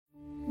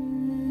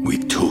We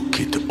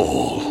took it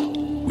all.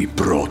 We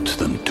brought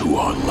them to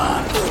our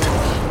land.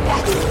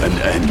 An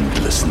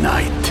endless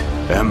night,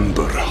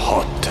 ember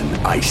hot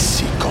and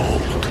icy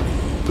cold.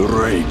 The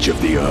rage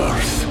of the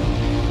earth.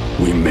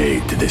 We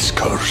made this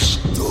curse.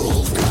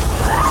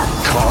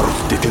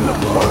 Carved it in the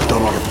blood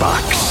on our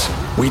backs.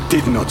 We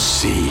did not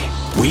see.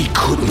 We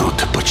could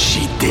not, but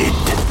she did.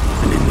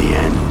 And in the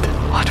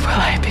end... What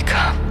will I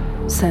become?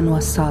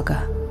 Senua's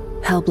Saga.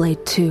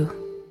 Hellblade 2.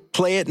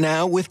 Play it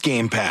now with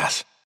Game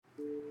Pass.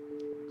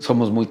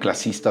 Somos muy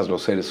clasistas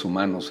los seres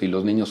humanos y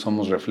los niños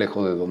somos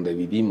reflejo de donde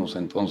vivimos.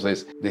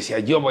 Entonces decía,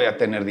 yo voy a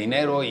tener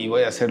dinero y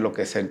voy a hacer lo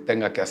que se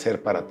tenga que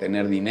hacer para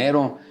tener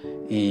dinero.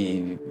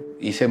 Y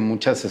hice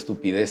muchas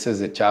estupideces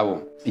de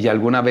chavo. Y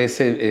alguna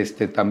vez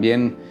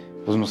también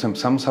pues nos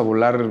empezamos a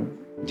volar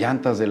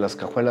llantas de las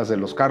cajuelas de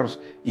los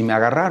carros y me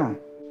agarraron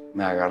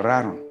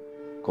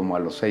como a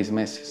los 6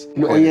 meses.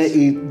 Oye,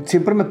 y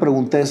siempre me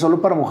pregunté,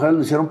 ¿solo para mujeres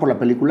lo hicieron por la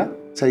película?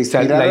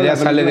 La idea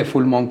sale de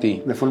Full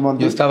Monty. De Full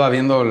Monty. Yo estaba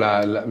viendo,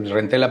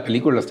 renté la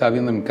película, la estaba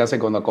viendo en mi casa y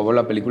cuando acabó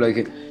la película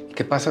dije,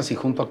 ¿qué pasa si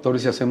junto a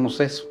actores y hacemos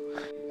eso?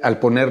 Al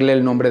ponerle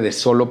el nombre de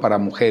Solo para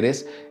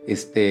Mujeres,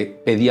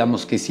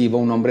 pedíamos que si iba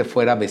un hombre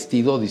fuera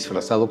vestido o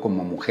disfrazado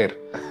como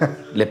mujer.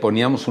 Le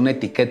poníamos una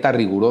etiqueta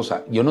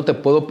rigurosa. Yo no te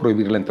puedo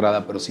prohibir la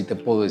entrada, pero sí te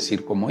puedo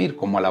decir cómo ir,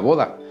 como a la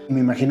boda. Me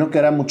imagino que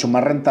era mucho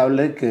más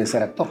rentable que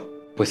ser actor.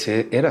 Pues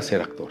era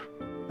ser actor.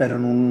 Pero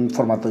en un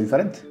formato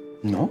diferente.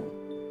 No,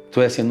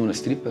 estoy haciendo un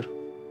stripper.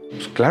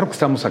 Pues claro que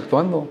estamos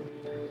actuando.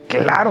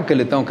 Claro que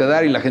le tengo que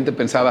dar. Y la gente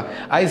pensaba,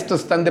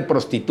 estos están de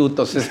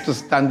prostitutos,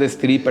 estos están de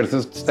strippers,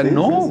 estos están... Sí,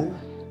 no, sí.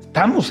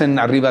 Estamos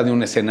arriba de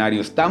un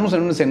escenario. Estamos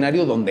en un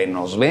escenario donde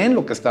nos ven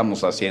lo que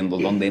estamos haciendo,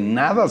 donde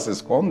nada se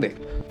esconde.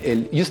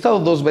 Yo he estado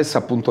 2 veces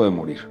a punto de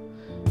morir.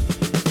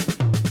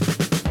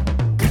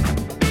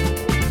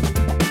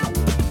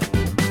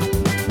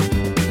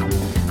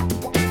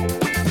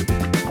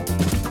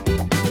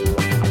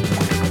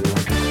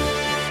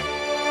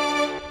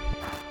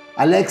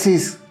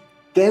 Alexis,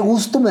 qué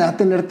gusto me da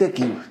tenerte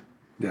aquí, güey.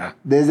 Ya.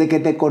 Desde que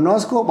te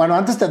conozco, bueno,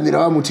 antes te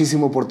admiraba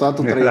muchísimo por toda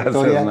tu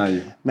trayectoria. Gracias,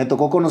 Nayo. Me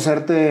tocó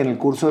conocerte en el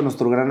curso de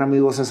nuestro gran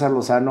amigo César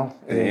Lozano.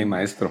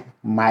 Maestro.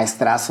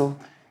 Maestrazo.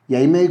 Y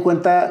ahí me di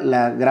cuenta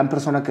la gran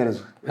persona que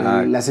eres.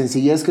 La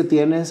sencillez que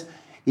tienes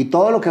y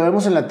todo lo que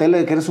vemos en la tele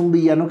de que eres un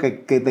villano que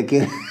te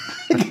quiere,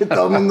 que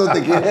todo el mundo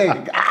te quiere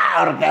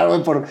ahorcar,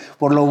 güey,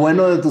 por lo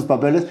bueno de tus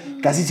papeles.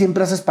 Casi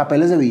siempre haces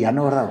papeles de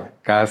villano, ¿verdad, güey?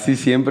 Casi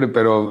siempre,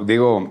 pero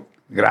digo...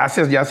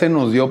 Gracias, ya se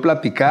nos dio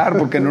platicar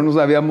porque no nos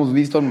habíamos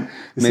visto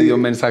medio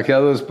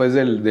mensajeado después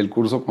del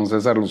curso con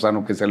César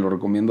Lozano, que se lo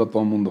recomiendo a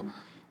todo el mundo.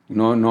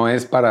 No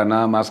es para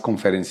nada más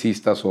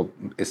conferencistas,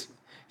 es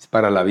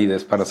para la vida,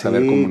 es para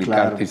saber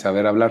comunicarte y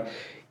saber hablar.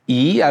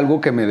 Y algo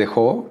que me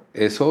dejó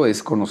eso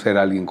es conocer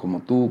a alguien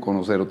como tú,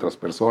 conocer otras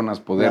personas,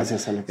 poder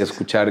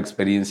escuchar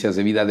experiencias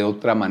de vida de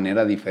otra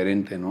manera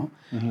diferente, ¿no?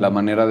 La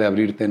manera de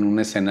abrirte en un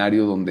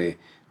escenario donde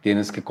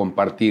tienes que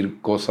compartir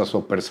cosas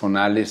o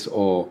personales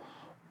o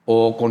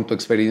con tu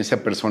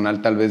experiencia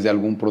personal tal vez de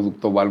algún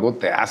producto o algo,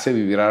 te hace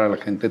vibrar a la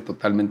gente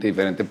totalmente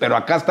diferente. Pero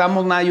acá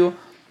estamos, Nayo,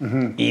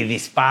 y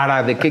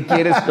dispara. ¿De qué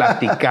quieres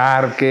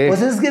platicar? ¿Qué?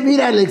 Pues es que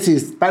mira,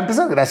 Alexis, para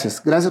empezar, gracias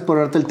por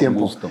darte el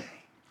tiempo. Gusto.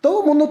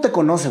 Todo el mundo te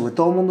conoce, güey.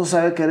 Todo el mundo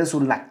sabe que eres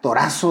un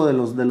actorazo de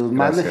los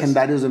más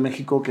legendarios de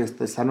México que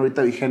están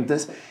ahorita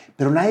vigentes,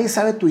 pero nadie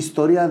sabe tu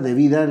historia de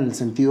vida en el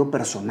sentido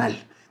personal.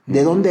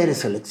 ¿De dónde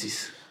eres,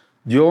 Alexis?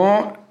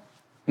 Yo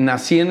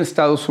nací en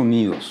Estados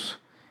Unidos.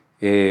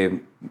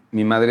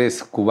 Mi madre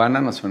es cubana,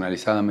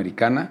 nacionalizada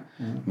americana.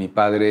 Mi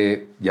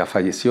padre ya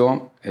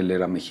falleció, él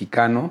era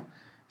mexicano.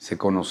 Se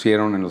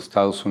conocieron en los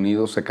Estados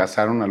Unidos, se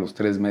casaron a los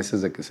 3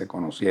 meses de que se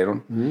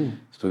conocieron.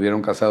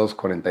 Estuvieron casados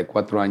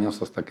 44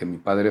 años hasta que mi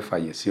padre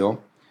falleció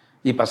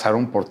y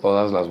pasaron por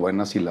todas las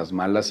buenas y las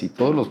malas y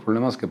todos los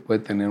problemas que puede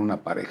tener una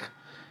pareja.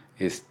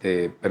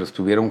 Pero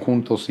estuvieron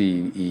juntos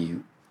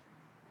y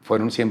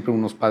fueron siempre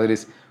unos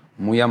padres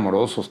muy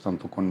amorosos,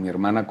 tanto con mi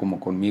hermana como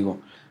conmigo.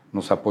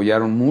 Nos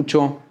apoyaron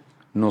mucho.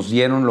 Nos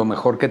dieron lo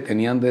mejor que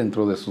tenían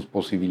dentro de sus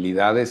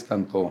posibilidades,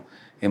 tanto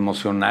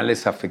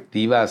emocionales,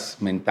 afectivas,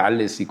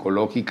 mentales,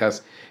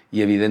 psicológicas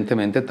y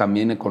evidentemente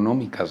también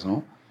económicas,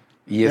 ¿no?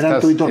 Y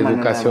estas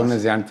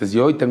educaciones de antes.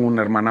 Yo hoy tengo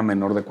una hermana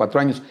menor de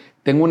 4 años.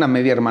 Tengo una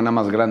media hermana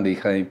más grande,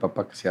 hija de mi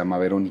papá, que se llama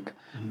Verónica,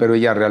 pero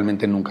ella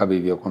realmente nunca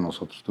vivió con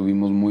nosotros.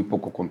 Tuvimos muy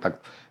poco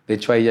contacto. De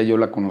hecho, a ella yo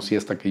la conocí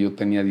hasta que yo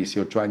tenía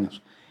 18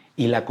 años.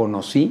 Y la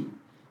conocí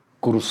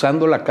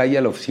cruzando la calle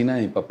a la oficina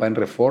de mi papá en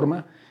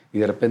Reforma. Y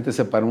de repente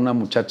se paró una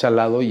muchacha al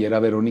lado y era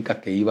Verónica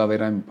que iba a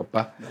ver a mi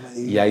papá.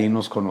 Y ahí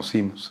nos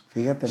conocimos.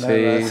 Fíjate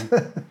nada más.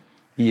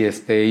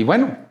 Y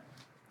bueno,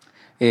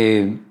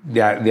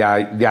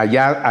 de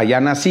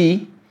allá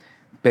nací,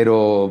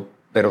 pero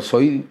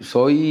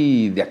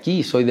soy de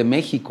aquí, soy de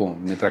México.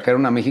 Me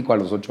trajeron a México a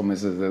los 8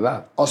 meses de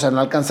edad. O sea,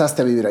 ¿no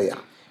alcanzaste a vivir allá?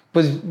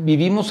 Pues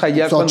vivimos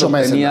allá cuando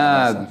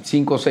tenía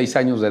 5 o 6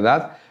 años de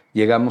edad.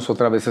 Llegamos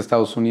otra vez a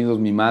Estados Unidos,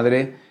 mi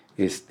madre,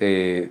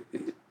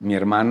 mi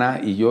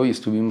hermana y yo, y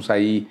estuvimos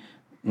ahí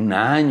un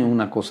año,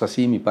 una cosa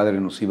así. Mi padre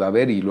nos iba a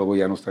ver y luego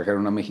ya nos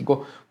trajeron a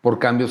México por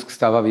cambios que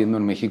estaba viendo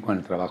en México en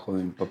el trabajo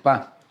de mi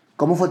papá.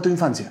 ¿Cómo fue tu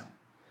infancia?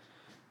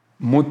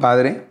 Muy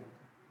padre,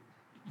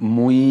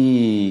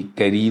 muy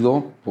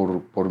querido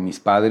por mis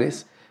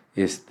padres,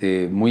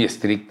 muy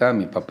estricta.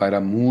 Mi papá era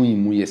muy,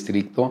 muy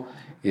estricto.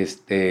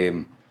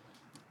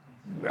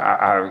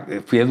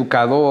 Fui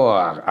educado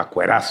a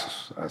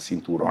cuerazos, a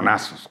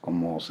cinturonazos,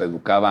 como se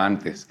educaba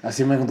antes.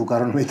 Así me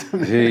educaron a mí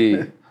también. Sí.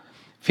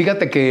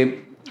 Fíjate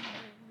que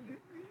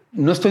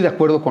no estoy de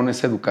acuerdo con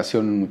esa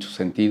educación en muchos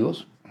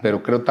sentidos,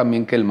 pero creo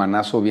también que el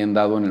manazo bien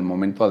dado en el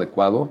momento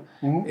adecuado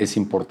es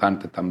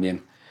importante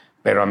también.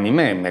 Pero a mí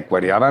me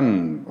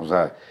cuereaban, o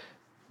sea,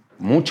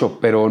 mucho,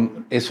 pero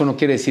eso no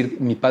quiere decir...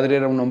 Mi padre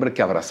era un hombre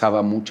que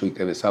abrazaba mucho y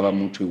que besaba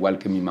mucho, igual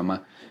que mi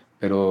mamá,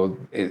 pero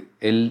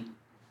él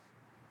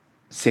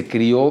se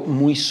crió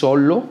muy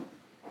solo.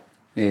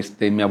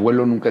 Mi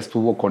abuelo nunca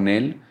estuvo con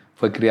él.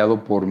 Fue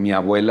criado por mi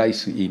abuela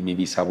y mi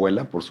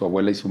bisabuela, por su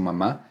abuela y su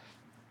mamá.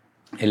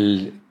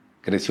 Él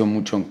creció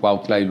mucho en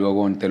Cuautla y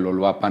luego en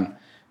Teloloapan,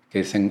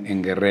 que es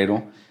en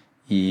Guerrero.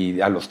 Y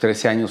a los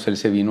 13 años él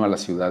se vino a la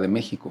Ciudad de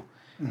México.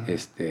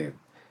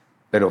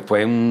 Pero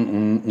fue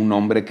un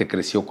hombre que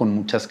creció con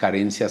muchas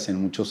carencias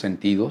en muchos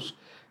sentidos.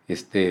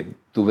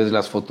 Tú ves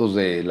las fotos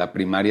de la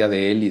primaria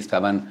de él y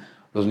estaban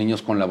los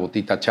niños con la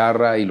botita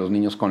charra y los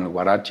niños con el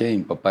guarache, y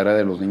mi papá era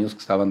de los niños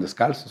que estaban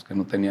descalzos, que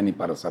no tenían ni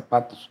para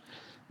zapatos.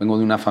 Vengo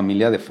de una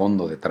familia de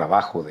fondo, de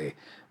trabajo, de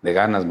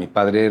ganas. Mi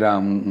padre era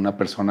una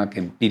persona que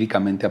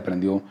empíricamente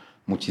aprendió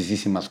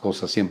muchísimas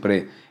cosas.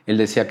 Siempre él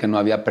decía que no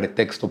había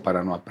pretexto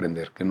para no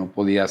aprender, que no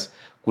podías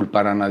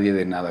culpar a nadie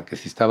de nada, que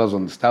si estabas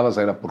donde estabas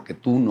era porque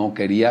tú no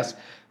querías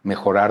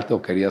mejorarte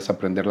o querías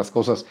aprender las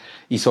cosas.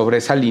 Y sobre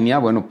esa línea,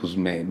 bueno, pues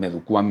me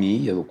educó a mí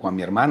y educó a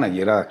mi hermana, y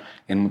era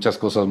en muchas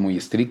cosas muy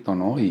estricto,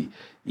 ¿no? Y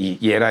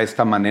era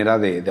esta manera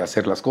de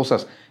hacer las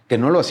cosas, que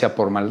no lo hacía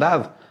por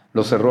maldad.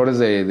 Los errores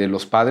de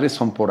los padres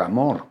son por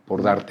amor,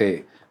 por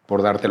darte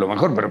lo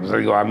mejor. Pero pues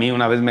digo, a mí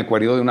una vez me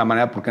cuerió de una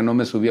manera porque no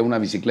me subía a una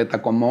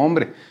bicicleta como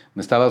hombre.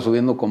 Me estaba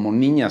subiendo como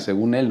niña,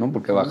 según él, ¿no?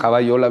 Porque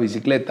bajaba yo la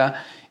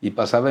bicicleta y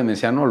pasaba y me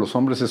decía, no, los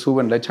hombres se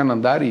suben, la echan a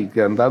andar y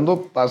que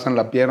andando pasan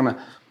la pierna.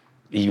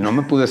 Y no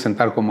me pude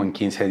sentar como en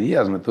 15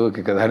 días. Me tuve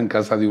que quedar en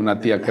casa de una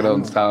tía que era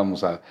donde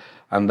estábamos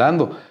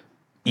andando.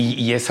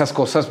 Y esas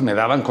cosas me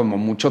daban como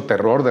mucho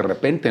terror de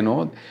repente,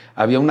 ¿no?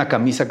 Había una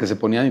camisa que se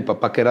ponía mi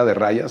papá que era de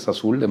rayas,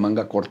 azul, de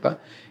manga corta,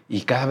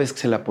 y cada vez que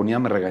se la ponía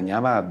me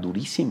regañaba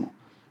durísimo.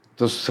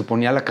 Entonces se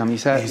ponía la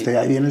camisa...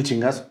 Ahí viene el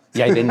chingazo. Y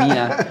ahí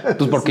venía,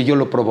 pues porque yo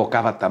lo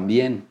provocaba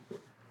también,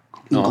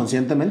 ¿no?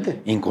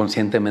 Inconscientemente.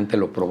 Inconscientemente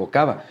lo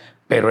provocaba.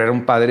 Pero era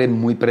un padre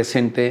muy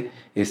presente,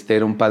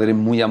 era un padre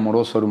muy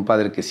amoroso, era un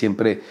padre que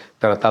siempre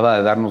trataba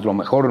de darnos lo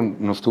mejor.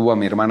 Nos tuvo a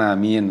mi hermana y a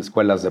mí en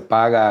escuelas de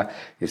paga,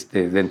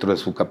 dentro de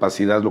su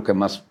capacidad lo que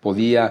más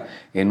podía,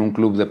 en un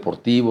club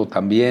deportivo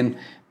también.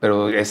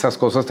 Pero esas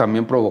cosas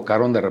también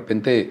provocaron de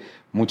repente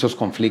muchos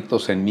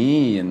conflictos en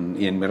mí y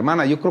en mi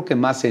hermana. Yo creo que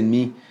más en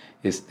mí.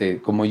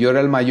 Como yo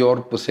era el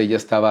mayor, pues ella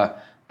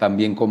estaba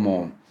también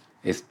como...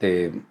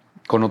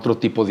 con otro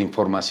tipo de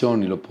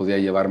información y lo podía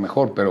llevar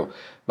mejor, pero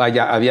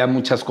vaya, había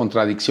muchas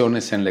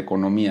contradicciones en la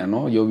economía,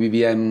 ¿no? Yo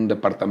vivía en un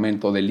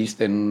departamento del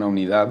ISSSTE, en una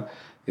unidad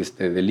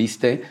del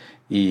ISSSTE,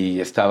 y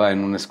estaba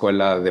en una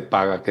escuela de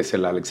paga que es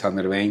el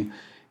Alexander Bain,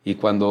 y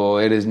cuando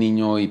eres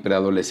niño y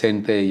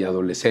preadolescente y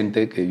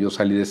adolescente, que yo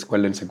salí de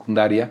escuela en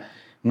secundaria,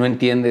 no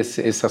entiendes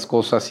esas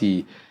cosas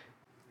y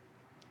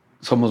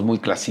somos muy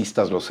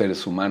clasistas los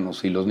seres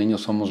humanos y los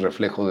niños somos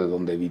reflejo de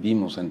donde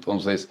vivimos,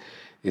 entonces,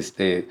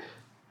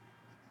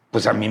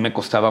 pues a mí me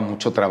costaba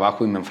mucho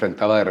trabajo y me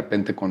enfrentaba de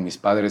repente con mis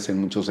padres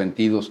en muchos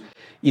sentidos.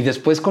 Y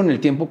después con el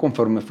tiempo,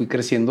 conforme fui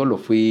creciendo, lo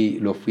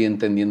fui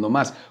entendiendo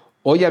más.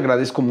 Hoy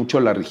agradezco mucho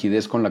la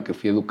rigidez con la que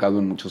fui educado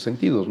en muchos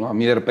sentidos, ¿no? A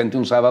mí de repente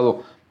un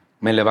sábado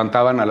me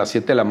levantaban a las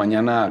 7 de la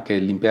mañana a que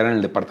limpiaran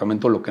el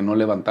departamento lo que no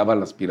levantaba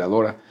la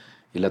aspiradora.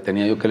 Y la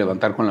tenía yo que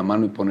levantar con la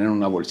mano y poner en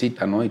una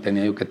bolsita, ¿no? Y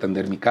tenía yo que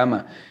tender mi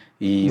cama.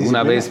 Y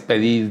una vez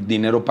pedí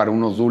dinero para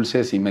unos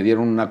dulces y me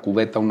dieron una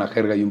cubeta, una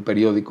jerga y un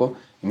periódico.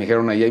 Y me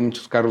dijeron, ahí hay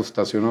muchos carros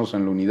estacionados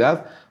en la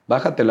unidad,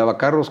 bájate, lava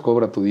carros,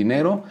 cobra tu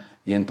dinero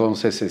y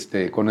entonces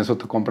con eso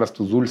te compras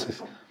tus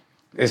dulces.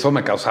 Eso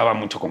me causaba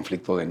mucho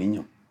conflicto de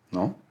niño,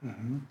 ¿no?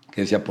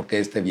 Que decía, ¿por qué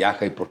este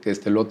viaja y por qué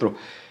el otro?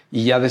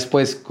 Y ya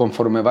después,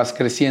 conforme vas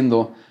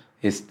creciendo,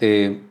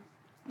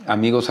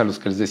 amigos a los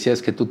que les decía,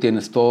 es que tú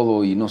tienes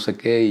todo y no sé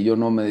qué, y yo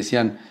no, me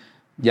decían,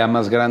 ya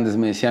más grandes,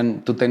 me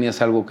decían, tú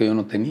tenías algo que yo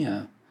no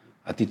tenía.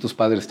 A ti tus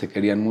padres te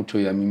querían mucho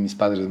y a mí mis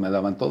padres me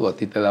daban todo. A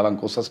ti te daban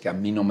cosas que a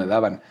mí no me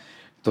daban.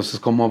 Entonces,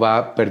 ¿cómo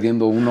va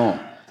perdiendo uno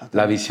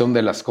la visión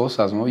de las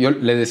cosas, ¿no? Yo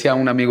le decía a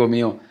un amigo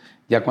mío,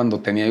 ya cuando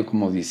tenía yo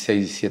como 16,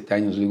 17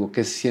 años, le digo,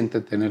 ¿qué se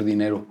siente tener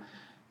dinero?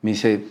 Me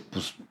dice,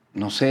 pues,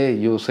 no sé,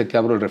 yo sé que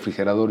abro el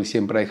refrigerador y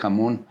siempre hay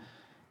jamón.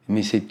 Y me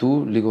dice, ¿y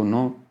tú? Le digo,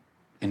 no,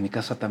 en mi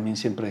casa también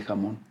siempre hay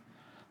jamón.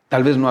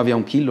 Tal vez no había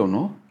 1 kilo,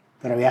 ¿no?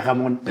 Pero había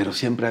jamón. Pero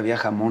siempre había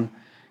jamón.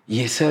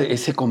 Y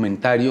ese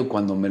comentario,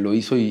 cuando me lo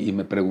hizo y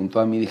me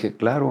preguntó a mí, dije,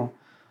 claro,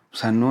 O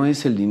sea, no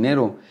es el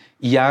dinero.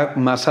 Y ya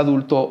más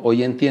adulto,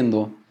 hoy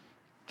entiendo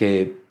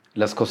que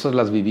las cosas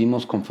las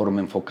vivimos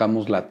conforme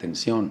enfocamos la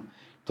atención.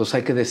 Entonces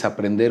hay que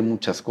desaprender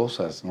muchas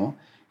cosas, ¿no?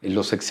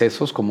 Los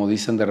excesos, como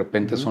dicen de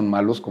repente, son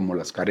malos como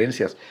las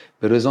carencias,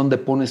 pero es donde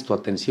pones tu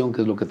atención,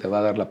 que es lo que te va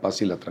a dar la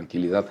paz y la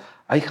tranquilidad.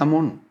 Hay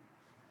jamón,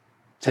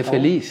 sé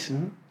feliz,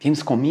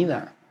 tienes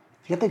comida.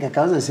 Fíjate que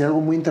acabas de decir algo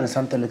muy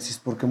interesante,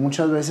 Alexis, porque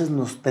muchas veces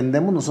nos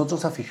tendemos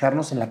nosotros a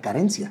fijarnos en la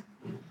carencia,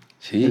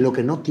 en lo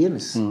que no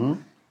tienes,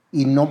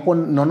 y no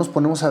nos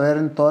ponemos a ver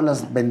en todas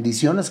las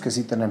bendiciones que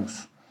sí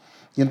tenemos.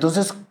 Y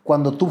entonces,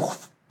 cuando tú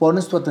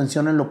pones tu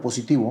atención en lo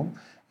positivo,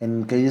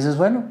 en que dices,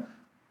 bueno,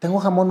 tengo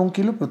jamón 1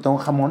 kilo, pero tengo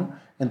jamón,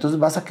 entonces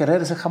vas a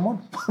querer ese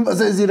jamón. Vas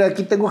a decir,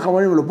 aquí tengo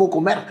jamón y me lo puedo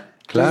comer.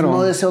 Claro. Entonces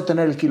no deseo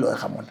tener el kilo de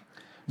jamón.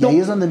 Y ahí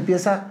es donde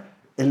empieza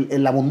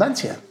la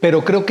abundancia.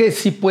 Pero creo que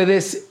sí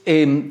puedes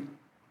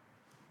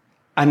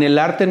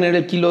anhelar tener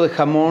el kilo de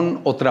jamón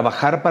o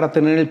trabajar para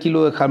tener el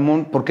kilo de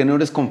jamón porque no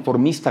eres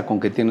conformista con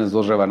que tienes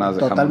 2 rebanadas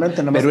de Totalmente,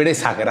 jamón. Pero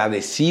eres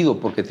agradecido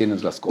porque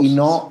tienes las cosas.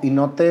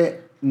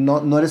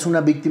 No eres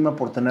una víctima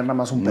por tener nada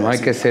más un pedacito. No hay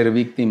que ser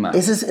víctima.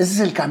 Ese es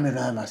el cambio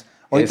nada más.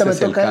 Ahorita me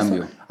toca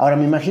eso. Ahora,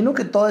 me imagino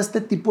que todo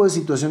este tipo de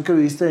situación que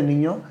viviste de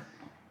niño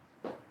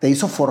te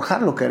hizo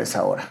forjar lo que eres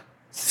ahora,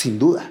 sin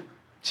duda.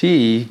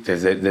 Sí,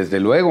 desde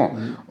luego.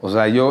 O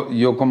sea, yo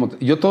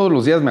todos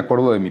los días me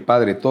acuerdo de mi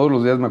padre, todos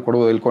los días me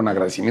acuerdo de él con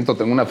agradecimiento.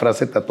 Tengo una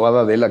frase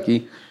tatuada de él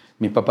aquí.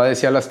 Mi papá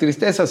decía, las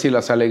tristezas y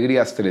las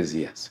alegrías 3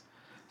 días.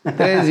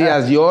 3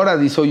 días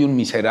lloras, y soy un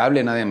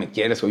miserable, nadie me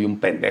quiere, soy un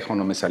pendejo,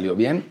 no me salió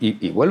bien,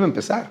 y vuelve a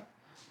empezar.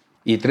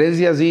 Y 3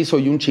 días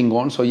soy un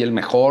chingón, soy el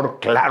mejor,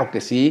 claro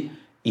que sí,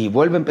 y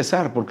vuelve a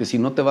empezar, porque si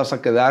no te vas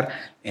a quedar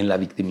en la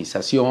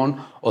victimización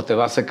o te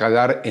vas a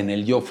quedar en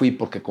el yo fui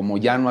porque como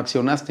ya no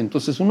accionaste.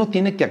 Entonces uno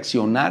tiene que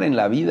accionar en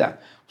la vida.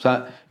 O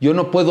sea, yo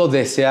no puedo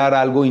desear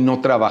algo y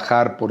no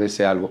trabajar por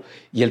ese algo.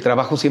 Y el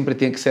trabajo siempre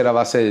tiene que ser a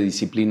base de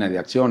disciplina y de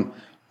acción,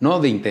 no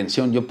de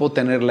intención. Yo puedo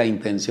tener la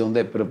intención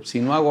pero si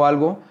no hago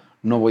algo,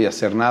 no voy a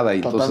hacer nada. Y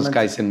entonces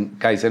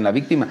caes en la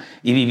víctima.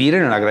 Y vivir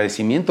en el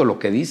agradecimiento, lo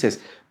que dices.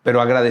 Pero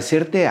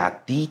agradecerte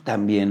a ti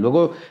también.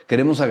 Luego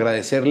queremos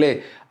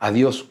agradecerle a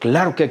Dios.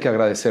 Claro que hay que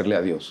agradecerle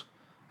a Dios.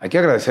 Hay que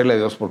agradecerle a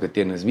Dios porque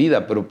tienes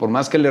vida, pero por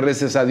más que le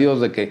reces a Dios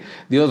de que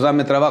Dios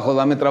dame trabajo,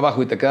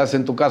 y te quedas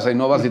en tu casa y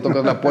no vas y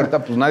tocas la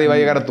puerta, pues nadie va a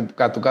llegar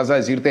a tu casa a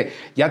decirte,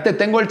 ya te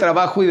tengo el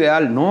trabajo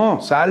ideal. No,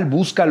 sal,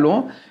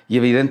 búscalo y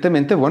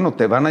evidentemente, bueno,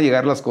 te van a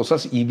llegar las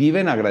cosas y vive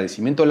en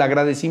agradecimiento. El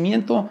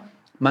agradecimiento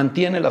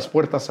mantiene las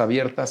puertas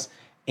abiertas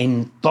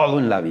en todo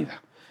en la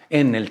vida.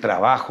 En el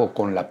trabajo,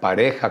 con la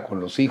pareja, con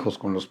los hijos,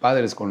 con los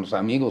padres, con los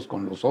amigos,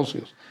 con los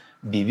socios.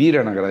 Vivir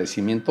en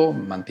agradecimiento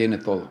mantiene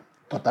todo.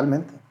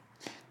 Totalmente.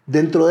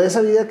 Dentro de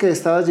esa vida que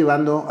estabas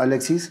llevando,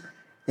 Alexis,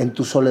 en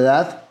tu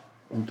soledad,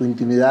 en tu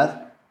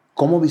intimidad,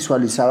 ¿cómo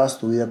visualizabas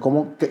tu vida?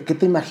 ¿Qué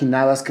te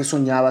imaginabas? ¿Qué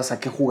soñabas? ¿A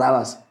qué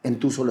jugabas en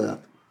tu soledad?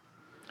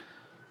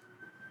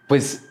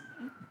 Pues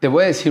te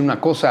voy a decir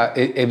una cosa.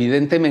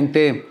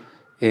 Evidentemente,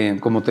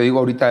 como te digo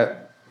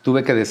ahorita,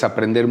 tuve que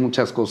desaprender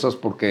muchas cosas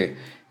porque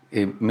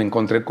me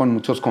encontré con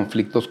muchos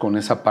conflictos con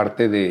esa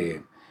parte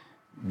de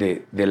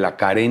la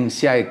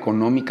carencia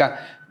económica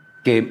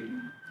que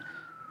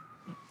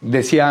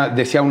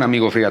decía un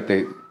amigo,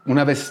 fíjate,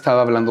 una vez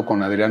estaba hablando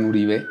con Adrián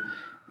Uribe,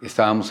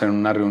 estábamos en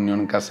una reunión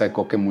en casa de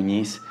Coque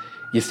Muñiz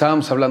y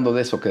estábamos hablando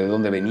de eso, que de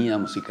dónde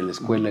veníamos y que la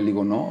escuela, le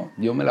digo, no,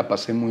 yo me la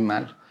pasé muy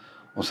mal.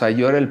 O sea,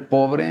 yo era el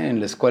pobre en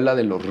la escuela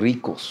de los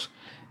ricos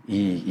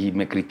y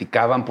me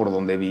criticaban por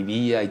donde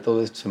vivía y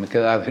todo esto. Se me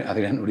queda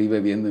Adrián Uribe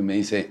viendo y me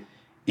dice,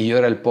 y yo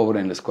era el pobre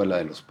en la escuela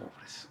de los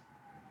pobres.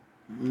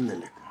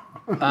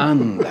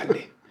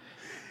 Ándale.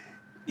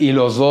 Y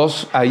los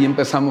dos ahí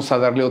empezamos a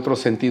darle otro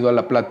sentido a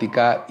la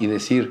plática y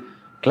decir,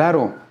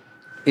 claro,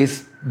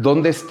 es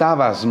dónde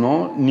estabas,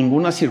 ¿no?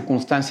 Ninguna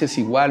circunstancia es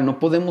igual, no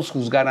podemos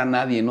juzgar a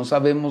nadie, no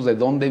sabemos de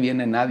dónde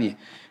viene nadie.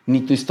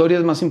 Ni tu historia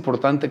es más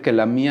importante que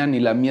la mía, ni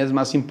la mía es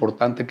más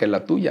importante que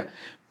la tuya.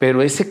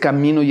 Pero ese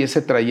camino y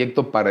ese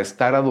trayecto para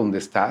estar a donde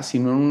estás, si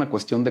no en una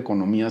cuestión de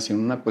economía, sino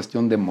en una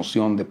cuestión de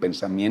emoción, de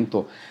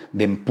pensamiento,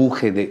 de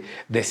empuje,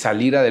 de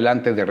salir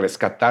adelante, de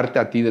rescatarte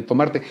a ti, de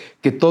tomarte,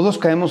 que todos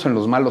caemos en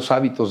los malos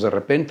hábitos de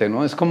repente,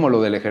 ¿no? Es como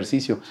lo del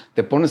ejercicio.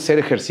 Te pones a hacer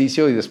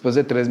ejercicio y después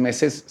de 3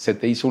 meses se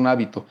te hizo un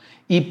hábito.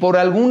 Y por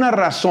alguna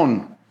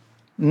razón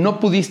no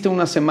pudiste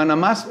una semana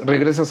más,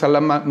 regresas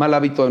al mal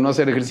hábito de no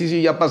hacer ejercicio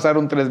y ya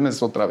pasaron 3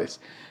 meses otra vez.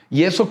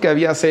 Y eso que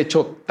habías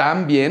hecho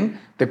tan bien,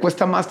 te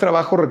cuesta más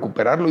trabajo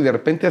recuperarlo y de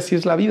repente así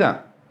es la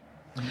vida.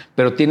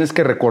 Pero tienes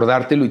que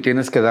recordártelo y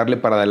tienes que darle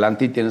para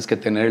adelante y tienes que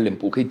tener el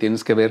empuje y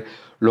tienes que ver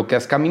lo que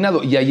has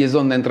caminado. Y ahí es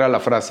donde entra la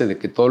frase de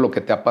que todo lo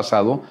que te ha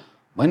pasado,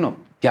 bueno,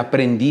 te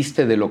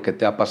aprendiste de lo que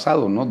te ha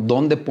pasado, ¿no?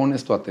 ¿Dónde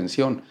pones tu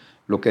atención?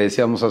 Lo que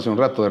decíamos hace un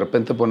rato, de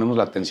repente ponemos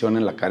la atención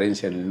en la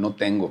carencia, en el no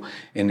tengo,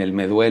 en el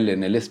me duele,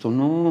 en el esto.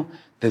 No,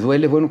 te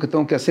duele, bueno, ¿qué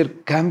tengo que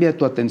hacer? Cambia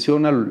tu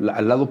atención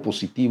al lado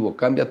positivo,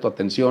 cambia tu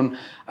atención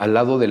al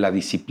lado de la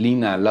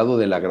disciplina, al lado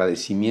del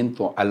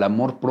agradecimiento, al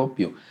amor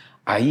propio.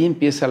 Ahí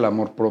empieza el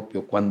amor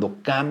propio, cuando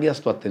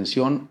cambias tu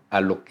atención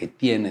a lo que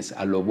tienes,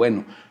 a lo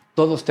bueno.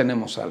 Todos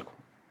tenemos algo.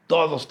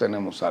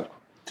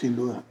 Sin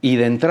duda. Y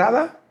de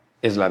entrada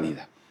es la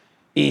vida.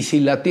 Y si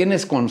la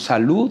tienes con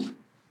salud,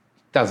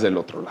 estás del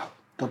otro lado.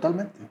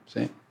 Totalmente.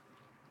 ¿Sí?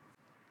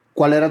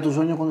 ¿Cuál era tu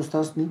sueño cuando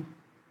estabas niño?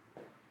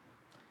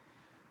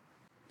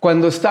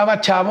 Cuando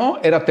estaba chavo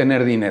era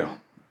tener dinero.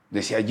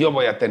 Decía, yo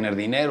voy a tener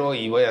dinero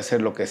y voy a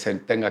hacer lo que se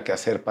tenga que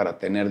hacer para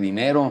tener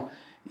dinero.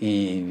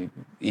 Y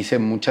hice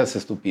muchas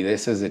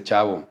estupideces de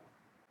chavo.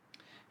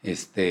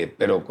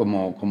 Pero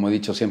como he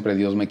dicho siempre,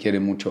 Dios me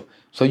quiere mucho.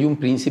 Soy un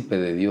príncipe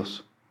de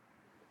Dios.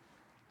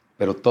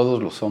 Pero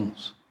todos lo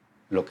somos.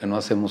 Lo que no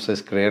hacemos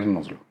es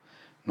creérnoslo,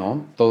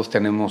 ¿no? Todos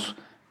tenemos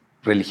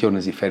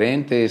religiones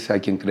diferentes,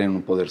 hay quien cree en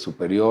un poder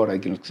superior, hay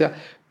quien lo que sea.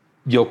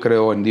 Yo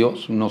creo en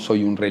Dios, no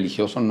soy un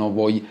religioso, no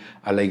voy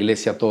a la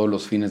iglesia todos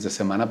los fines de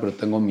semana, pero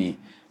tengo mi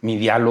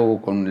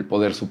diálogo con el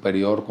poder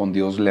superior, con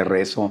Dios le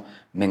rezo,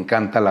 me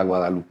encanta la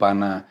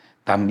guadalupana,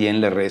 también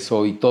le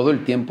rezo y todo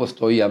el tiempo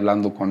estoy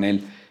hablando con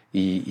Él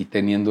y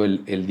teniendo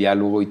el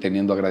diálogo y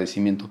teniendo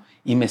agradecimiento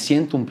y me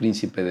siento un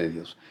príncipe de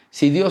Dios.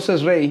 Si Dios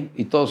es rey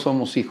y todos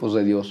somos hijos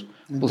de Dios,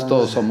 pues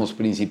todos somos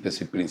príncipes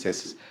y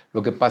princesas.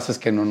 Lo que pasa es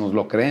que no nos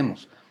lo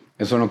creemos.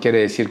 Eso no quiere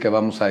decir que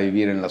vamos a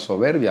vivir en la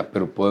soberbia,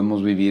 pero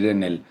podemos vivir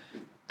en el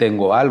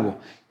tengo algo.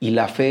 Y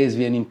la fe es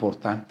bien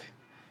importante.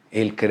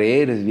 El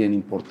creer es bien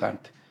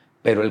importante.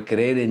 Pero el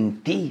creer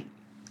en ti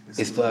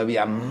es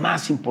todavía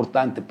más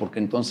importante porque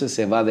entonces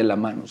se va de la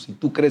mano. Si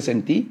tú crees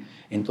en ti,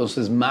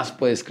 entonces más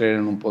puedes creer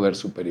en un poder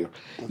superior.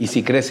 Y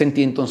si crees en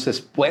ti,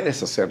 entonces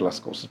puedes hacer las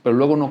cosas. Pero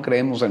luego no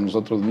creemos en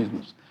nosotros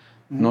mismos.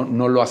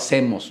 No lo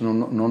hacemos, no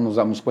nos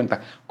damos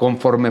cuenta.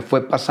 Conforme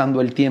fue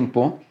pasando el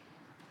tiempo,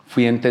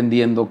 fui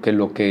entendiendo que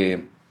lo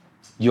que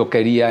yo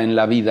quería en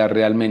la vida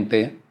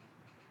realmente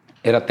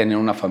era tener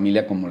una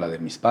familia como la de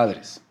mis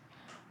padres,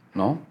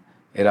 ¿no?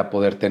 Era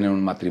poder tener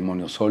un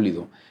matrimonio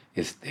sólido.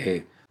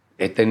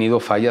 He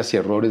tenido fallas y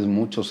errores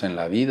muchos en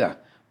la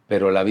vida,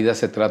 pero la vida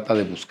se trata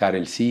de buscar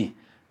el sí.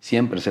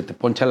 Siempre se te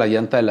poncha la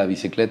llanta de la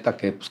bicicleta,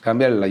 que pues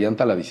cámbiale la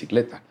llanta a la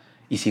bicicleta.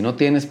 Y si no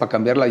tienes para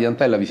cambiar la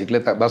llanta de la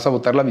bicicleta, vas a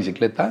botar la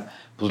bicicleta,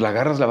 pues la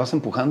agarras, la vas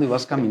empujando y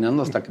vas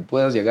caminando hasta que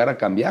puedas llegar a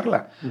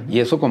cambiarla. Y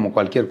eso como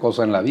cualquier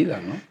cosa en la vida,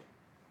 ¿no?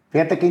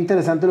 Fíjate qué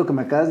interesante lo que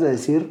me acabas de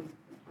decir,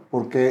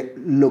 porque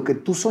lo que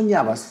tú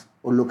soñabas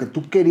o lo que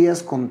tú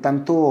querías con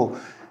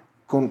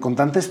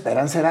tanta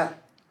esperanza era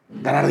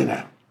ganar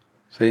dinero.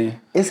 Sí.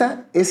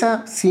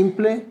 Esa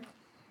simple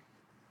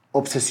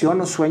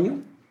obsesión o sueño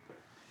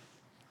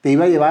te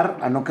iba a llevar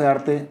a no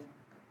quedarte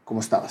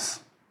como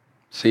estabas.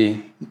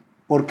 Sí.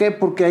 ¿Por qué?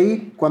 Porque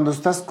ahí, cuando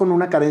estás con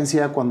una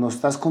carencia, cuando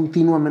estás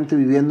continuamente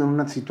viviendo en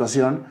una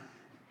situación,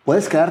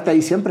 puedes quedarte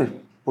ahí siempre,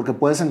 porque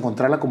puedes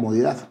encontrar la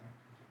comodidad.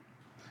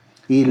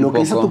 Y lo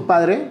que hizo tu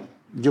padre,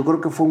 yo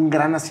creo que fue un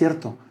gran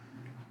acierto.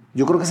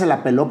 Yo creo que se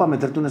la peló para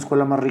meterte en una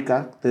escuela más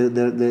rica,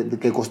 de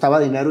que costaba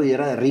dinero y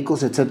era de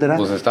ricos, etcétera.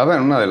 Pues estaba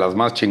en una de las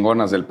más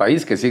chingonas del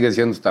país, que sigue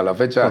siendo hasta la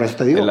fecha Por eso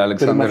te digo, el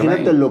Alexander. pero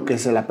imagínate lo que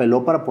se la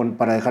peló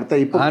para dejarte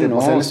ahí, porque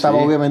pues él estaba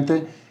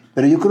obviamente...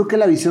 Pero yo creo que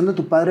la visión de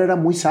tu padre era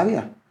muy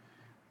sabia.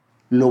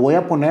 Lo voy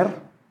a poner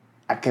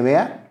a que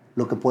vea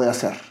lo que puede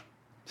hacer.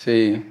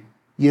 Sí.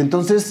 Y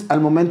entonces,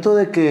 al momento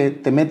de que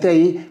te mete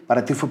ahí,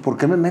 para ti fue, ¿por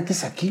qué me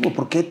metes aquí? ¿O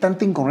por qué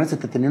tanta incongruencia?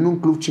 Te tenían un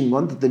club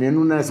chingón, te tenían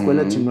una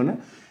escuela chingona.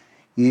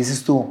 Y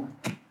dices tú,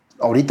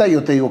 ahorita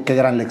yo te digo qué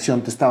gran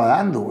lección te estaba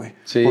dando, güey.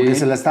 Sí. Porque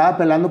se la estaba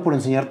pelando por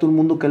enseñarte un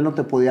mundo que él no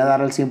te podía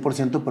dar al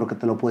 100%, pero que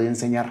te lo podía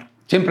enseñar.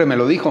 Siempre me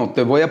lo dijo,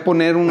 te voy a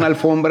poner una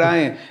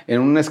alfombra en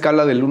una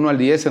escala del 1 al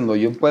 10, en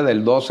donde yo pueda,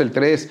 el 2, el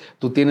 3,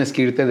 tú tienes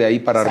que irte de ahí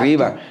para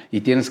arriba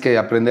y tienes que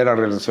aprender a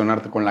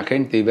relacionarte con la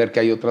gente y ver que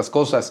hay otras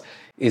cosas.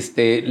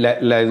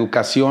 La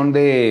educación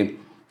de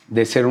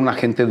ser una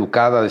gente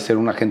educada, de ser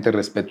una gente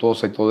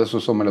respetuosa y todo eso,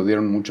 eso me lo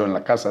dieron mucho en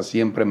la casa,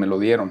 siempre me lo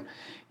dieron.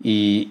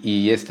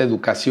 Y esta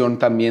educación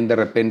también de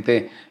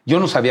repente, yo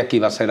no sabía que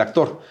iba a ser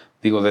actor.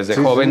 Digo, desde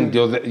joven,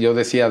 sí. Yo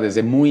decía,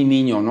 desde muy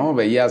niño, ¿no?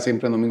 Veía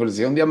siempre en domingo, les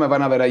decía, un día me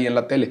van a ver ahí en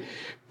la tele.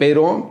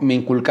 Pero me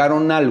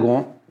inculcaron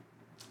algo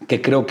que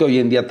creo que hoy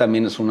en día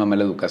también es una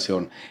mala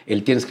educación.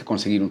 Tienes que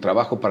conseguir un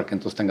trabajo para que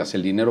entonces tengas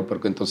el dinero,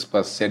 para que entonces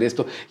puedas hacer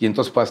esto, y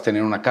entonces puedas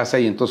tener una casa,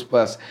 y entonces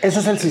puedas...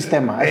 Eso es el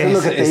sistema, eso es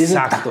lo que te dicen.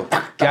 Exacto,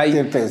 que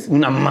hay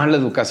una mala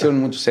educación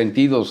en muchos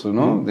sentidos,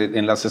 ¿no?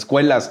 En las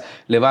escuelas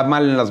le va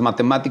mal en las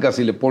matemáticas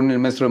y le ponen el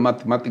maestro de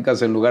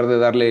matemáticas en lugar de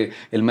darle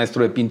el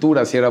maestro de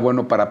pintura, si era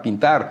bueno para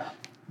pintar.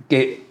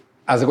 Que,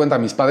 haz de cuenta,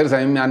 mis padres a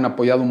mí me han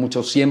apoyado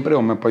mucho siempre,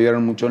 o me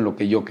apoyaron mucho en lo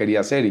que yo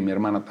quería hacer, y mi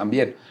hermana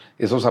también.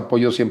 Esos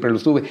apoyos siempre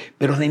los tuve.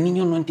 Pero de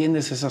niño no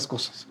entiendes esas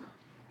cosas.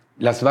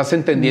 Las vas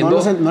entendiendo.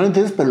 No lo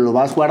entiendes, pero lo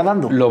vas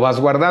guardando. Lo vas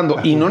guardando.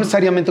 Ajá. Y no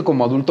necesariamente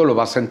como adulto lo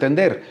vas a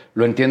entender.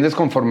 Lo entiendes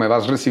conforme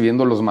vas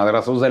recibiendo los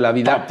madrazos de la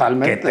vida.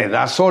 Totalmente. Que te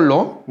da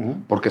solo,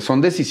 porque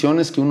son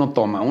decisiones que uno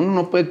toma. Uno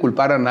no puede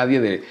culpar a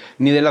nadie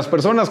ni de las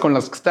personas con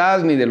las que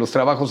estás, ni de los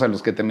trabajos a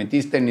los que te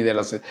metiste, ni de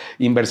las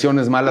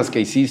inversiones malas que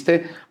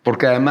hiciste,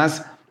 porque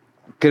además...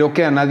 Creo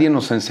que a nadie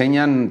nos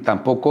enseñan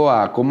tampoco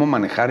a cómo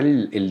manejar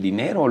el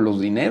dinero,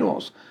 los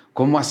dineros.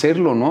 cómo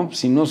hacerlo, ¿no?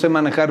 Si no sé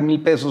manejar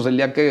 1,000 pesos el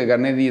día que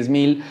gané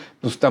 10,000,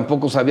 pues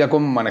tampoco sabía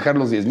cómo manejar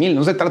los 10,000.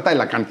 No se trata de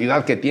la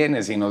cantidad que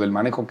tienes, sino del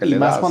manejo que le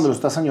das. Y más cuando lo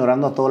estás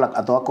añorando a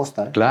toda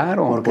costa.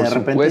 Claro, porque por de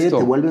repente supuesto.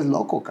 te vuelves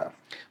loco, cabrón.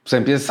 Pues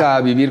empiezas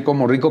a vivir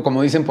como rico,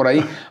 como dicen por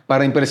ahí,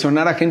 para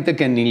impresionar a gente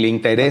que ni le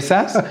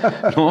interesas,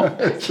 ¿no?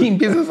 Y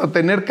empiezas a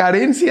tener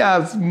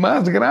carencias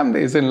más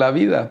grandes en la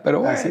vida. Pero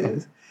bueno. Así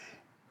es.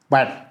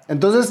 Bueno,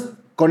 entonces,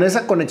 con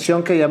esa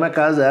conexión que ya me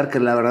acabas de dar, que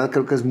la verdad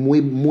creo que es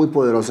muy, muy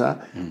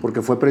poderosa,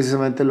 porque fue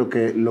precisamente lo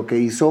que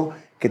hizo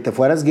que te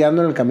fueras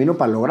guiando en el camino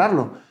para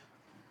lograrlo.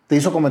 Te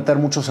hizo cometer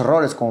muchos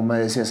errores, como me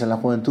decías. En la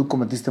juventud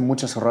cometiste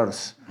muchos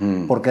errores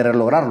por querer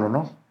lograrlo,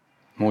 ¿no?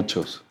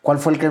 Muchos. ¿Cuál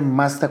fue el que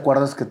más te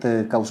acuerdas que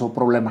te causó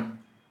problema?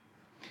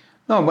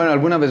 No, bueno,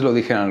 alguna vez lo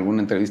dije en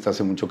alguna entrevista,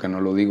 hace mucho que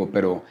no lo digo,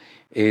 pero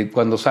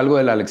cuando salgo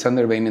del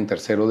Alexander Bain en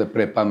tercero de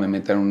prepa, me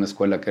meten en una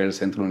escuela que era el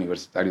Centro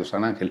Universitario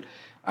San Ángel,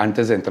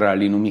 antes de entrar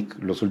al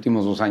INUMIC. Los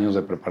últimos 2 años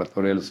de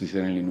preparatoria los hice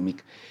en el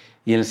INUMIC.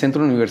 Y en el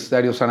Centro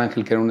Universitario San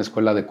Ángel, que era una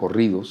escuela de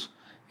corridos,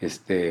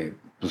 pues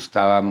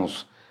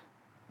estábamos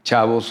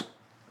chavos.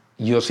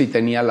 Yo sí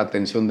tenía la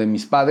atención de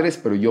mis padres,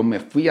 pero yo me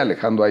fui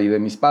alejando ahí de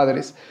mis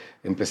padres.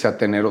 Empecé a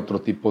tener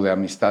otro tipo de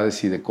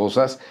amistades y de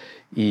cosas,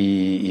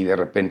 y de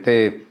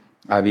repente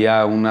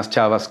había unas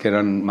chavas que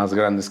eran más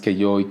grandes que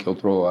yo y que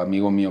otro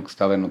amigo mío que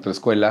estaba en otra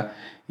escuela,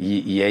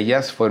 y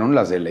ellas fueron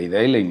las de la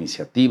idea y la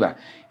iniciativa.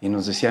 Y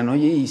nos decían,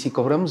 oye, ¿y si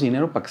cobramos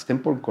dinero para que estén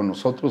con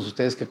nosotros,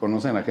 ustedes que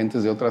conocen a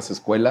gentes de otras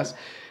escuelas?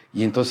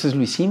 Y entonces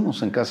lo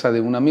hicimos en casa de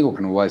un amigo,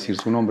 que no voy a decir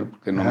su nombre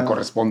porque no me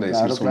corresponde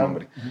decir su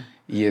nombre.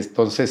 Y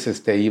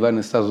entonces iban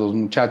estas 2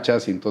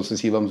 muchachas, y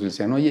entonces íbamos y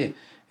decían, oye,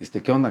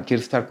 ¿qué onda?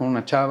 ¿Quieres estar con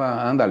una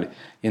chava? Ándale.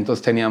 Y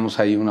entonces teníamos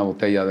ahí una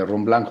botella de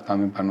ron blanco,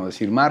 también para no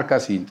decir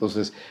marcas, y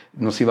entonces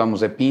nos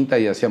íbamos de pinta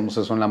y hacíamos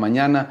eso en la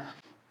mañana.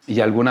 Y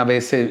alguna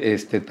vez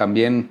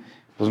también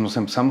pues nos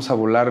empezamos a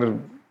volar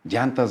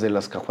llantas de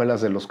las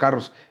cajuelas de los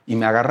carros, y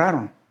me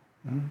agarraron.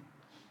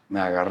 Me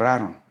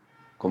agarraron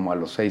como a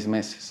los 6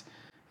 meses.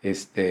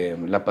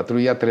 La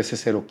patrulla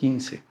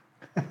 13015.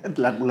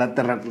 ¿Te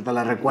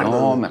la recuerdo?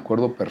 No, me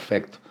acuerdo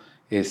perfecto.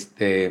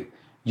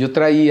 Yo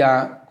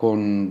traía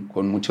con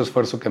mucho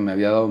esfuerzo que me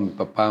había dado mi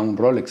papá un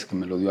Rolex, que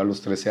me lo dio a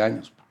los 13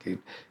 años, porque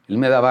él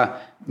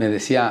me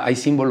decía, hay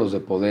símbolos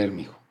de poder,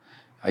 mijo,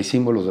 hay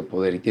símbolos de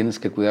poder y tienes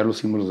que cuidar los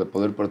símbolos de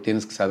poder, pero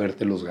tienes que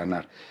sabértelos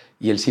ganar.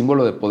 Y el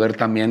símbolo de poder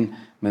también,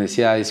 me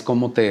decía, es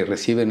cómo te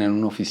reciben en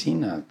una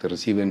oficina, te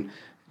reciben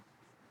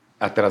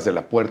atrás de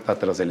la puerta,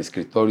 atrás del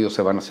escritorio,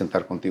 se van a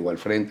sentar contigo al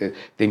frente,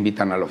 te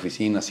invitan a la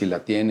oficina si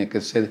la tiene,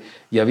 qué sucede.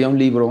 Y había un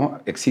libro,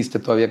 existe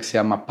todavía, que se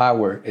llama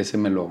Power, ese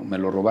me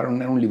lo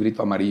robaron, era un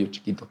librito amarillo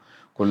chiquito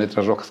con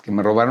letras rojas, que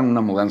me robaron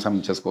una mudanza,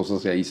 muchas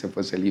cosas, y ahí se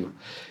fue ese libro.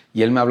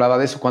 Y él me hablaba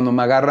de eso. Cuando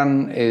me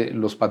agarran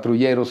los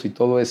patrulleros y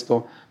todo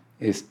esto,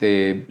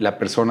 la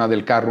persona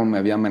del carro me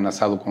había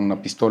amenazado con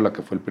una pistola,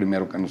 que fue el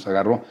primero que nos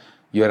agarró.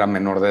 Yo era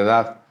menor de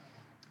edad.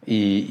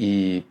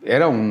 Y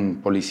era un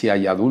policía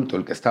ya adulto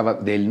el que estaba.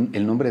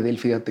 El nombre de él,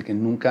 fíjate que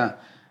nunca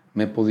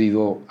me he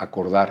podido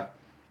acordar.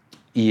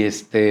 Y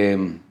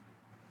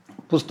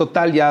pues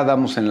total, ya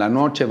damos en la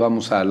noche,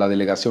 vamos a la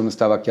delegación,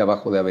 estaba aquí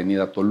abajo de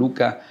Avenida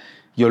Toluca.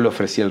 Yo le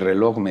ofrecí el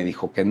reloj, me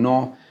dijo que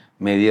no,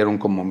 me dieron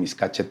como mis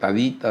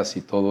cachetaditas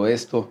y todo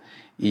esto,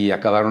 y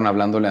acabaron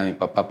hablándole a mi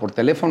papá por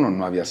teléfono.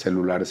 No había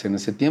celulares en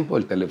ese tiempo,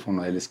 el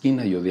teléfono de la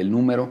esquina, yo di el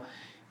número,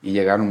 y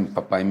llegaron mi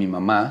papá y mi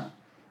mamá.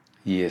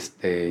 Y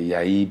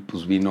ahí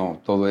pues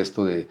vino todo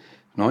esto de,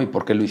 ¿no? ¿Y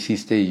por qué lo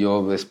hiciste? Y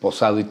yo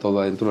esposado y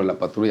todo adentro de la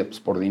patrulla, pues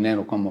por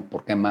dinero, ¿cómo?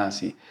 ¿Por qué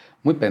más? Y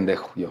muy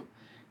pendejo yo.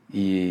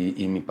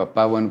 Y mi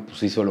papá, bueno,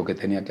 pues hizo lo que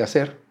tenía que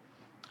hacer.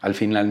 Al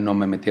final no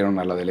me metieron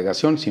a la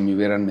delegación. Si me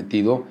hubieran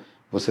metido,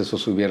 pues eso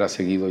se hubiera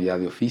seguido ya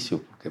de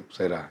oficio, porque pues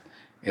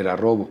era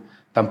robo.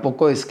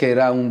 Tampoco es que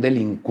era un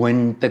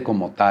delincuente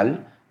como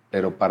tal,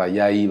 pero para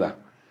allá iba.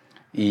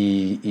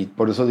 Y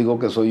por eso digo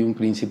que soy un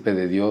príncipe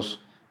de Dios,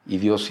 y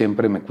Dios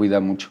siempre me cuida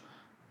mucho.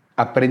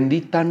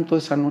 Aprendí tanto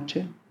esa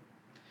noche,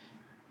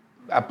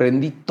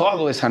 aprendí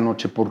todo esa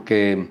noche,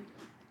 porque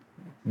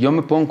yo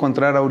me puedo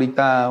encontrar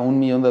ahorita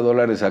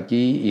 $1,000,000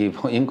 aquí y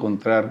voy a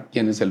encontrar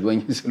quién es el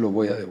dueño y se lo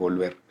voy a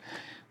devolver,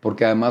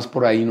 porque además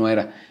por ahí no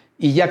era.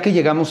 Y ya que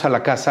llegamos a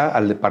la casa,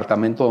 al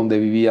departamento donde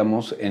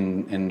vivíamos,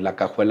 en la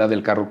cajuela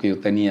del carro que yo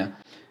tenía,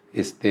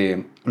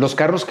 los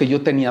carros que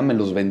yo tenía me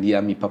los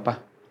vendía mi papá.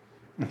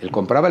 Él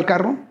compraba el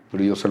carro,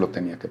 pero yo se lo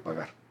tenía que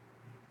pagar.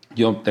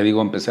 Yo, te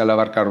digo, empecé a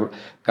lavar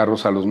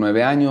carros a los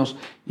 9 años,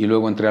 y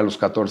luego entré a los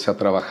 14 a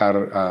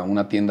trabajar a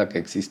una tienda que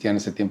existía en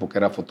ese tiempo, que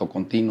era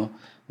Fotocontinuo,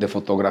 de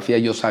fotografía.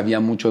 Yo sabía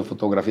mucho de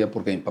fotografía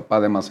porque mi papá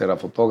además era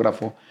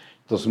fotógrafo,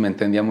 entonces me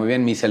entendía muy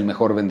bien. Me hice el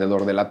mejor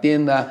vendedor de la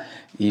tienda,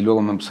 y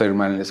luego me empecé a ir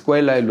mal en la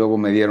escuela, y luego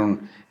me dieron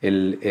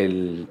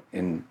en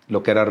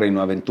lo que era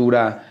Reino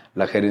Aventura,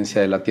 la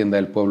gerencia de la tienda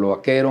del Pueblo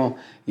Vaquero,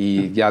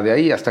 y ya de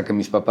ahí, hasta que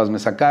mis papás me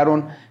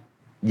sacaron,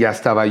 ya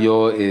estaba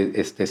yo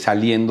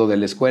saliendo de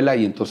la escuela,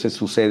 y entonces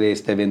sucede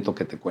este evento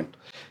que te cuento.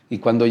 Y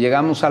cuando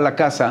llegamos a la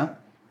casa,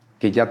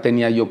 que ya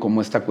tenía yo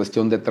como esta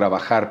cuestión de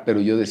trabajar, pero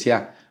yo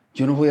decía,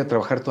 yo no voy a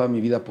trabajar toda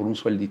mi vida por un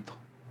sueldito.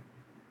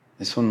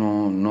 Eso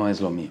no es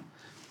lo mío.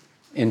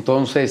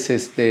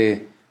 Entonces,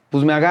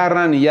 pues me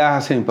agarran y ya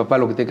hace mi papá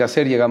lo que tiene que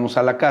hacer. Llegamos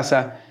a la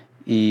casa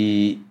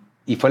y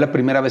fue la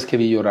primera vez que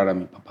vi llorar a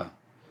mi papá.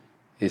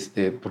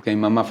 Porque mi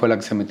mamá fue la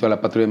que se metió a la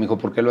patrulla y me dijo,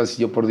 ¿por qué lo haces?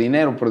 Yo por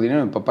dinero,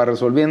 mi papá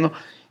resolviendo.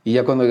 Y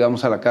ya cuando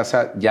llegamos a la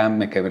casa, ya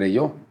me quebré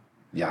yo.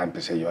 Ya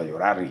empecé yo a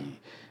llorar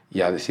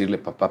y a decirle,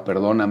 papá,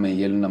 perdóname.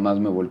 Y él nada más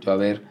me volteó a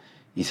ver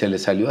y se le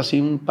salió así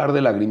un par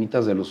de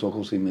lagrimitas de los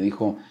ojos y me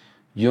dijo,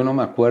 yo no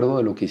me acuerdo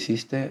de lo que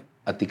hiciste,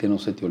 a ti que no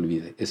se te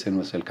olvide. Ese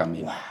no es el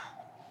camino. Wow.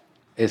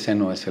 Ese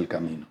no es el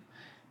camino.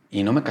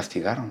 Y no me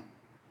castigaron.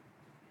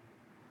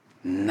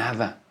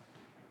 Nada.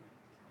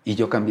 Y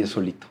yo cambié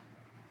solito.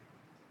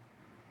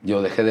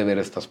 Yo dejé de ver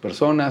a estas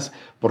personas,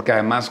 porque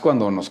además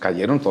cuando nos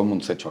cayeron todo el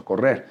mundo se echó a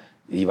correr.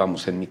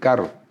 Íbamos en mi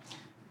carro.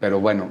 Pero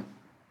bueno,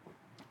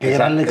 qué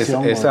gran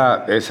lección.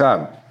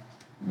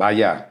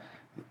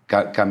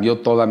 Cambió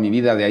toda mi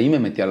vida. De ahí me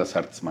metí a las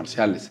artes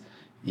marciales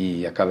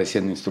y acabé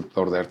siendo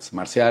instructor de artes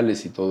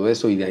marciales y todo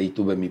eso. Y de ahí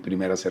tuve mi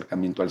primer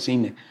acercamiento al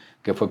cine,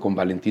 que fue con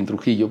Valentín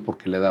Trujillo,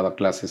 porque le daba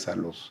clases a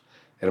los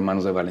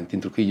hermanos de Valentín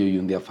Trujillo y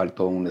un día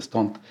faltó un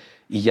stunt.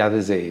 Y ya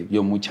desde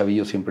yo muy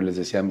chavillo siempre les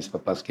decía a mis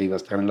papás que iba a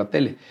estar en la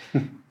tele.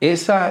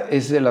 Esa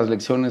es de las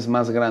lecciones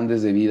más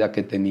grandes de vida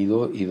que he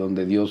tenido y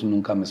donde Dios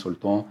nunca me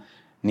soltó,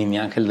 ni mi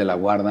ángel de la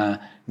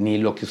guarda, ni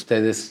lo que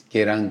ustedes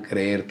quieran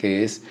creer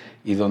que es,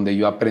 y donde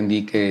yo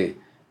aprendí que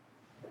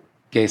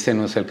ese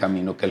no es el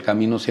camino, que el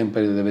camino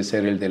siempre debe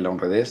ser el de la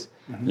honradez,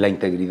 la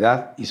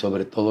integridad y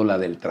sobre todo la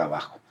del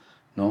trabajo,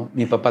 ¿no?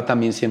 Mi papá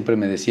también siempre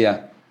me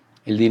decía,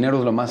 el dinero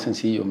es lo más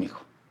sencillo,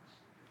 mijo,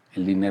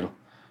 el dinero,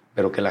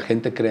 pero que la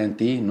gente crea en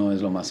ti no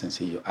es lo más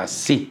sencillo.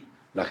 Así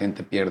la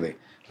gente pierde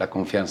la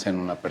confianza en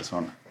una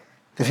persona.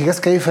 ¿Te fijas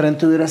qué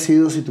diferente hubiera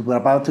sido si tu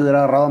papá te hubiera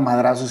agarrado a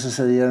madrazos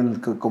ese día,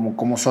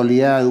 como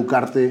solía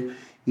educarte,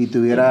 y te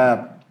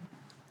hubiera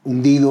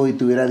hundido y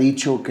te hubiera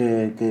dicho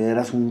que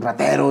eras un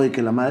ratero y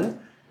que la madre?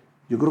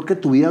 Yo creo que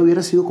tu vida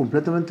hubiera sido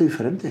completamente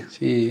diferente.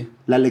 Sí.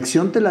 La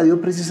lección te la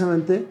dio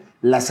precisamente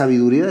la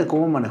sabiduría de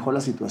cómo manejó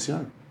la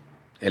situación.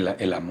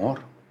 El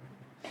amor.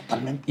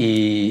 Totalmente.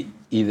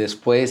 Y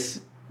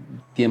después,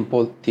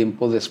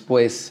 tiempo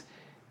después,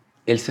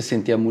 él se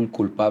sentía muy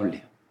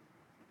culpable.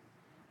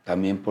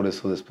 También por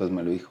eso después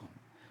me lo dijo.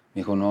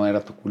 Me dijo, no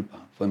era tu culpa,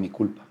 fue mi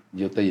culpa.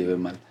 Yo te llevé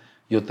mal.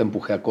 Yo te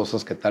empujé a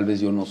cosas que tal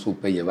vez yo no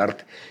supe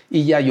llevarte.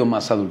 Y ya yo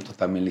más adulto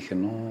también le dije,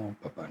 no,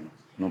 papá,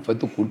 no fue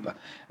tu culpa.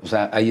 O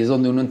sea, ahí es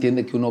donde uno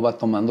entiende que uno va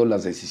tomando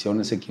las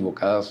decisiones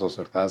equivocadas o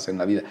acertadas en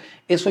la vida.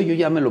 Eso yo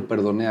ya me lo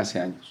perdoné hace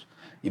años.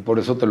 Y por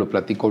eso te lo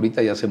platico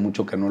ahorita, ya hace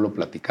mucho que no lo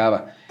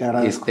platicaba.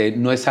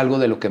 No es algo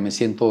de lo que me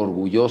siento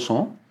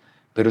orgulloso,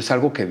 pero es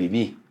algo que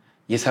viví.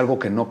 Y es algo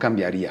que no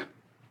cambiaría.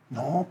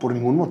 No, por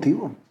ningún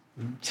motivo.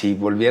 Si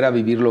volviera a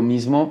vivir lo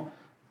mismo,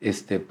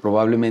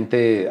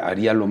 probablemente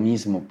haría lo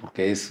mismo,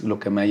 porque es lo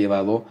que me ha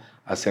llevado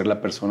a ser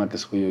la persona que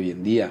soy hoy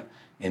en día,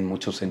 en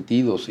muchos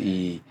sentidos.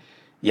 Y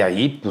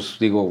ahí, pues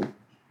digo,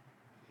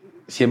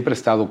 siempre he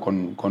estado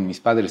con mis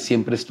padres,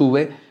 siempre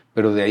estuve,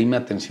 pero de ahí mi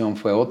atención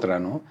fue otra,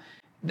 ¿no?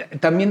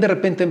 También de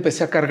repente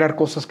empecé a cargar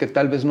cosas que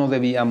tal vez no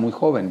debía muy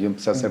joven. Yo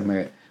empecé a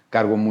hacerme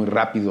cargo muy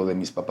rápido de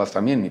mis papás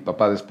también. Mi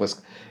papá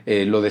después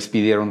lo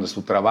despidieron de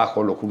su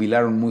trabajo, lo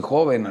jubilaron muy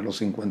joven, a los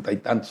 50 y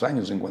tantos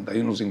años,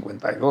 51,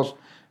 52.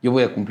 Yo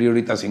voy a cumplir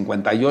ahorita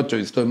 58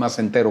 y estoy más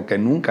entero que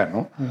nunca,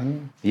 ¿no?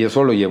 Y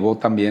eso lo llevó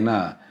también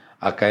a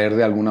caer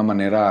de alguna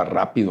manera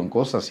rápido en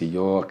cosas y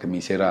yo a que me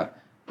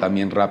hiciera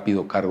también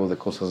rápido cargo de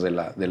cosas de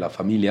la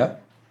familia,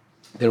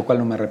 de lo cual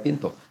no me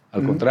arrepiento,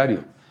 al contrario,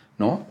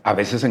 ¿no? A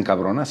veces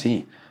encabrona,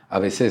 sí. A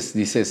veces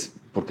dices,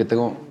 ¿por qué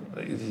tengo...?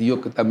 Yo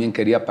que también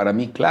quería para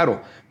mí,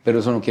 claro, pero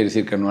eso no quiere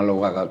decir que no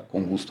lo haga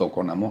con gusto o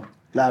con amor.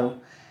 Claro.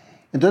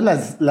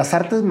 Entonces, las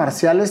artes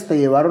marciales te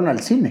llevaron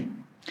al cine.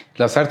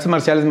 Las artes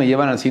marciales me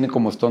llevan al cine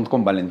como stunt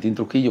con Valentín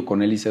Trujillo.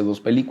 Con él hice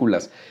 2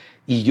 películas.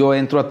 Y yo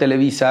entro a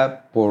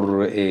Televisa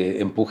por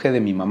empuje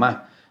de mi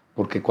mamá.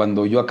 Porque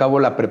cuando yo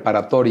acabo la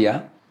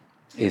preparatoria,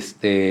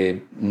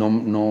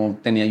 no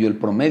tenía yo el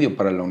promedio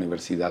para la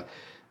universidad.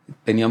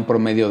 Tenía un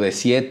promedio de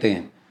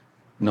 7,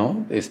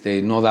 ¿no?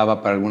 No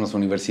daba para algunas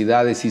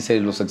universidades. Hice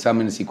los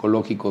exámenes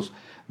psicológicos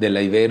de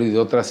la Ibero y de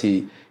otras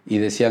y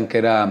decían que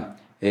era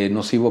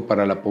nocivo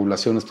para la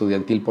población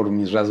estudiantil por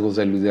mis rasgos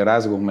de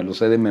liderazgo. Me lo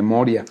sé de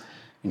memoria.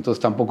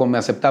 Entonces tampoco me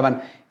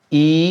aceptaban.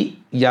 Y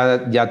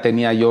ya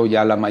tenía yo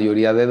ya la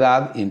mayoría de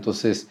edad y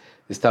entonces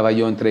estaba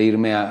yo entre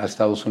irme a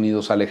Estados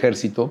Unidos al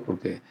ejército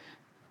porque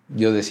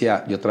yo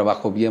decía, yo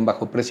trabajo bien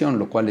bajo presión,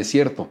 lo cual es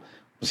cierto.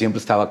 Siempre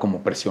estaba como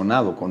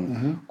presionado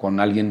con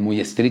alguien muy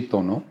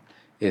estricto, ¿no?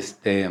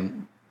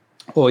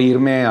 O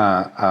irme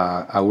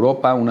a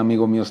Europa. Un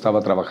amigo mío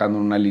estaba trabajando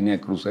en una línea de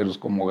cruceros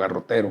como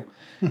garrotero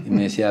y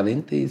me decía,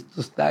 vente, esto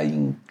está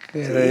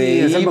increíble. Sí,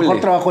 es el mejor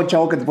trabajo,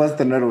 chavo, que te puedas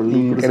tener.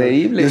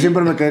 Increíble. Yo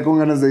siempre me quedé con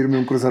ganas de irme a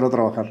un crucero a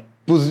trabajar.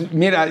 Pues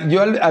mira,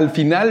 yo al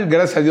final,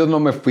 gracias a Dios, no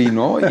me fui,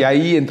 ¿no? Y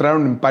ahí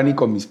entraron en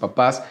pánico mis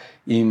papás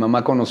y mi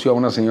mamá conoció a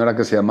una señora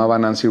que se llamaba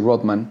Nancy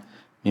Rothman.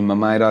 Mi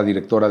mamá era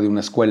directora de una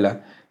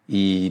escuela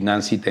y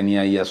Nancy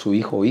tenía ahí a su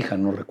hijo o hija,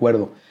 no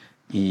recuerdo.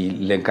 y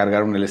le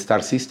encargaron el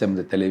Star System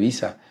de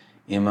Televisa.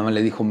 Y mi mamá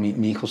le dijo,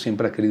 mi hijo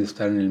siempre ha querido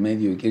estar en el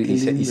medio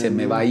y se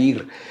me va a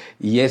ir.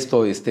 Y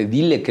esto,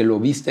 dile que lo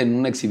viste en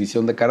una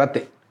exhibición de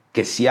karate,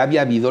 que sí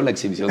había habido la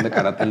exhibición de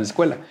karate en la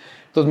escuela.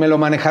 Entonces me lo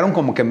manejaron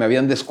como que me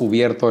habían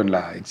descubierto en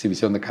la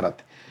exhibición de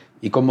karate.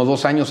 Y como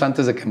 2 años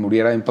antes de que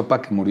muriera mi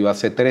papá, que murió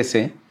hace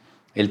 13,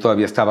 él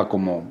todavía estaba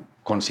como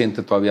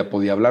consciente, todavía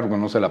podía hablar.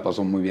 Bueno, no se la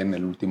pasó muy bien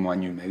el último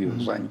año y medio,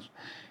 2 años.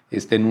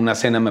 En una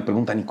cena me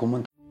preguntan, ¿y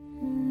cómo?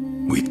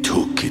 We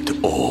took it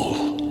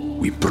all.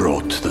 We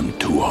brought them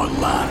to our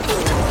land.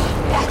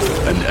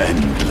 An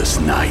endless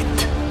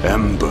night,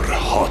 ember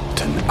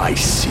hot and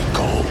icy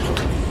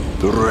cold.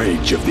 The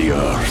rage of the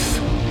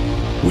earth.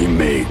 We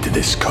made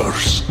this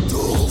curse.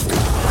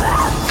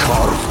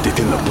 Carved it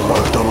in the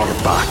blood on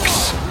our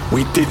backs.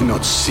 We did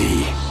not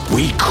see.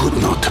 We could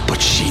not,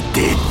 but she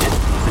did.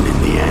 And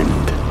in the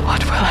end...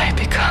 What will I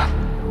become?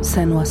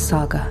 Senua's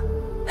Saga.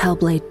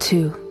 Hellblade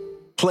 2.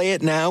 Play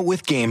it now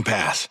with Game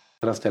Pass.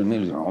 Hasta el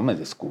medio, no, me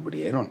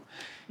descubrieron.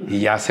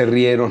 Y ya se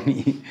rieron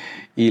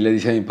y le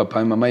dice a mi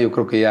papá y mamá, yo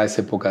creo que ya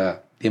es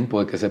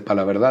tiempo de que sepa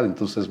la verdad.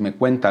 Entonces me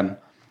cuentan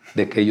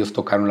de que ellos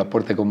tocaron la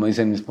puerta. Y como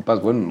dicen mis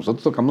papás, bueno,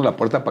 nosotros tocamos la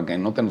puerta para que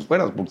no te nos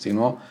fueras, porque si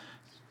no,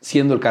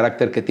 siendo el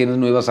carácter que tienes,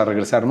 no ibas a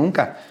regresar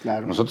nunca.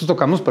 Claro. Nosotros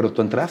tocamos, pero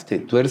tú entraste.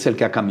 Tú eres el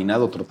que ha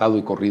caminado, trotado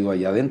y corrido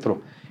allá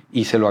adentro.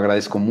 Y se lo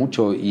agradezco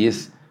mucho. Y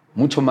es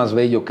mucho más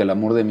bello que el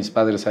amor de mis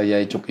padres haya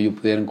hecho que yo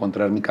pudiera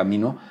encontrar mi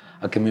camino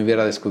a que me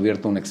hubiera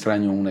descubierto un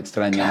extraño, una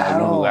extraña en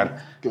algún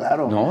lugar.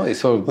 Claro. ¿No?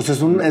 Eso pues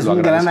es un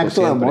gran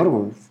acto de amor,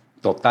 güey.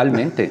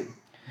 Totalmente.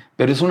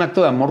 Pero es un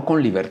acto de amor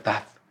con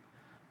libertad,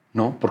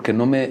 ¿no? Porque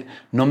no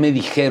me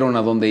dijeron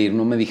a dónde ir,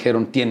 no me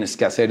dijeron tienes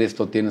que hacer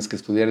esto, tienes que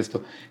estudiar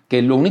esto.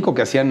 Que lo único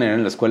que hacían era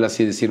en la escuela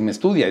así decirme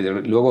estudia. Y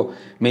luego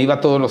me iba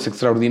a todos los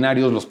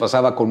extraordinarios, los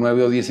pasaba con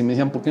 9 o 10 y me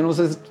decían, ¿por qué no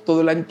haces esto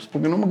todo el año? Pues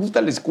porque no me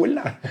gusta la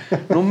escuela.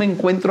 No me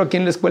encuentro aquí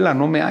en la escuela,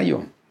 no me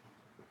hallo.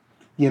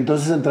 Y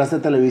entonces entraste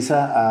a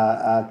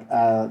Televisa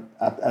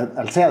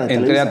al CEA de Televisa.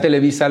 Entré a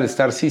Televisa, al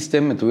Star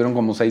System, me tuvieron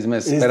como 6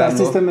 meses esperando. ¿El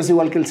Star System es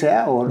igual que el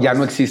CEA? ¿O ya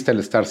no existe el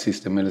Star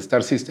System. El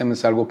Star System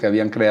es algo que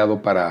habían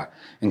creado para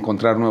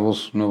encontrar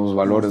nuevos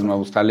valores,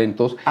 nuevos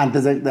talentos.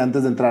 Antes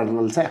de entrar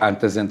al CEA.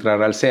 Antes de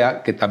entrar al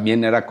CEA, que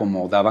también era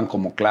daban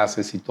como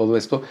clases y todo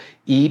esto,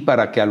 y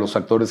para que a los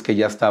actores que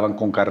ya estaban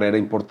con carrera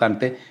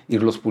importante,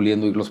 irlos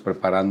puliendo, irlos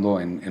preparando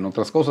en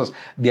otras cosas.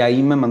 De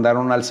ahí me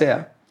mandaron al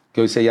CEA, que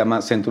hoy se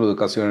llama Centro de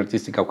Educación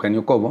Artística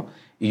Eugenio Cobo,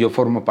 y yo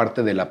formo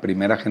parte de la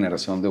primera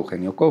generación de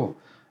Eugenio Cobo.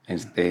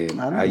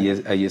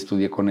 Ahí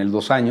estudié con él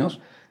 2 años,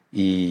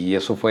 y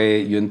eso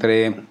fue, yo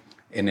entré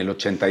en el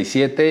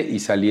 87 y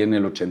salí en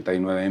el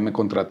 89. Me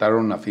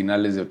contrataron a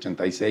finales de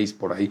 86,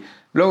 por ahí.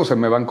 Luego se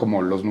me van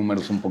como los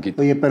números un poquito.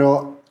 Oye,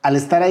 pero al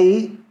estar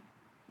ahí,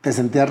 ¿te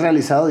sentías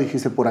realizado?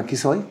 Dijiste, por aquí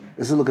soy.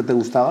 ¿Eso es lo que te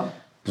gustaba?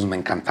 Pues me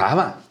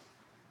encantaba.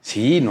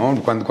 Sí, ¿no?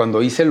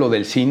 Cuando hice lo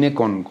del cine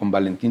con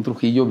Valentín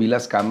Trujillo, vi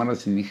las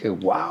cámaras y dije,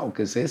 wow,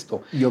 ¿qué es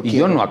esto?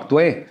 Yo no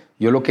actué.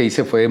 Yo lo que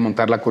hice fue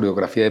montar la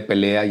coreografía de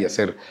pelea y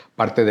hacer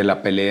parte de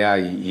la pelea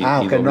y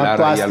doblar no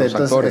actuaste, ahí a los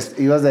actores.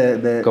 Ibas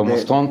como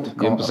stunt.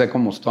 Yo empecé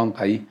como stunt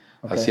ahí,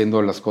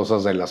 haciendo las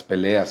cosas de las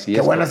peleas. Y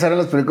qué buenas eran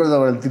las películas de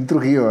Valentín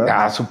Trujillo, ¿eh?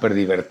 Súper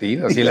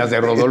divertidas. Y las de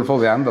Rodolfo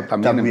de Anda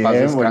también en paz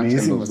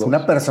descansen los dos.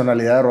 Una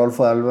personalidad de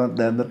Rodolfo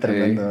de Anda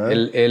tremenda.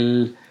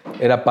 Él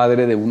era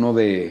padre de uno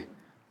de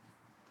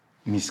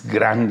mis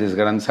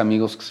grandes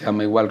amigos, que se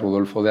llama igual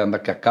Rodolfo de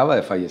Anda, que acaba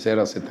de fallecer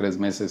hace 3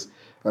 meses.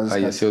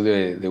 Falleció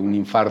de un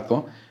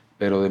infarto,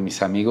 pero de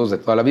mis amigos de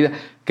toda la vida,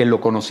 que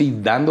lo conocí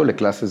dándole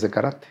clases de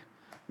karate,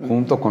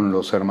 junto con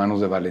los hermanos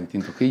de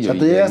Valentín Trujillo. O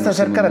sea, tú llegaste a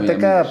ser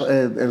karateca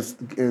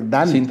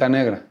Dan. Cinta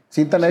negra.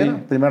 ¿Cinta negra?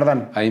 Sí. Primer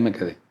Dan. Ahí me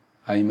quedé.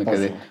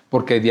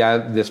 Porque ya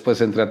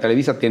después entré a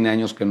Televisa, tiene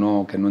años que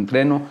no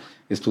entreno.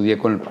 Estudié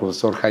con el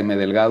profesor Jaime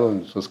Delgado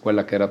en su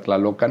escuela que era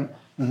Tlalocan.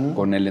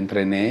 Con él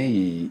entrené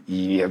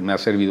y me ha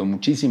servido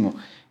muchísimo.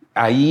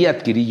 Ahí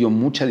adquirí yo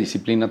mucha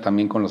disciplina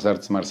también con las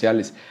artes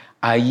marciales.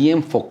 Ahí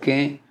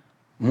enfoqué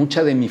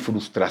mucha de mi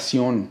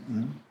frustración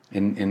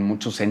en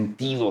muchos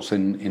sentidos,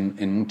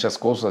 en muchas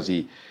cosas.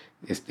 Y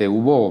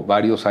hubo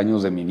varios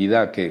años de mi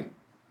vida que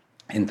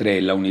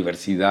entre la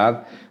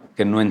universidad,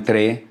 que no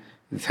entré,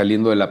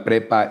 saliendo de la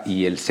prepa,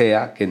 y el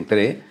CEA, que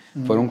entré,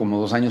 fueron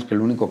como 2 años que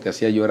lo único que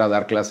hacía yo era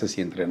dar clases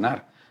y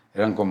entrenar.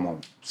 Eran como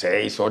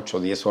 6, 8,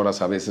 10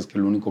 horas a veces que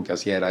lo único que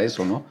hacía era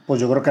eso, ¿no? Pues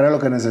yo creo que era lo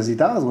que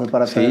necesitabas, güey,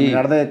 para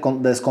terminar de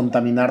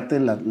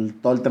descontaminarte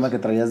todo el tema que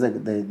traías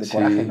de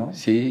coraje, ¿no?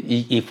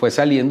 Sí, y fue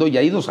saliendo y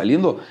ha ido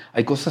saliendo.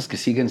 Hay cosas que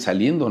siguen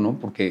saliendo, ¿no?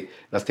 Porque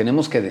las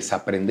tenemos que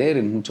desaprender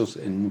en muchos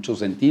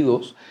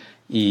sentidos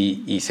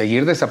y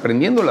seguir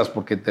desaprendiéndolas,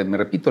 porque me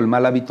repito, el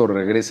mal hábito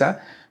regresa,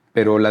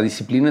 pero la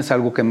disciplina es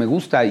algo que me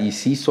gusta y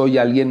sí soy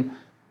alguien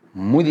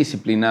muy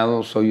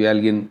disciplinado, soy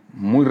alguien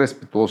muy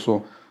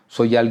respetuoso,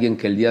 soy alguien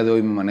que el día de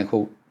hoy me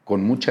manejo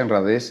con mucha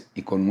honradez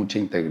y con mucha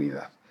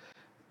integridad.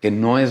 Que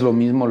no es lo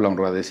mismo la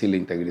honradez y la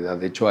integridad.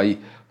 De hecho, hay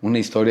una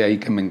historia ahí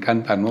que me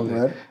encanta, ¿no? A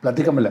ver,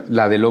 platícamela.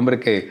 La del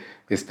hombre que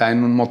está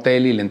en un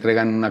motel y le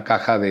entregan una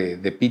caja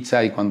de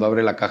pizza, y cuando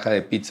abre la caja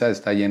de pizza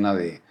está llena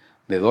de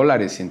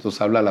dólares, y entonces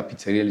habla a la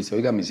pizzería y le dice,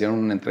 oiga, me hicieron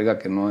una entrega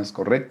que no es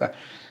correcta.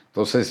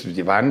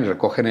 Entonces van y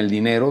recogen el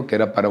dinero, que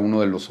era para uno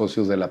de los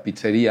socios de la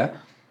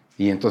pizzería,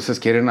 y entonces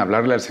quieren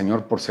hablarle al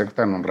señor por ser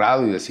tan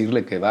honrado y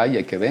decirle que vaya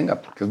y que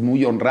venga, porque es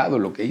muy honrado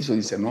lo que hizo. Y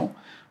dice, no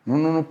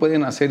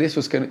pueden hacer eso,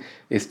 es que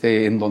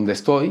en donde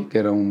estoy, que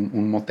era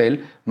un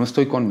motel, no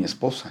estoy con mi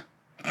esposa.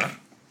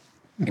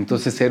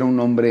 Entonces era un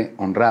hombre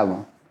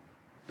honrado,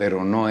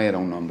 pero no era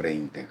un hombre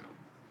íntegro.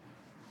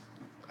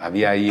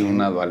 Había ahí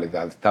una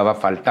dualidad. Estaba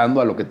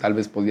faltando a lo que tal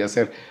vez podía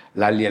ser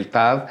la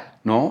lealtad,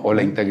 ¿no? O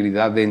la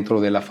integridad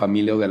dentro de la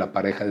familia o de la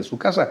pareja de su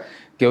casa.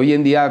 Que hoy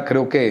en día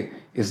creo que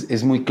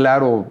es muy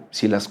claro,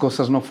 si las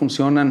cosas no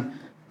funcionan,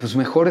 pues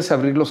mejor es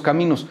abrir los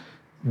caminos.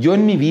 Yo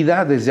en mi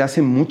vida, desde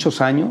hace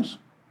muchos años,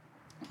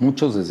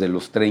 muchos desde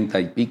los 30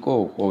 y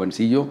pico,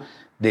 jovencillo,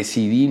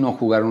 decidí no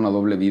jugar una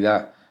doble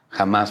vida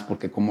jamás,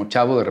 porque como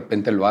chavo de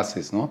repente lo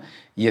haces, ¿no?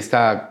 Y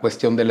esta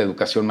cuestión de la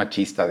educación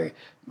machista de,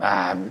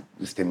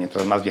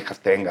 mientras más viejas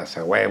tengas,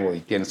 a huevo, y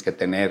tienes que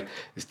tener,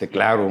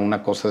 claro,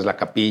 una cosa es la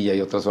capilla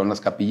y otras son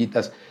las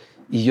capillitas.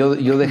 Y yo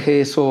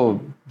dejé eso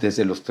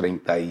desde los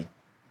 33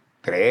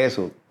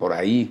 o por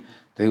ahí,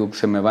 te digo que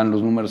se me van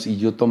los números, y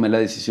yo tomé la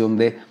decisión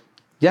de,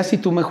 ya si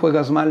tú me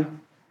juegas mal,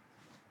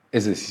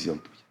 es decisión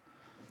tuya.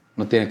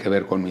 No tiene que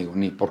ver conmigo,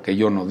 ni porque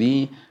yo no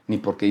di, ni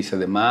porque hice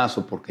de más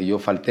o porque yo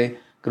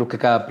falté. Creo que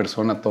cada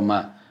persona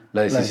toma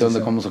la decisión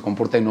de cómo se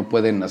comporta y no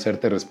pueden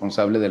hacerte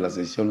responsable de las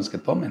decisiones que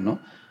tomen, ¿no?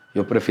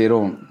 Yo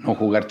prefiero no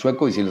jugar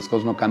chueco, y si las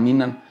cosas no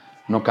caminan,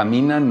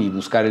 y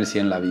buscar el sí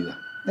en la vida.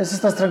 ¿Eso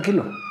estás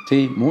tranquilo?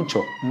 Sí, mucho.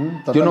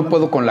 Yo no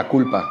puedo con la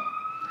culpa.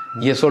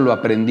 Y eso lo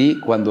aprendí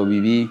cuando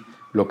viví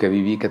lo que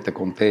viví, que te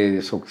conté,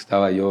 eso que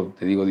estaba yo,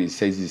 te digo,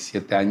 16,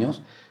 17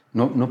 años.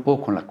 No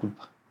puedo con la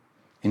culpa.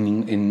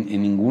 En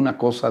ninguna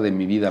cosa de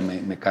mi vida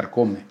me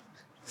carcome.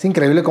 Es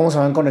increíble cómo se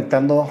van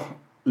conectando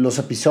los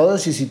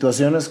episodios y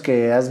situaciones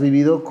que has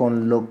vivido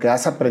con lo que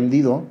has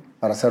aprendido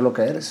para ser lo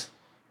que eres.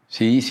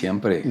 Sí,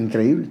 siempre.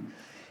 Increíble.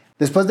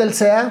 Después del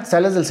CEA,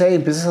 sales del CEA y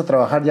empiezas a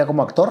trabajar ya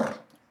como actor.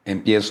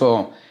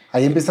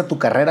 Ahí empieza tu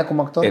carrera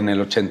como actor. En el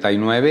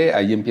 89,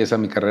 ahí empieza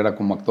mi carrera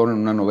como actor en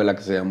una novela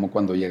que se llamó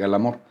Cuando llega el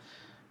amor.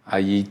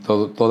 Allí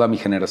toda mi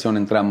generación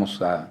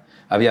entramos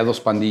había 2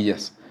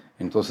 pandillas.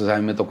 Entonces a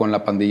mí me tocó en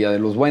la pandilla de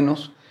los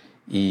buenos,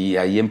 y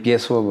ahí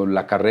empiezo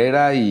la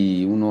carrera,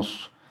 y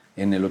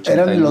en el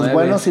 89... ¿Eran los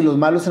buenos y los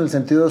malos en el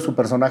sentido de su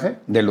personaje?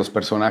 De los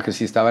personajes,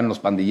 sí, estaban los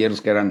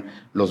pandilleros que eran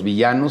los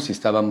villanos, y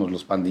estábamos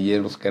los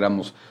pandilleros que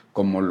éramos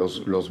como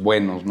los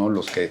buenos, ¿no?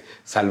 Los que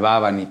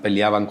salvaban y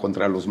peleaban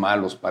contra los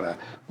malos para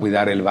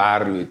cuidar el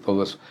barrio y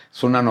todo eso.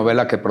 Es una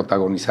novela que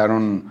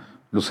protagonizaron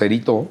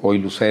Lucerito, hoy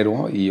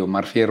Lucero, y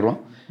Omar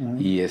Fierro,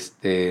 y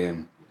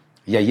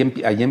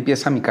ahí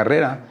empieza mi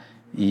carrera,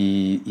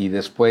 y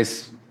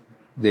después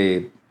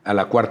a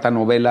la 4ª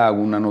novela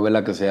hago una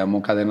novela que se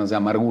llamó Cadenas de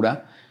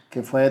Amargura,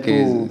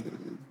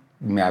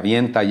 me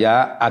avienta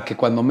ya a que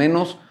cuando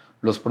menos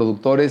los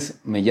productores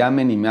me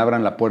llamen y me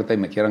abran la puerta y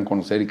me quieran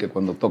conocer, y que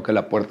cuando toque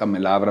la puerta me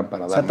la abran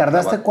para dar. O sea,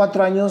 ¿tardaste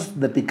 4 años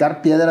de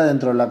picar piedra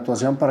dentro de la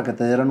actuación para que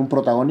te dieran un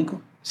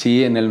protagónico?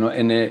 Sí,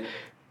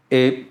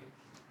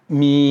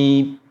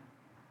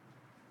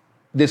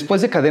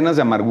 después de Cadenas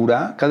de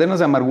Amargura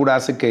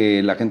hace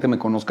que la gente me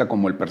conozca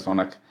como el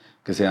personaje,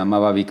 que se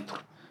llamaba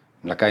Víctor.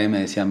 En la calle me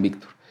decían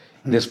Víctor.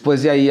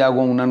 Después de ahí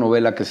hago una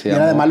novela que se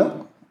llama... ¿Era de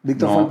malo?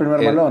 ¿Víctor fue el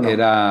primer malo o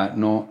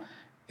no?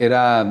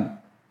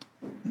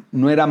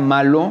 No era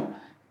malo,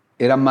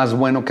 era más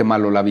bueno que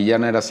malo. La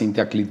villana era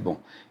Cintia Clitbo.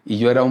 Y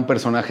yo era un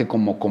personaje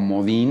como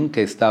comodín,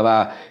 que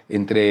estaba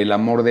entre el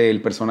amor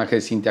del personaje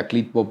de Cintia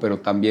Clitbo, pero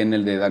también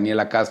el de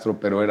Daniela Castro,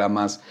 pero era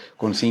más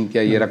con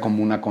Cintia, y era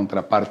como una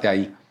contraparte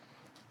ahí.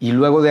 Y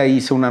luego de ahí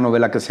hice una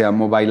novela que se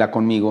llamó Baila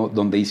Conmigo,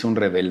 donde hice un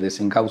rebelde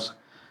sin causa.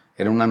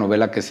 Era una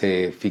novela que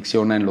se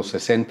ficciona en los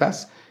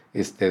 60s,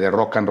 de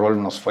rock and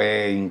roll. Nos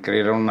fue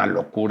increíble, era una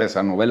locura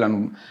esa novela.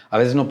 A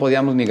veces no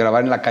podíamos ni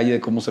grabar en la calle de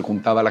cómo se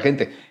juntaba la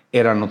gente.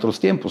 Eran otros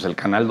tiempos, el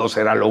Canal 2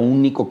 era lo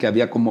único que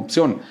había como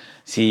opción.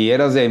 Si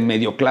eras de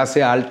medio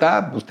clase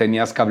alta, pues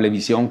tenías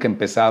Cablevisión, que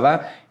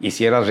empezaba, y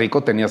si eras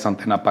rico tenías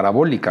antena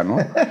parabólica, ¿no?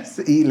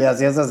 Y le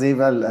hacías así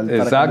al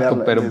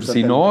Exacto, pero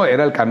si no,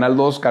 era el Canal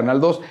 2.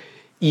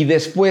 Y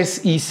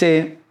después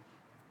hice,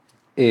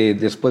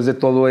 después de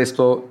todo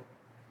esto,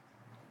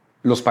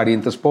 Los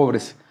Parientes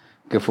Pobres,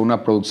 que fue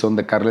una producción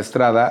de Carla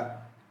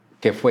Estrada,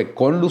 que fue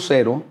con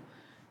Lucero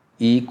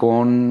y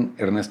con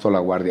Ernesto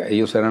Laguardia.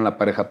 Ellos eran la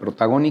pareja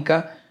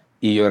protagónica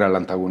y yo era el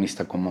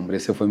antagonista como hombre.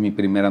 Ese fue mi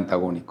primer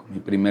antagónico, mi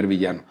primer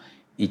villano.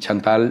 Y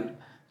Chantal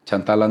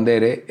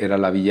Andere era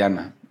la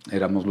villana.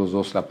 Éramos los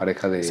dos la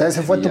pareja de... O sea,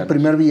 ese fue villanos. Tu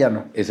primer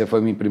villano. Ese fue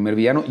mi primer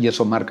villano, y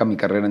eso marca mi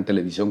carrera en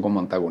televisión como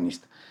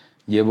antagonista.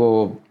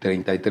 Llevo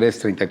 33,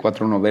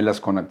 34 novelas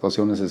con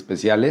actuaciones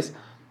especiales,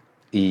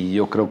 y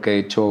yo creo que he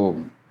hecho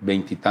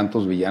 20 y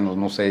tantos villanos,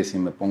 no sé si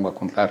me pongo a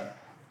contar.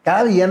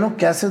 ¿Cada villano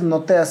que haces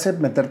no te hace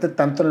meterte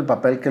tanto en el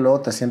papel que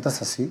luego te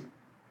sientas así?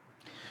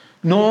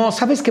 No,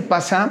 ¿sabes qué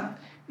pasa?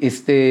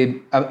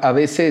 A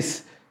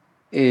veces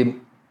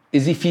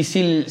es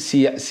difícil,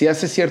 si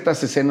hace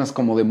ciertas escenas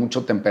como de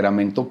mucho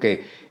temperamento,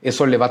 que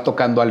eso le va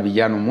tocando al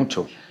villano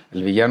mucho.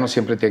 El villano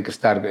siempre tiene que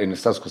estar en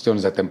estas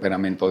cuestiones de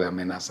temperamento, de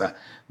amenaza,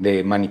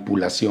 de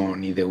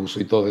manipulación y de uso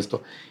y todo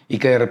esto. Y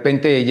que de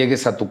repente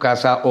llegues a tu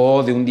casa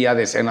o de un día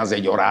de escenas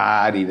de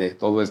llorar y de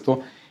todo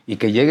esto, y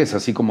que llegues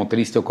así como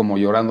triste o como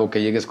llorando, o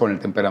que llegues con el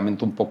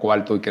temperamento un poco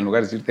alto y que en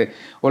lugar de decirte,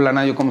 hola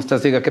Nayo, ¿cómo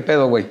estás? Diga, ¿qué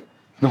pedo, güey?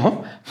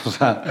 ¿No? O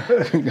sea,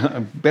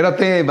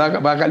 espérate,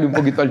 bájale un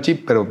poquito al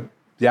chip, pero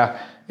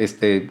ya,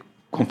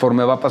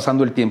 conforme va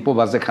pasando el tiempo,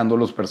 vas dejando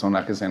los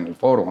personajes en el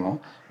foro, ¿no?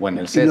 O en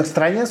el set. ¿Y lo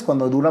extrañas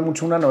cuando dura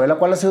mucho una novela?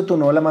 ¿Cuál ha sido tu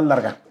novela más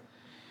larga?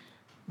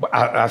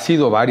 Ha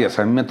sido varias.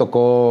 A mí me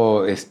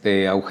tocó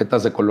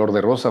Agujetas de color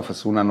de rosa. Fue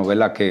una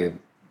novela que,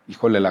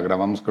 híjole, la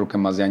grabamos creo que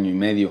más de año y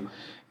medio.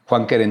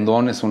 Juan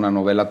Querendón es una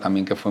novela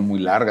también que fue muy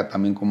larga,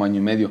 también como año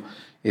y medio.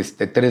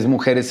 Tres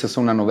Mujeres es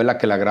una novela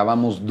que la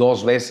grabamos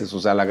 2 veces. O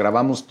sea, la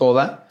grabamos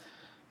toda.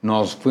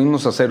 Nos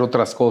fuimos a hacer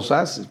otras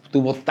cosas.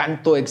 Tuvo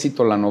tanto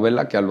éxito la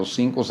novela que a los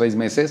 5 o 6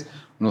 meses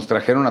nos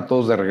trajeron a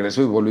todos de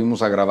regreso y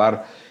volvimos a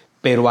grabar.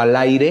 Pero al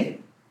aire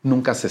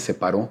nunca se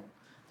separó.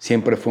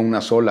 Siempre fue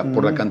una sola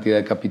por la cantidad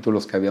de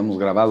capítulos que habíamos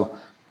grabado.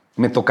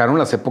 Me tocaron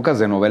las épocas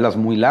de novelas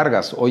muy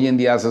largas. Hoy en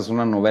día haces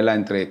una novela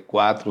entre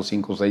 4,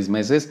 5, 6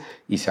 meses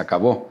y se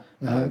acabó.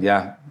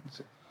 Ya.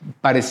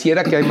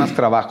 Pareciera que hay más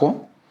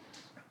trabajo,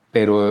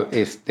 pero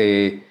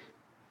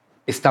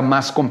está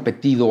más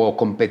competido o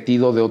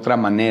competido de otra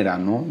manera,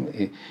 ¿no?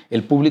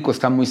 El público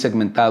está muy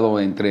segmentado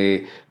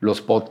entre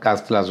los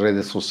podcasts, las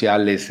redes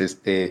sociales,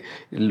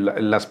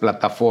 las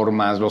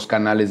plataformas, los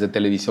canales de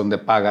televisión de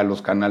paga,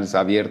 los canales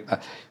abiertos.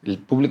 El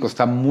público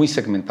está muy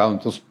segmentado,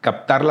 entonces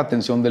captar la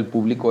atención del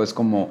público es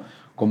como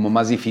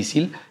más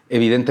difícil.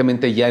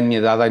 Evidentemente ya en mi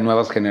edad hay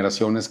nuevas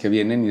generaciones que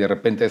vienen y de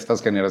repente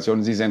estas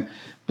generaciones dicen,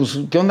 pues,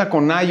 ¿qué onda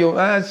con Nayo?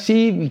 Ah,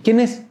 sí, ¿quién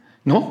es?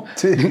 ¿No?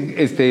 Sí.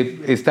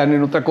 Están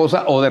en otra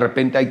cosa o de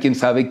repente hay quien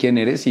sabe quién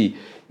eres y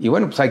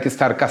bueno, pues hay que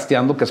estar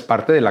casteando, que es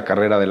parte de la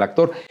carrera del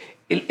actor.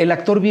 El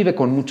actor vive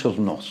con muchos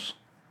nos.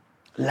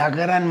 La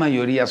gran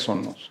mayoría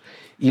son nos.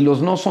 Y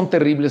los nos son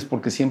terribles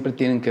porque siempre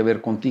tienen que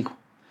ver contigo.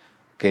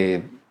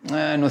 Que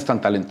no es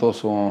tan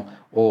talentoso,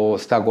 o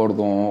está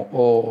gordo,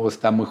 o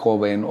está muy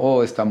joven,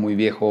 o está muy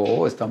viejo,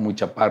 o está muy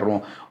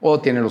chaparro, o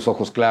tiene los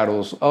ojos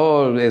claros,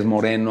 o es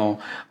moreno,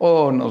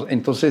 o no.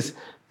 Entonces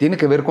tiene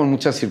que ver con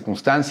muchas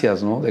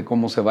circunstancias, ¿no? De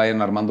cómo se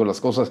vayan armando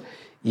las cosas.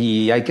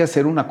 Y hay que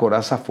hacer una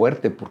coraza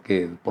fuerte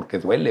porque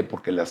duele,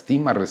 porque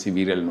lastima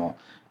recibir el no,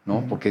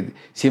 ¿no? Porque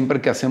siempre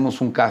que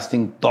hacemos un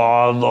casting,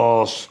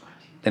 todos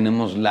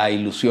tenemos la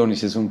ilusión, y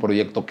si es un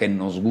proyecto que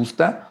nos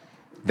gusta,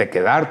 de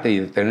quedarte y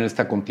de tener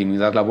esta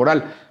continuidad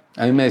laboral.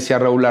 A mí me decía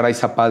Raúl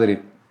Araiza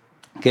Padre,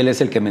 que él es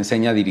el que me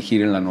enseña a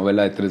dirigir en la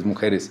novela de Tres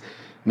Mujeres.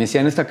 Me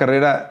decía, en esta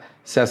carrera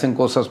se hacen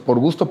cosas por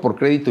gusto, por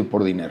crédito y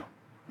por dinero.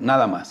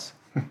 Nada más.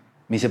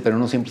 Me dice, pero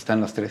no siempre están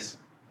las tres.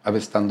 A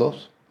veces están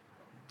 2,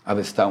 a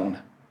veces está 1,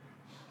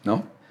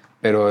 ¿no?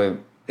 Pero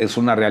es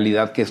una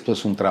realidad que esto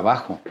es un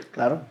trabajo.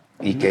 Claro.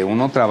 Y que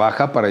uno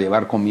trabaja para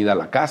llevar comida a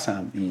la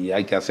casa y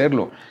hay que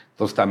hacerlo.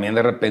 Entonces también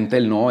de repente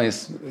el no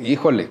es,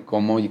 híjole,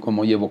 ¿cómo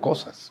llevo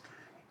cosas?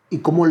 ¿Y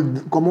cómo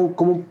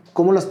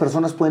las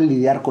personas pueden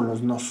lidiar con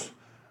los nos?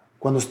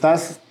 Cuando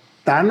estás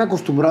tan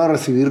acostumbrado a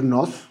recibir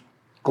nos,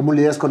 ¿cómo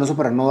lidias con eso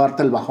para no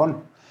darte el bajón?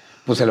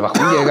 Pues el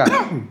bajón llega.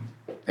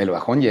 El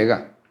bajón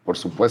llega. Por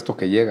supuesto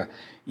que llega.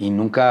 Y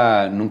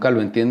nunca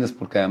lo entiendes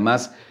porque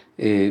además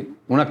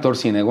un actor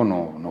sin ego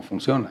no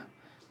funciona.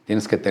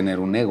 Tienes que tener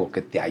un ego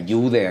que te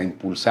ayude a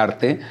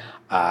impulsarte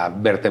a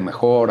verte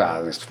mejor,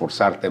 a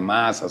esforzarte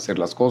más, a hacer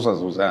las cosas,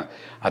 o sea,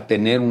 a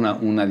tener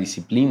una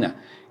disciplina.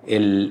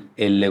 El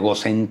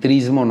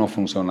egocentrismo no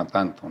funciona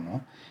tanto,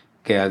 ¿no?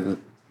 Que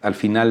al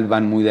final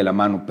van muy de la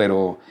mano,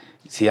 pero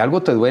si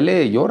algo te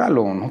duele,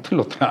 llóralo, no te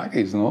lo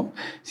tragues, ¿no?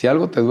 Si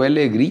algo te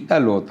duele,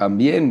 grítalo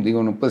también.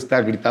 Digo, no puedes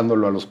estar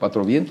gritándolo a los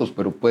 4 vientos,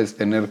 pero puedes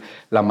tener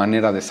la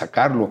manera de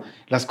sacarlo.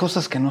 Las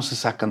cosas que no se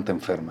sacan te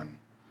enferman.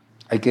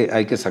 Hay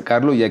que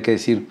sacarlo y hay que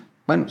decir,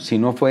 bueno, si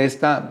no fue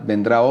esta,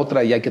 vendrá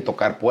otra y hay que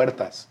tocar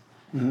puertas.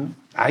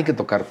 Hay que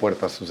tocar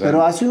puertas. O sea,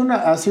 pero has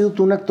sido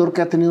tú un actor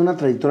que ha tenido una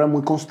trayectoria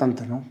muy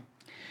constante, ¿no?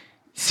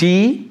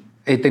 Sí,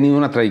 he tenido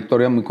una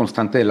trayectoria muy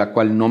constante de la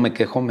cual no me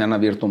quejo. Me han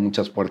abierto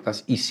muchas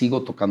puertas y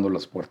sigo tocando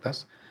las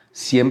puertas.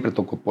 Siempre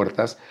toco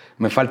puertas.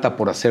 Me falta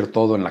por hacer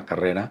todo en la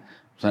carrera.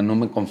 O sea, no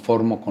me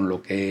conformo con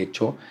lo que he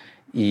hecho.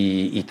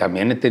 Y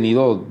también he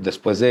tenido,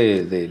 después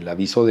del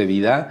aviso de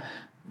vida,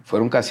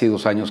 fueron casi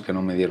 2 años que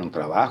no me dieron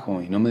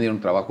trabajo. Y no me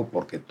dieron trabajo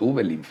porque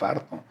tuve el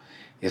infarto.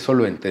 Eso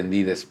lo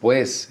entendí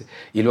después.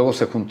 Y luego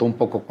se juntó un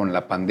poco con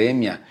la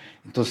pandemia.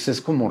 Entonces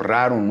es como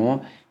raro,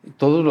 ¿no?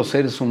 Todos los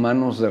seres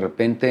humanos de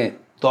repente,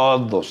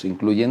 todos,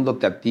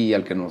 incluyéndote a ti y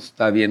al que nos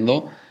está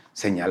viendo,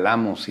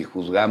 señalamos y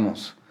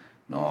juzgamos.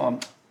 No,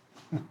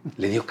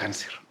 le dio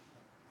cáncer.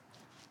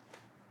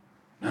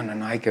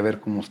 No, hay que ver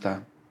cómo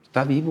está.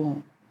 Está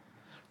vivo.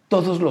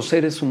 Todos los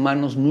seres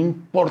humanos, no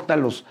importa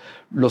los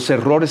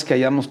errores que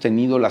hayamos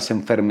tenido, las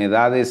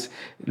enfermedades,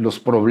 los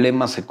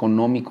problemas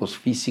económicos,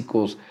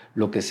 físicos,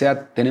 lo que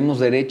sea, tenemos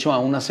derecho a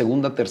una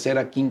segunda,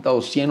 tercera, quinta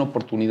o 100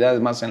 oportunidades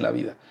más en la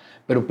vida.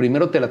 Pero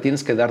primero te la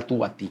tienes que dar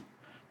tú a ti.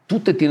 Tú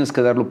te tienes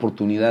que dar la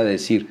oportunidad de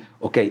decir,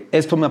 ok,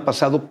 esto me ha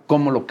pasado,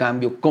 ¿cómo lo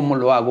cambio? ¿Cómo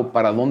lo hago?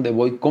 ¿Para dónde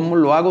voy? ¿Cómo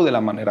lo hago de la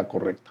manera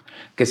correcta?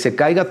 Que se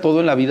caiga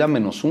todo en la vida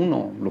menos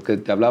uno, lo que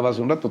te hablaba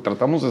hace un rato.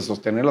 Tratamos de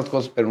sostener las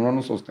cosas, pero no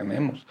nos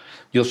sostenemos.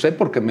 Yo sé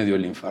por qué me dio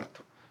el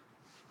infarto.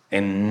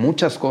 En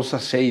muchas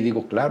cosas sé y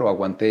digo, claro,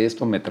 aguanté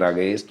esto, me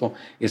tragué esto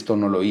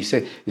no lo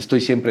hice,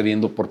 estoy siempre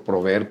viendo por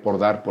proveer, por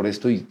dar, por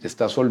esto, y te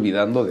estás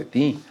olvidando de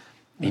ti.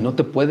 Y no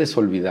te puedes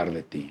olvidar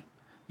de ti.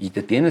 Y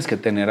te tienes que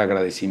tener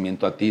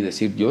agradecimiento a ti,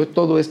 decir, yo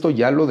todo esto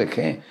ya lo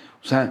dejé.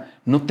 O sea,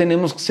 no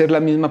tenemos que ser la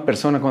misma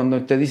persona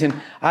cuando te dicen,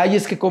 ay,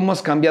 es que cómo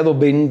has cambiado,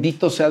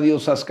 bendito sea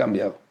Dios, has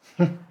cambiado.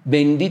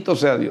 Bendito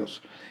sea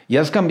Dios. Y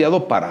has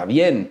cambiado para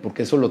bien,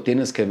 porque eso lo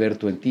tienes que ver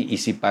tú en ti. Y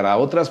si para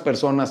otras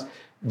personas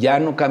ya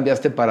no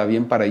cambiaste para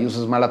bien, para ellos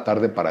es mala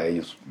tarde para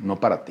ellos, no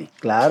para ti.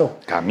 Claro.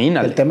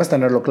 Camínale. El tema es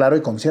tenerlo claro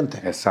y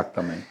consciente.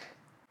 Exactamente.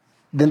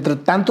 De entre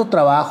tanto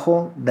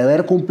trabajo, de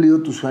haber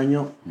cumplido tu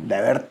sueño, de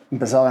haber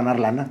empezado a ganar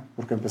lana,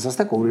 porque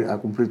empezaste a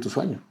cumplir tu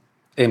sueño.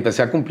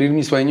 Empecé a cumplir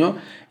mi sueño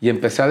y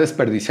empecé a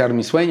desperdiciar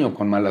mi sueño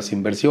con malas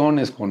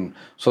inversiones, con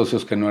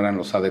socios que no eran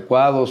los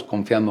adecuados,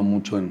 confiando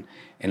mucho en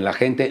la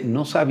gente,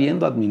 no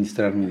sabiendo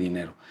administrar mi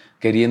dinero,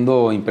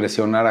 queriendo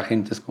impresionar a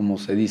gentes, como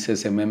se dice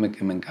ese meme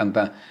que me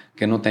encanta,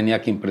 que no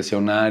tenía que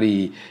impresionar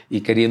y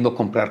queriendo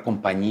comprar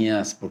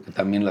compañías, porque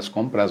también las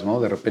compras,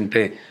 ¿no? De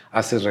repente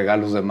haces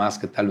regalos de más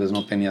que tal vez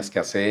no tenías que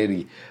hacer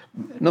y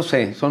no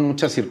sé, son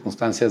muchas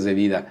circunstancias de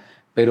vida,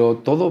 pero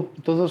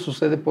todo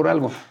sucede por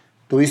algo.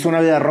 Tuviste una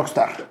vida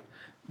rockstar.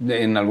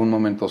 En algún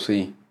momento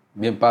sí,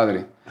 bien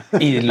padre.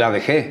 Y la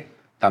dejé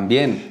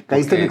también.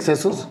 ¿Caíste en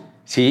excesos?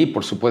 Sí,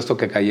 por supuesto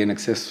que caí en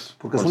excesos.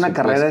 Porque es una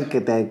carrera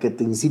que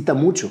te incita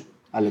mucho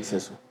al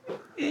exceso.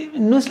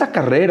 No es la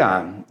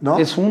carrera, ¿no?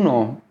 Es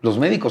uno. Los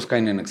médicos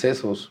caen en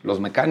excesos,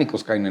 los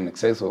mecánicos caen en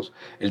excesos,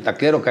 el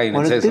taquero cae en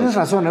excesos. Tienes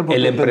razón, ¿eh?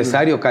 El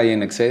empresario cae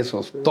en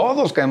excesos.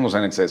 Todos caemos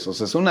en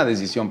excesos. Es una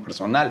decisión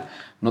personal.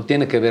 No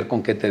tiene que ver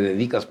con qué te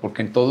dedicas,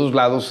 porque en todos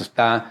lados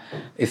está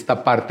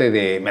esta parte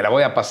de me la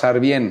voy a pasar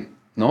bien,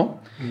 ¿no?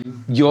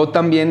 Yo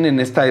también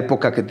en esta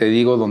época que te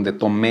digo, donde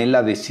tomé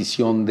la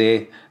decisión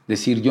de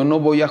decir, yo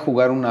no voy a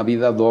jugar una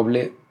vida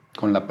doble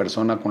con la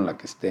persona con la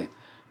que esté.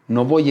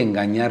 No voy a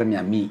engañarme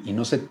a mí. Y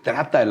no se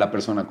trata de la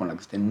persona con la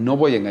que esté. No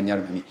voy a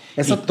engañarme a mí.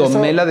 Y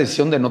tomé la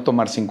decisión de no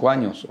tomar 5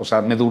 años. O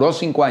sea, me duró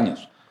 5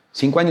 años.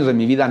 5 años de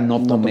mi vida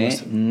no tomé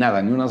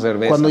nada, ni una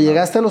cerveza. Cuando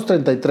llegaste a los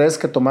 33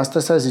 que tomaste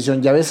esa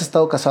decisión, ¿ya habías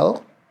estado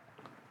casado?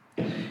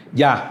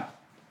 Ya.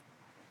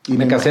 Y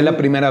me casé la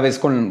primera vez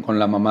con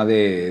la mamá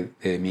de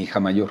mi hija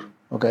mayor.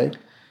 Ok.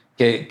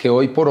 Que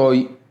hoy por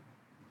hoy,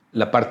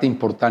 la parte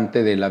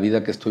importante de la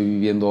vida que estoy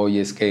viviendo hoy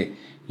es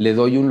que le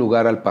doy un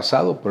lugar al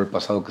pasado, por el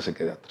pasado que se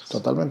quede atrás.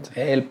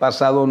 Totalmente. El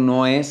pasado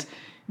no es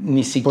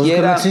ni siquiera... Pues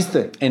que no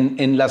existe.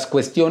 En las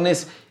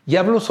cuestiones, y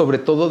hablo sobre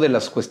todo de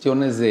las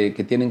cuestiones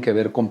que tienen que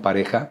ver con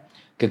pareja,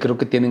 que creo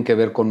que tienen que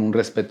ver con un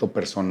respeto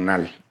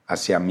personal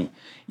hacia mí.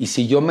 Y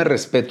si yo me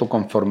respeto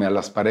conforme a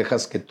las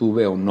parejas que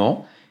tuve o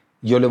no,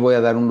 yo le voy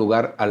a dar un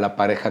lugar a la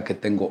pareja que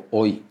tengo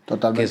hoy.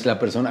 Totalmente. Que es la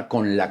persona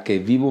con la que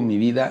vivo mi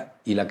vida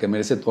y la que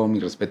merece todo mi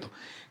respeto.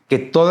 Que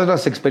todas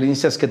las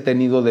experiencias que he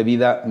tenido de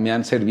vida me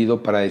han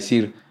servido para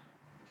decir,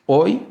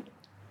 hoy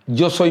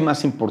yo soy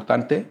más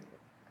importante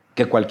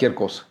que cualquier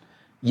cosa.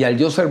 Y al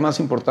yo ser más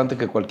importante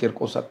que cualquier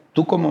cosa,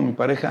 tú como mi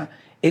pareja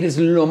eres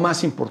lo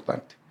más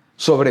importante.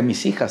 Sobre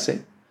mis hijas,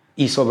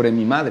 y sobre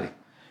mi madre.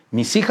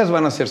 Mis hijas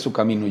van a hacer su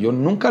camino. Yo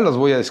nunca las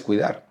voy a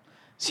descuidar.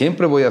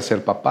 Siempre voy a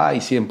ser papá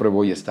y siempre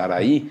voy a estar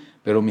ahí.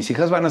 Pero mis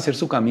hijas van a hacer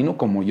su camino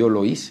como yo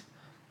lo hice.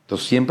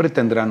 Entonces siempre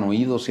tendrán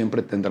oídos,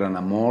 siempre tendrán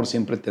amor,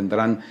 siempre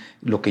tendrán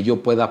lo que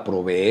yo pueda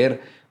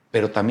proveer,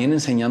 pero también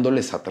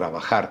enseñándoles a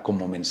trabajar,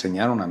 como me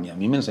enseñaron a mí. A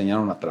mí me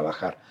enseñaron a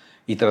trabajar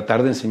y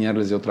tratar de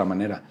enseñarles de otra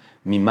manera.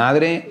 Mi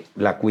madre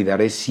la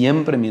cuidaré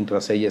siempre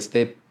mientras ella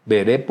esté,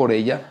 veré por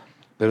ella,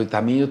 pero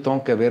también yo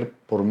tengo que ver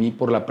por mí,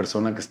 por la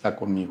persona que está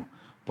conmigo,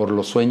 por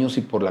los sueños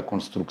y por la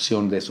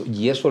construcción de eso.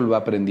 Y eso lo he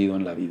aprendido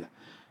en la vida,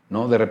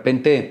 ¿no? De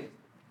repente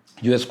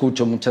yo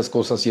escucho muchas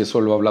cosas y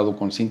eso lo he hablado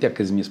con Cintia,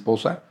 que es mi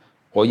esposa.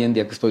 Hoy en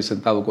día que estoy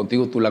sentado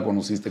contigo, tú la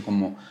conociste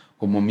como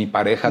mi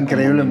pareja,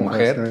 increíble como mi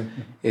mujer.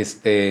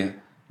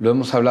 Lo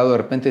hemos hablado, de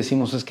repente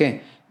decimos, es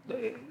que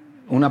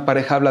una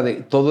pareja habla de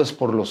todo es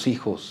por los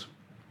hijos.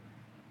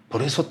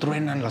 Por eso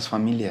truenan las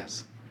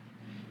familias.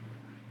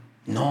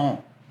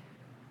 No.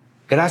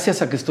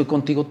 Gracias a que estoy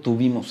contigo,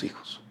 tuvimos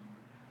hijos.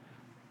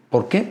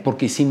 ¿Por qué?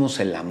 Porque hicimos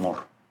el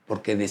amor,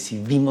 porque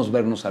decidimos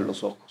vernos a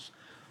los ojos,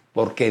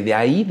 porque de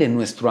ahí, de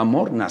nuestro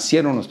amor,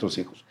 nacieron nuestros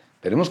hijos.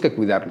 Tenemos que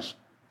cuidarlos.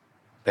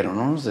 Pero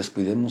no nos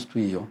descuidemos tú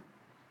y yo.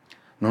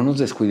 No nos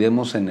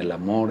descuidemos en el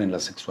amor, en la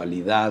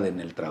sexualidad, en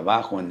el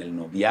trabajo, en el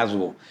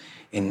noviazgo,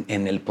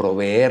 en el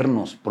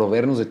proveernos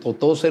de todo.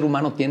 Todo ser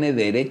humano tiene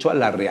derecho a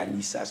la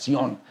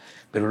realización,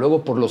 pero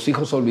luego por los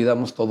hijos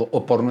olvidamos todo,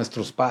 o por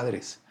nuestros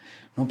padres.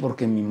 No,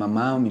 porque mi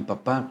mamá o mi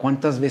papá,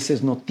 ¿cuántas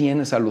veces no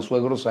tienes a los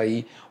suegros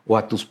ahí o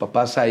a tus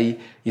papás ahí?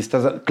 Y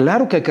estás,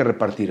 claro que hay que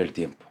repartir el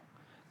tiempo,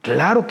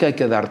 claro que hay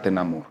que darte en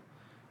amor,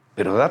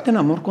 pero date en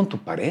amor con tu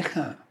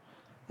pareja.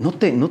 No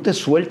te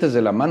sueltes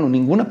de la mano.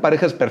 Ninguna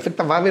pareja es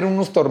perfecta. Va a haber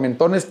unos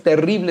tormentones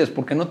terribles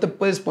porque no te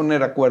puedes poner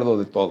de acuerdo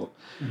de todo.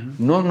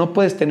 No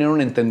puedes tener un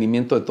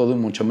entendimiento de todo y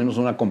mucho menos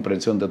una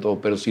comprensión de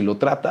todo. Pero si lo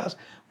tratas,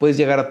 puedes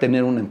llegar a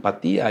tener una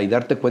empatía y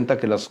darte cuenta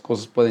que las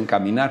cosas pueden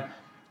caminar.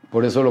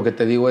 Por eso lo que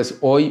te digo es,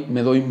 hoy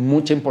me doy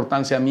mucha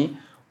importancia a mí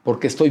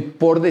porque estoy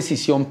por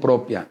decisión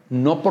propia,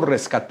 no por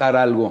rescatar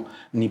algo,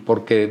 ni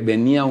porque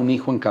venía un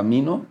hijo en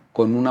camino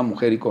con una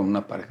mujer y con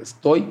una pareja.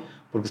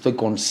 Porque estoy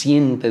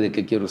consciente de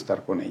que quiero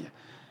estar con ella.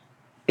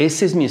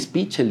 Ese es mi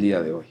speech el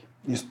día de hoy.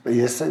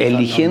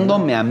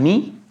 Eligiéndome a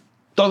mí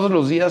todos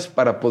los días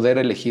para poder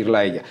elegirla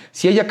a ella.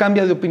 Si ella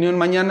cambia de opinión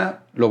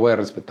mañana, lo voy a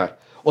respetar.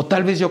 O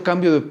tal vez yo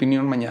cambio de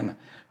opinión mañana.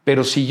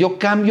 Pero si yo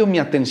cambio mi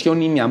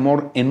atención y mi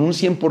amor en un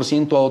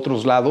 100% a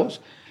otros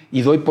lados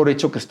y doy por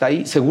hecho que está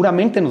ahí,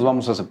 seguramente nos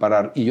vamos a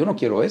separar. Y yo no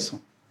quiero eso.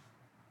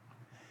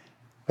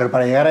 Pero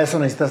para llegar a eso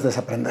necesitas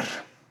desaprender.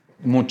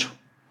 Mucho.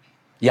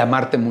 Y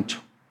amarte mucho.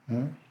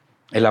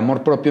 El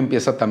amor propio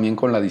empieza también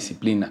con la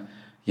disciplina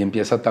y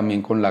empieza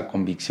también con la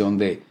convicción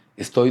de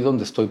estoy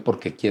donde estoy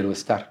porque quiero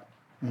estar.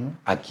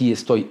 Aquí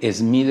estoy,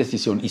 es mi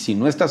decisión. Y si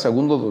no estás a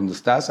gusto donde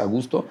estás, a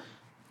gusto,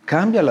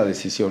 cambia la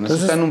decisión.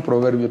 Entonces, eso está en un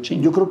proverbio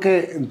chino. Yo creo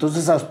que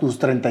entonces a tus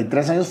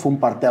 33 años fue un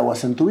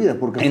parteaguas en tu vida.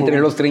 Porque entre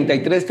los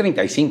 33 y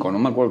 35, no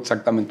me acuerdo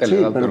exactamente la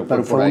edad,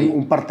 pero fue ahí.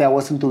 Un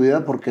parteaguas en tu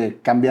vida porque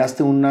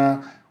cambiaste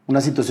una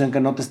situación que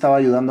no te estaba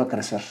ayudando a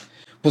crecer.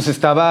 Pues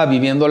estaba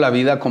viviendo la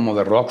vida como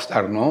de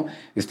rockstar, ¿no?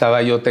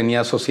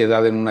 Tenía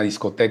sociedad en una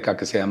discoteca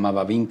que se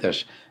llamaba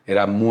Vintage.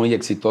 Era muy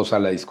exitosa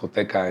la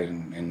discoteca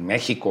en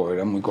México,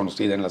 era muy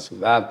conocida en la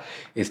ciudad.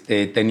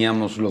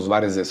 Teníamos los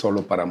bares de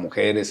solo para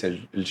mujeres,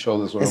 el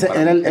show de solo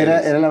para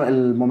mujeres. ¿Era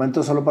el momento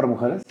de solo para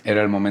mujeres?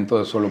 Era el momento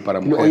de solo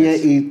para mujeres. Oye,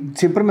 y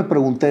siempre me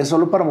pregunté,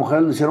 ¿solo para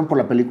mujeres lo hicieron por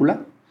la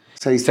película?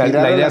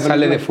 La idea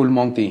sale de Full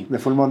Monty. De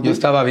Full Monty. Yo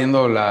estaba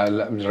viendo,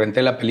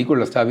 renté la película,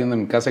 la estaba viendo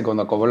en mi casa y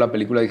cuando acabó la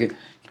película dije,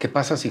 ¿qué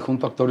pasa si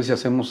junto a actores y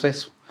hacemos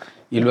eso?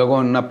 Y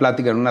luego en una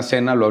plática, en una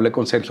cena, lo hablé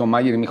con Sergio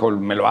Mayer y me dijo,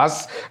 me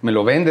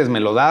lo vendes,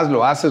 me lo das,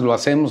 lo haces, lo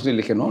hacemos. Y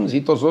le dije, no,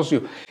 necesito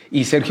socio.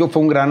 Y Sergio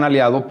fue un gran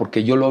aliado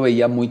porque yo lo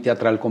veía muy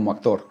teatral como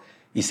actor.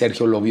 Y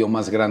Sergio lo vio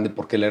más grande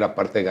porque él era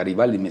parte de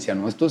Garibaldi. Y me decía,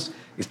 no, esto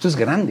es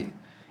grande.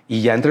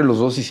 Y ya entre los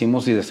dos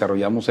hicimos y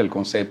desarrollamos el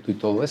concepto y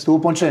todo eso.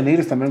 ¿Estuvo Poncho de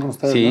Nigris también con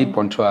ustedes? Sí, ¿no?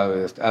 Poncho ha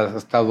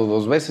estado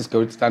 2 veces, que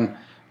ahorita están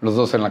los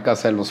dos en la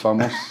casa de los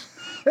famosos.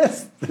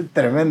 Es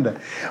tremenda.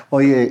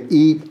 Oye,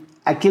 y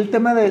aquí el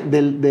tema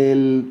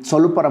del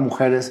solo para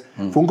mujeres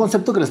fue un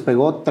concepto que les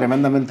pegó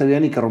tremendamente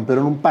bien y que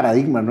rompieron un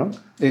paradigma, ¿no?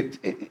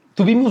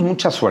 Tuvimos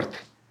mucha suerte.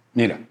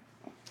 Mira,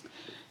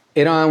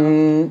 era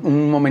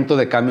un momento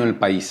de cambio en el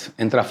país.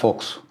 Entra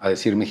Fox a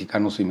decir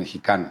mexicanos y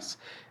mexicanas,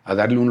 a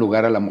darle un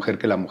lugar a la mujer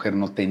que la mujer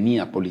no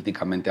tenía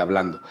políticamente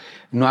hablando.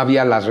 No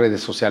había las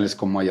redes sociales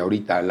como hay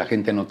ahorita. La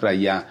gente no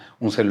traía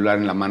un celular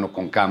en la mano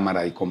con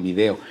cámara y con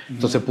video.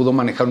 Entonces se pudo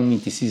manejar un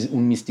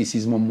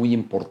misticismo muy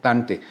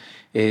importante.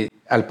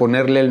 Al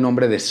ponerle el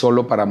nombre de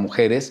solo para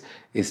mujeres,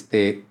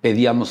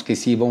 pedíamos que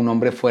si iba un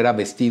hombre fuera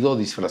vestido o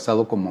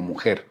disfrazado como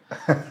mujer.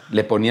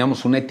 Le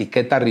poníamos una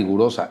etiqueta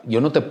rigurosa.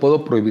 Yo no te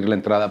puedo prohibir la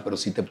entrada, pero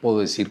sí te puedo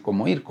decir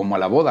cómo ir, como a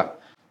la boda.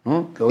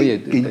 ¿No? Que, oye,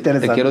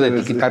 te quiero de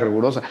etiqueta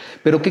rigurosa.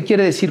 ¿Pero qué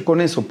quiere decir con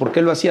eso? ¿Por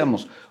qué lo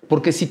hacíamos?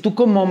 Porque si tú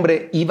como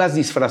hombre ibas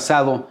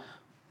disfrazado,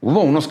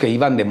 hubo unos que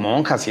iban de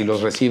monjas y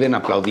los reciben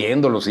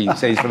aplaudiéndolos y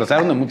se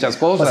disfrazaron de muchas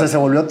cosas. O sea, se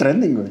volvió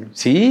trending, güey.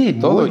 Sí,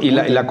 todo. Y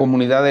la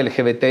comunidad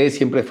LGBT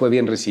siempre fue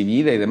bien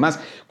recibida y demás.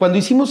 Cuando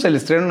hicimos el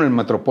estreno en el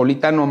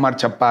Metropolitano, Omar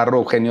Chaparro,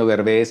 Eugenio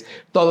Derbez,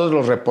 todos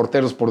los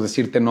reporteros, por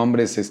decirte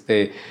nombres,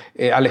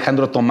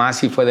 Alejandro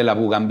Tomasi fue de la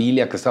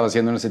Bugambilia que estaba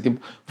haciendo en ese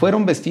tiempo,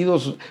 fueron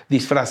vestidos,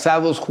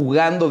 disfrazados,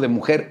 jugando de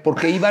mujer,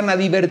 porque iban a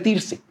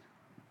divertirse.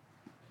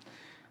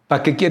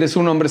 ¿Para qué quieres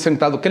un hombre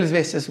sentado? ¿Qué les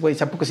ves, güey?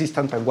 ¿A poco sí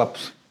están tan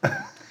guapos?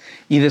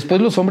 Y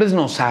después los hombres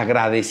nos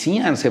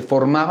agradecían, se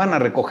formaban a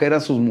recoger a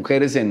sus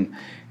mujeres en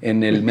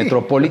el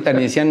Metropolitan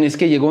y decían, es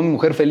que llegó mi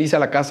mujer feliz a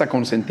la casa a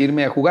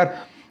consentirme, a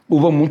jugar.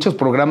 Hubo muchos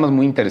programas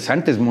muy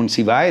interesantes.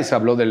 Monsiváis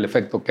habló del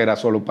efecto que era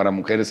solo para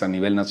mujeres a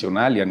nivel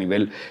nacional y a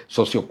nivel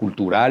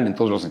sociocultural, en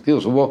todos los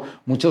sentidos. Hubo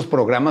muchos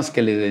programas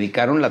que le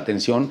dedicaron la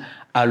atención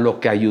a lo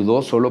que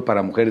ayudó solo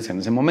para mujeres en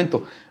ese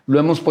momento. Lo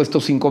hemos puesto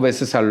 5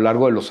 veces a lo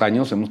largo de los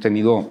años, hemos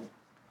tenido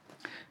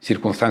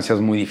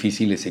circunstancias muy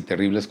difíciles y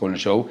terribles con el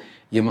show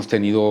y hemos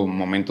tenido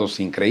momentos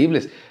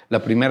increíbles.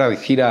 La primera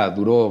gira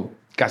duró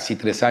casi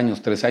 3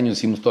 años. 3 años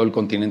hicimos todo el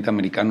continente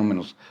americano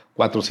menos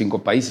 4 o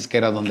 5 países, que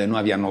era donde no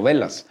había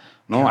novelas,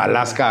 ¿no?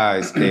 Alaska,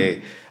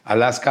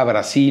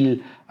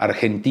 Brasil,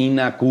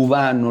 Argentina,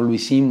 Cuba, no lo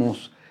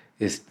hicimos.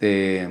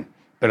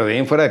 Pero de ahí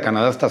en fuera de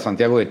Canadá hasta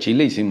Santiago de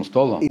Chile hicimos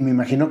todo. Y me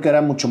imagino que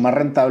era mucho más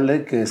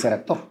rentable que ser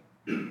actor.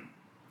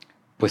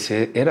 Pues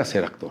era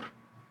ser actor.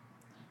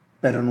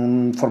 Pero en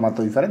un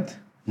formato diferente.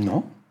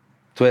 No,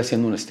 estoy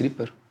haciendo un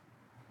stripper.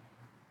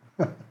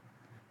 Pues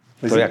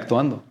Estoy sí.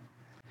 actuando.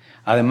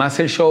 Además,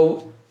 el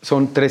show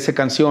son 13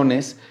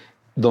 canciones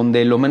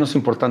donde lo menos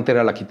importante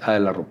era la quitada de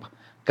la ropa.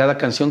 Cada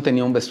canción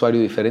tenía un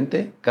vestuario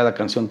diferente, cada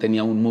canción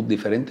tenía un mood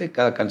diferente,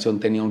 cada canción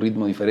tenía un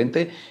ritmo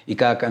diferente y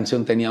cada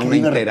canción tenía Qué una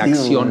divertido,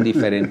 interacción güey.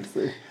 diferente.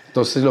 Sí.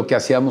 Entonces lo que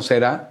hacíamos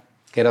era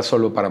que era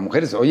solo para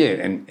mujeres.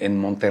 Oye, en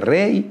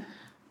Monterrey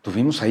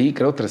tuvimos ahí,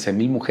 creo,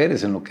 13,000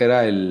 mujeres en lo que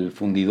era el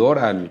fundidor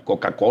al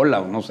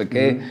Coca-Cola o no sé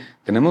qué.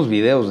 Tenemos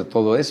videos de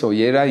todo eso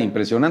y era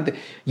impresionante.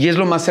 Y es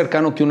lo más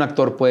cercano que un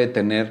actor puede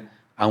tener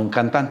a un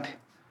cantante.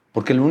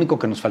 Porque lo único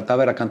que nos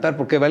faltaba era cantar.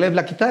 Porque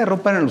la quitada de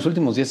ropa era en los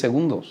últimos 10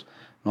 segundos,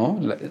 ¿no?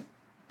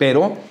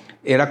 Pero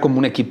era como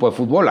un equipo de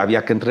fútbol.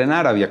 Había que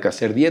entrenar, había que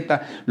hacer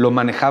dieta. Lo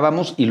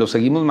manejábamos y lo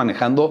seguimos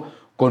manejando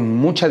con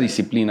mucha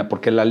disciplina,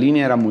 porque la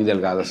línea era muy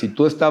delgada. Si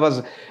tú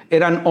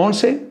eran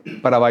 11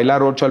 para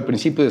bailar 8 al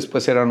principio y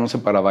después eran 11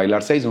 para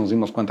bailar 6. Nos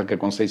dimos cuenta que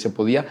con 6 se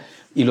podía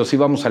y los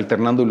íbamos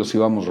alternando y los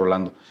íbamos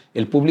rolando.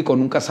 El público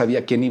nunca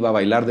sabía quién iba a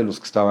bailar de los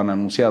que estaban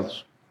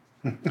anunciados.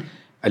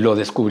 Lo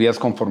descubrías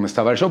conforme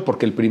estaba el show,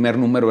 porque el primer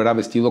número era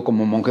vestido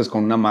como monjes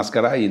con una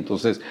máscara y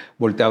entonces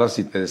volteabas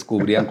y te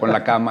descubrían con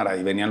la cámara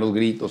y venían los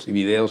gritos y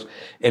videos.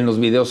 En los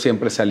videos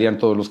siempre salían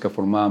todos los que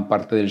formaban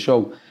parte del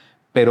show,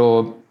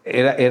 pero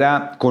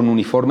era con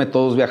uniforme,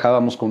 todos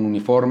viajábamos con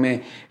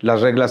uniforme. Las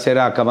reglas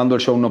era, acabando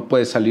el show no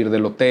puedes salir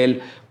del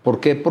hotel.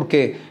 ¿Por qué?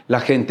 Porque la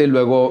gente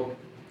luego,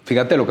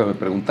 fíjate lo que me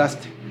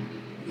preguntaste.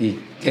 ¿Y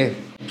qué?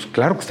 Pues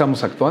claro que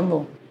estamos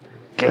actuando.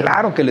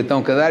 Claro que le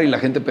tengo que dar. Y la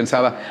gente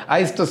pensaba,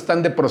 estos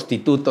están de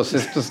prostitutos,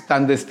 estos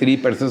están de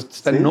strippers, estos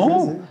están... Sí,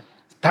 no, sí.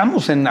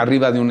 estamos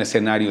arriba de un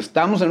escenario.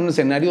 Estamos en un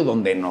escenario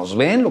donde nos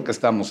ven lo que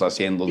estamos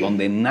haciendo,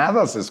 donde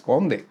nada se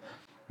esconde,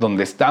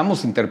 donde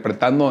estamos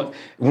interpretando.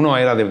 Uno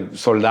era de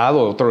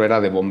soldado, otro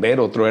era de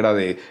bombero, otro era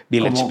de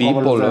Village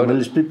People. Como los de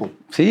Village People.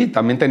 Sí,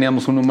 también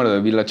teníamos un número de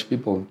Village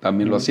People,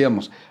 también lo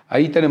hacíamos.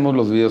 Ahí tenemos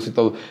los videos y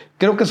todo.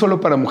 Creo que solo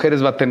para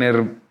mujeres va a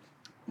tener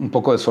un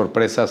poco de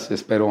sorpresas,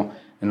 espero,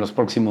 en los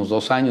próximos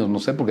 2 años, no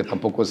sé, porque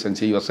tampoco es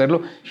sencillo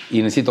hacerlo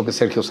y necesito que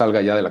Sergio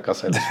salga ya de la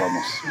casa de los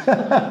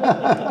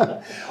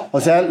famosos. O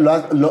sea,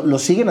 lo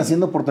siguen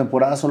haciendo por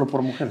temporada solo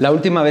por mujeres. La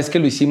última vez que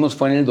lo hicimos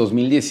fue en el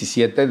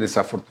 2017,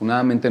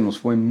 desafortunadamente nos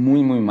fue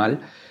muy, muy mal.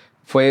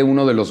 Fue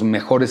uno de los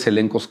mejores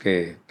elencos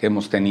que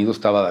hemos tenido.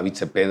 Estaba David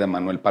Cepeda,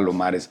 Manuel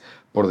Palomares,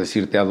 por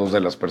decirte a 2 de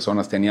las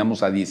personas.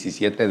 Teníamos a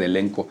 17 de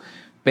elenco,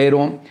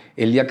 pero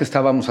el día que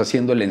estábamos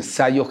haciendo el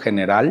ensayo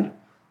general,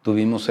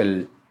 tuvimos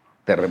el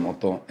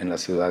terremoto en la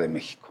Ciudad de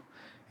México.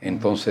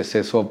 Entonces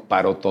eso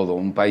paró todo.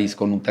 Un país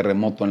con un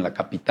terremoto en la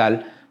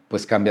capital,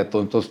 pues cambia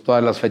todo. Entonces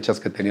todas las fechas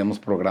que teníamos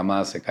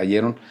programadas se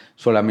cayeron.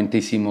 Solamente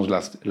hicimos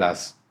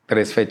las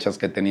 3 fechas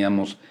que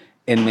teníamos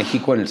en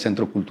México, en el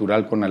Centro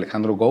Cultural con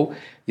Alejandro Gou,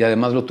 y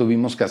además lo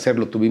tuvimos que hacer,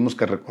 lo tuvimos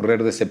que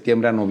recorrer de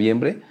septiembre a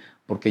noviembre,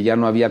 porque ya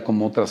no había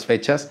como otras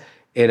fechas.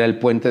 Era el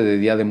puente de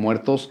Día de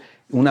Muertos.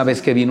 Una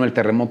vez que vino el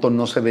terremoto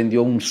no se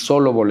vendió un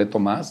solo boleto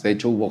más. De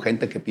hecho, hubo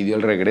gente que pidió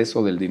el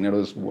regreso del dinero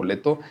de su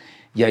boleto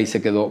y ahí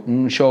se quedó.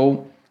 Un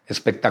show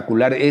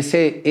espectacular.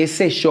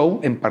 Ese show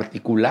en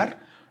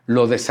particular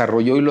lo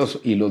desarrolló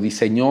y lo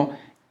diseñó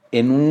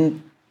en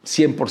un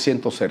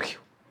 100% Sergio.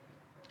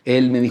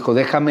 Él me dijo,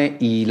 déjame,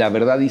 y la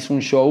verdad hizo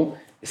un show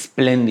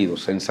espléndido,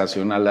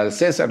 sensacional. Al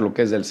César, lo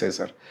que es del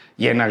César.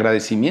 Y en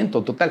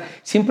agradecimiento total.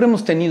 Siempre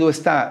hemos tenido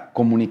esta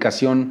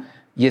comunicación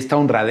y esta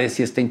honradez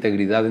y esta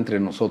integridad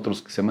entre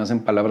nosotros, que se me hacen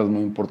palabras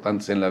muy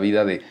importantes en la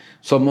vida de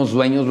somos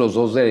dueños los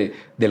dos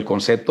del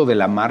concepto, de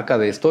la marca,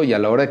 de esto, y a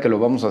la hora de que lo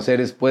vamos a hacer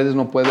es puedes,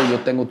 no puedes, yo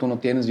tengo, tú no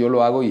tienes, yo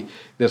lo hago y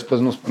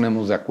después nos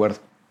ponemos de acuerdo.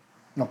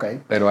 Ok.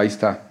 Pero ahí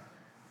está.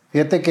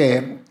 Fíjate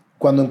que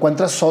cuando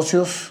encuentras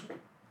socios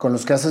con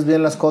los que haces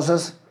bien las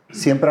cosas,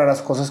 siempre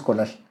harás cosas con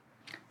él.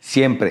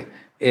 Siempre.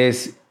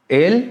 Es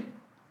él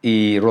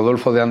y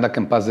Rodolfo de Anda,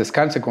 que en paz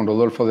descanse. Con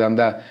Rodolfo de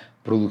Anda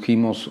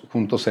produjimos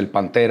juntos El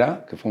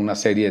Pantera, que fue una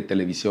serie de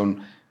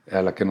televisión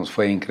a la que nos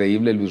fue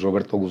increíble. Luis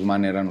Roberto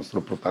Guzmán era nuestro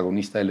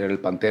protagonista, él era el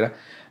Pantera.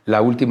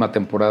 La última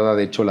temporada,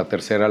 de hecho la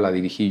tercera, la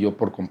dirigí yo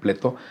por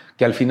completo,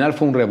 que al final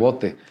fue un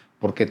rebote,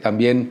 porque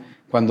también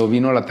cuando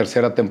vino la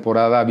tercera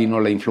temporada vino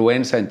la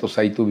influenza, entonces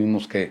ahí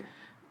tuvimos que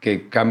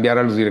cambiar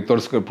a los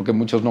directores porque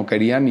muchos no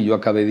querían y yo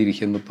acabé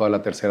dirigiendo toda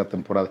la tercera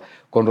temporada.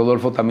 Con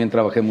Rodolfo también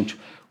trabajé mucho.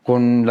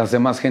 Con las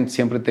demás gente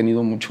siempre he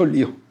tenido mucho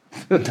lío.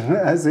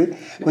 Sí.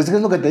 Pues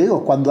es lo que te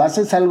digo, cuando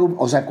haces algo,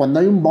 o sea, cuando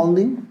hay un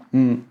bonding,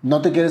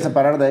 no te quieres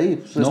separar de ahí.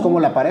 Pues No. Es como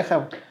la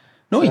pareja.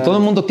 No, O sea, y todo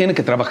el mundo tiene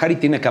que trabajar y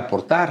tiene que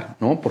aportar,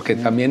 ¿no? Porque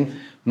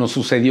también nos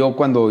sucedió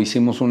cuando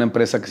hicimos una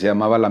empresa que se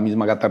llamaba La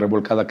Misma Gata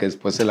Revolcada, que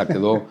después se la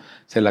quedó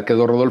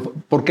Rodolfo.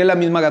 ¿Por qué La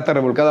Misma Gata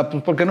Revolcada?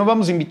 Pues porque no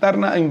vamos a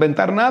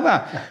inventar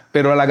nada.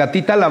 Pero a la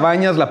gatita la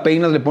bañas, la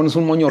peinas, le pones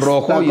un moño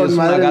rojo está y con es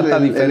una madre gata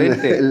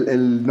diferente.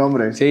 El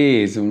nombre.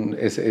 Sí,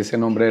 ese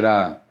nombre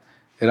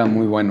era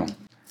muy bueno.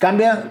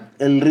 Cambia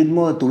el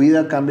ritmo de tu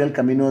vida, cambia el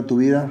camino de tu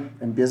vida.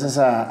 Empiezas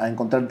a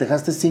encontrar.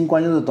 Dejaste 5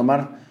 años de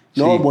tomar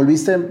Luego,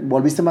 Sí.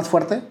 ¿volviste más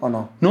fuerte o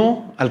no?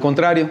 No, al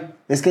contrario.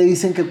 Es que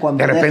dicen que cuando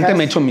De repente dejas-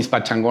 me echo mis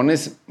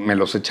pachangones, me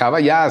los echaba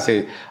ya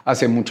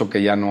hace mucho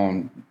que ya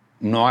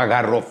no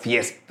agarro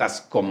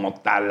fiestas como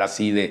tal,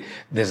 así de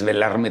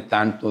desvelarme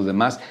tanto,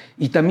 demás.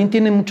 Y también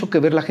tiene mucho que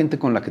ver la gente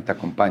con la que te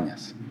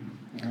acompañas,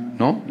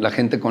 ¿no? La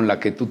gente con la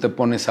que tú te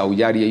pones a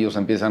aullar y ellos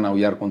empiezan a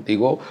aullar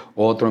contigo,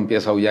 o otro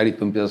empieza a aullar y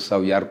tú empiezas a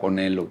aullar con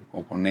él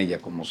o con ella,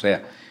 como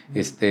sea.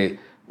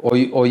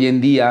 Hoy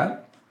en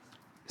día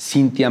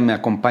Cintia me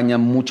acompaña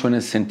mucho en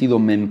ese sentido,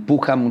 me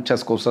empuja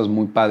muchas cosas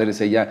muy padres.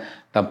 Ella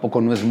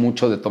tampoco no es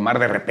mucho de tomar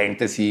de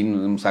repente, si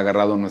nos hemos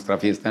agarrado nuestra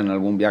fiesta en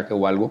algún viaje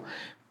o algo,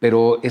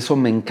 pero eso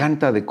me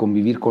encanta de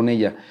convivir con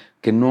ella,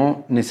 que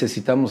no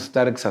necesitamos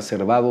estar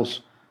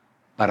exacerbados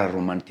para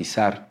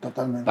romantizar,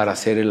 Totalmente. para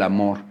hacer el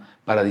amor,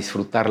 para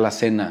disfrutar la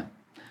cena.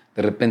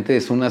 De repente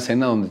es una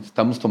cena donde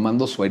estamos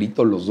tomando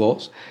suerito los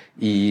dos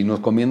y nos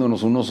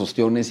comiéndonos unos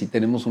ostiones y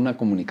tenemos una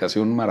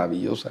comunicación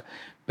maravillosa.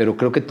 Pero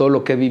creo que todo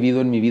lo que he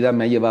vivido en mi vida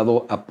me ha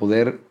llevado a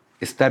poder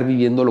estar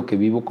viviendo lo que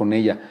vivo con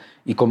ella.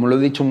 Y como lo he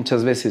dicho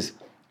muchas veces,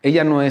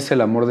 ella no es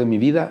el amor de mi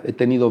vida, he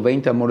tenido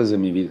 20 amores de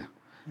mi vida.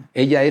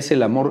 Ella es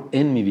el amor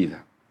en mi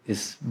vida.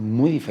 Es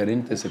muy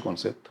diferente ese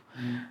concepto.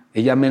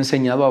 Ella me ha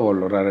enseñado a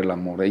valorar el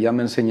amor, ella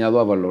me ha enseñado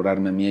a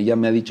valorarme a mí, ella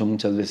me ha dicho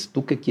muchas veces,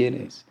 ¿tú qué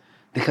quieres?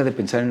 Deja de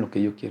pensar en lo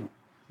que yo quiero,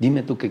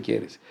 dime tú qué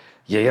quieres.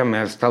 Y ella me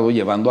ha estado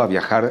llevando a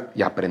viajar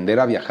y a aprender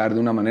a viajar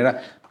de una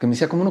manera, porque me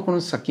decía, ¿cómo no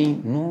conoces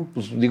aquí? No,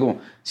 pues digo,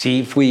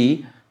 sí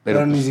fui,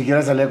 pero ni pues,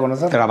 siquiera salí a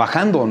conocer.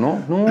 trabajando,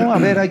 ¿no? No, a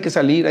ver, hay que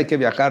salir, hay que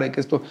viajar, hay que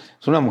esto.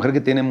 Es una mujer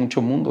que tiene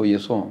mucho mundo y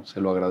eso se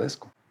lo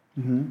agradezco.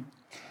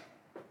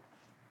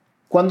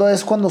 ¿Cuándo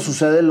es cuando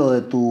sucede lo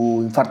de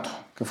tu infarto?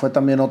 Que fue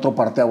también otro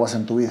parteaguas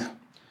en tu vida.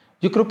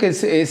 Yo creo que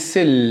es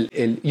el...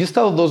 Yo he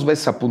estado 2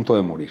 veces a punto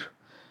de morir.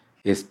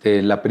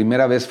 La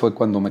primera vez fue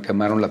cuando me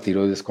quemaron la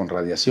tiroides con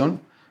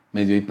radiación,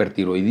 me dio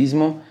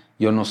hipertiroidismo.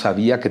 Yo no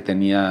sabía que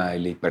tenía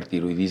el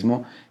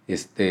hipertiroidismo.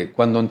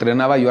 Cuando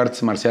entrenaba yo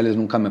artes marciales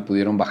nunca me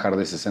pudieron bajar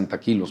de 60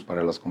 kilos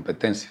para las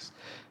competencias.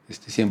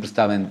 Siempre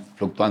estaba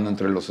fluctuando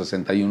entre los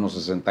 61 y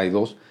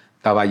 62.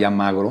 Estaba ya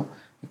magro,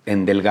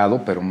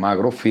 delgado, pero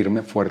magro,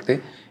 firme,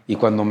 fuerte. Y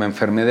cuando me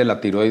enfermé de la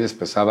tiroides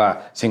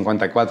pesaba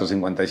 54,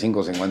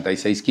 55,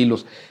 56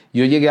 kilos.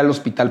 Yo llegué al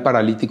hospital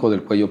paralítico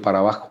del cuello para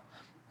abajo.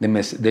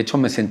 De hecho,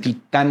 me sentí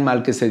tan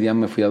mal que ese día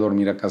me fui a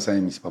dormir a casa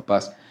de mis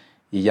papás.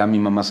 Y ya mi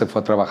mamá se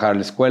fue a trabajar a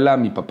la escuela,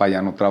 mi papá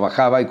ya no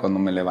trabajaba y cuando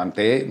me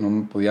levanté no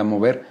me podía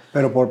mover.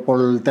 ¿Pero por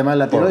el tema de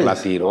la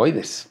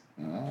tiroides?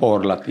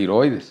 Por la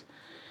tiroides.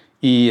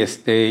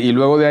 Y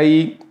luego de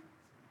ahí,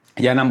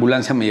 ya en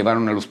ambulancia me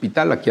llevaron al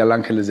hospital, aquí al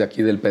Ángeles de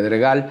aquí del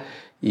Pedregal,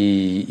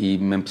 y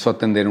me empezó a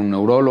atender un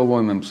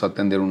neurólogo y me empezó a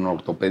atender un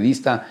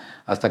ortopedista,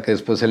 hasta que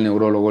después el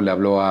neurólogo le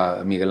habló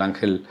a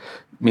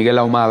Miguel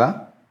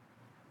Ahumada,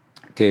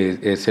 que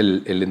es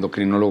el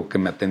endocrinólogo que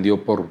me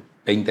atendió por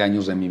 20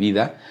 años de mi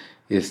vida,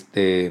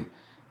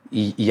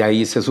 y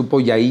ahí se supo,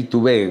 y ahí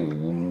tuve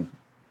un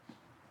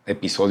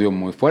episodio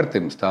muy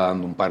fuerte, me estaba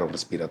dando un paro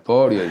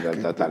respiratorio,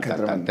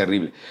 y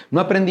terrible. No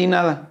aprendí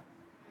nada,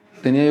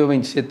 tenía yo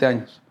 27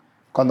 años.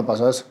 ¿Cuándo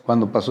pasó eso?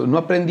 Cuando pasó, no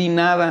aprendí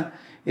nada.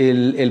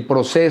 El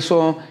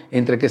proceso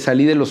entre que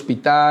salí del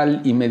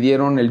hospital y me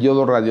dieron el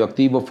yodo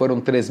radioactivo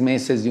fueron 3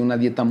 meses de una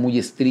dieta muy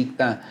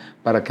estricta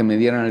para que me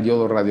dieran el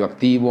yodo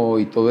radioactivo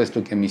y todo esto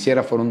y que me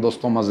hiciera. Fueron 2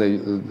 tomas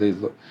de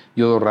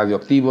yodo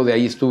radioactivo. De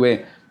ahí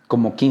estuve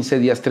como 15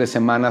 días, 3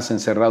 semanas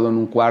encerrado en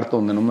un cuarto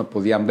donde no me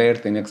podían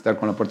ver, tenía que estar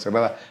con la puerta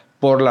cerrada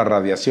por la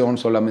radiación,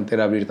 solamente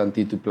era abrir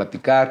tantito y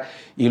platicar.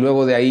 Y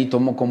luego de ahí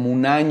tomó como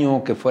 1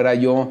 año que fuera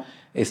yo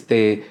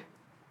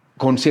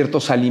con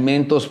ciertos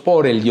alimentos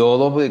por el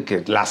yodo,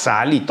 que la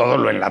sal y todo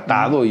lo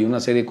enlatado y una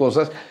serie de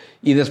cosas.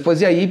 Y después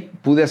de ahí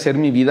pude hacer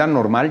mi vida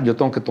normal. Yo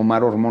tengo que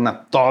tomar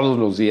hormona todos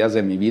los días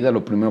de mi vida.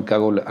 Lo primero que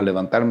hago al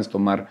levantarme es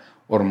tomar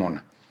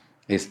hormona.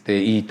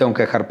 Y tengo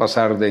que dejar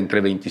pasar de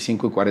entre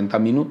 25 y 40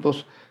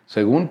 minutos,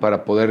 según,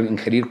 para poder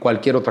ingerir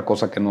cualquier otra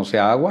cosa que no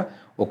sea agua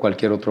o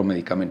cualquier otro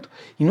medicamento.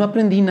 Y no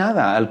aprendí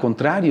nada, al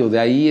contrario. De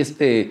ahí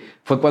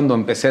fue cuando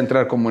empecé a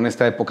entrar como en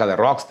esta época de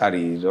rockstar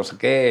y no sé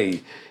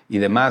qué, y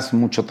demás,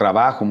 mucho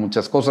trabajo,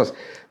 muchas cosas.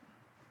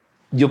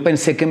 Yo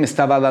pensé que me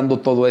estaba dando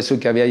todo eso y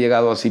que había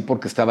llegado así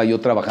porque estaba yo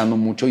trabajando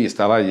mucho y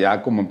estaba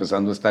ya como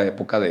empezando esta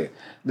época de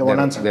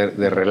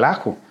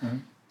relajo.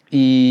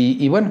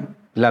 Y bueno,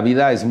 la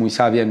vida es muy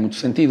sabia en muchos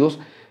sentidos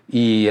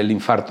y el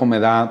infarto me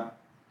da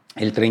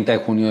el 30 de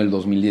junio del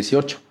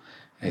 2018.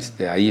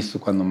 Ahí es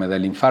cuando me da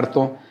el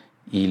infarto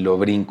y lo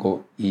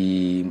brinco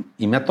y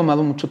me ha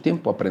tomado mucho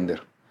tiempo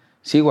aprender.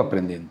 Sigo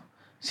aprendiendo.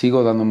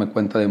 Sigo dándome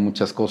cuenta de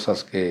muchas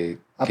cosas que...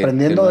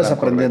 ¿Aprendiendo o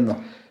desaprendiendo?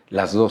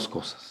 Las 2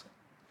 cosas.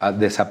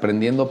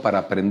 Desaprendiendo para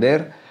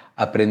aprender,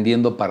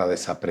 aprendiendo para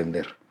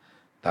desaprender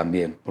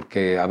también.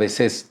 Porque a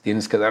veces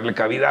tienes que darle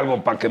cabida a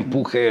algo para que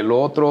empuje el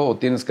otro o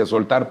tienes que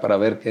soltar para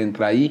ver qué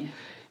entra ahí.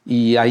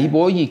 Y ahí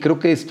voy y creo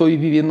que estoy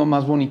viviendo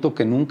más bonito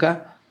que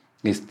nunca.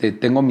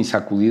 Tengo mis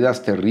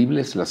sacudidas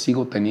terribles, las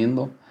sigo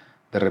teniendo.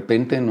 de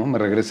repente, ¿no? Me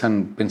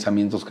regresan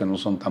pensamientos que no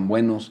son tan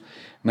buenos,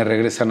 me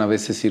regresan a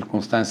veces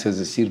circunstancias,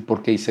 decir,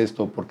 ¿por qué hice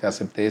esto? ¿Por qué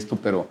acepté esto?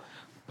 Pero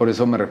por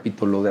eso me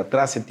repito, lo de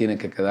atrás se tiene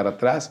que quedar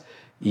atrás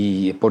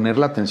y poner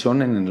la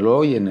atención en el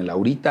hoy, en el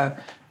ahorita.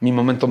 Mi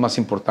momento más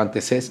importante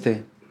es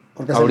este.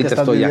 Porque es ahorita el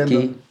que estoy viviendo,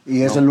 aquí.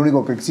 y es ¿no? el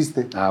único que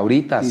existe.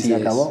 Ahorita, y sí se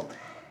acabó.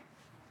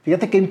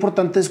 Fíjate qué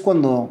importante es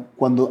cuando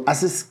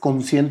haces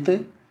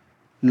consciente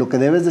lo que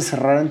debes de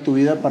cerrar en tu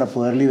vida para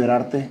poder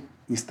liberarte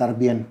y estar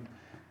bien.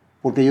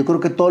 Porque yo creo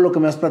que todo lo que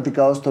me has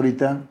platicado hasta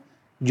ahorita,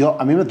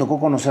 a mí me tocó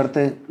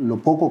conocerte, lo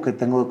poco que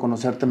tengo de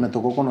conocerte, me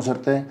tocó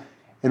conocerte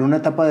en una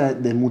etapa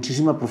de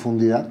muchísima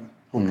profundidad,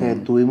 porque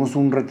tuvimos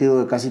un retiro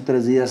de casi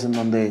 3 días en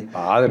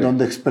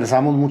donde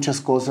expresamos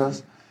muchas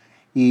cosas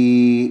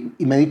y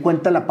me di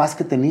cuenta de la paz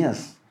que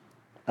tenías,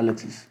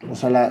 Alexis. O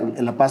sea,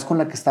 la paz con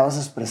la que estabas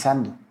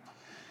expresando.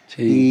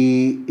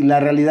 Sí. Y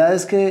la realidad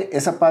es que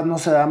esa paz no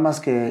se da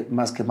más que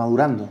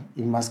madurando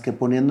y más que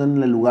poniendo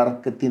en el lugar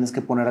que tienes que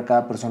poner a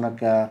cada persona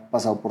que ha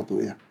pasado por tu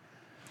vida.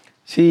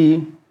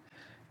 Sí,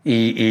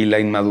 y la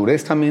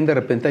inmadurez también de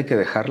repente hay que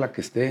dejarla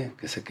que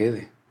se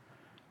quede.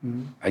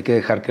 Hay que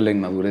dejar que la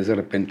inmadurez de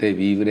repente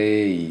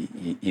vibre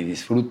y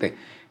disfrute.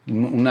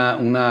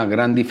 Una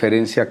gran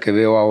diferencia que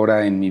veo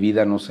ahora en mi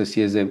vida, no sé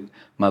si es de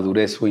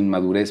madurez o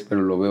inmadurez,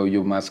 pero lo veo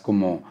yo más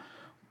como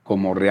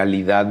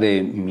realidad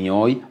de mi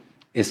hoy,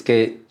 es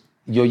que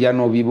yo ya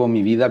no vivo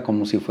mi vida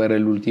como si fuera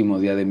el último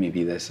día de mi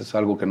vida. Eso es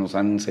algo que nos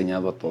han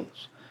enseñado a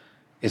todos.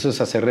 Eso es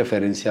hacer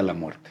referencia a la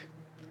muerte.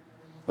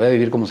 Voy a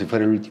vivir como si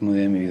fuera el último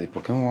día de mi vida. ¿Y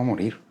por qué me voy a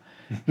morir?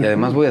 Y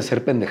además voy a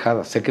hacer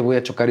pendejadas. Sé que voy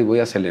a chocar y voy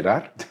a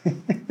acelerar.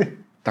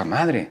 ¡Ta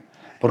madre!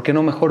 ¿Por qué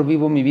no mejor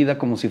vivo mi vida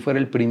como si fuera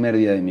el primer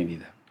día de mi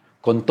vida?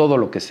 Con todo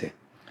lo que sé.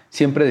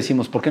 Siempre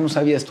decimos, ¿por qué no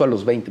sabía esto a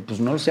los 20?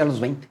 Pues no lo sé a los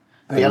 20,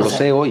 pero lo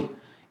sé hoy.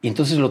 Y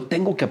entonces lo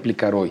tengo que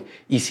aplicar hoy.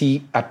 Y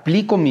si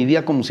aplico mi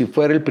día como si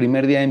fuera el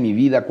primer día de mi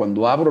vida,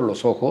 cuando abro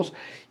los ojos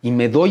y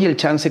me doy el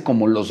chance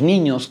como los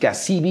niños que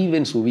así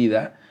viven su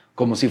vida,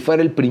 como si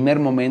fuera el primer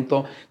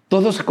momento,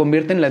 todo se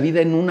convierte en la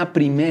vida en una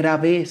primera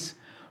vez.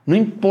 No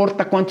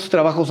importa cuántos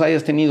trabajos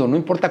hayas tenido, no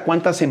importa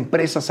cuántas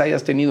empresas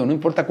hayas tenido, no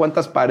importa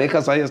cuántas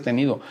parejas hayas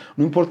tenido,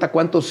 no importa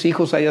cuántos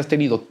hijos hayas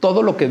tenido,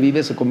 todo lo que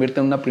vives se convierte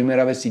en una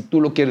primera vez si tú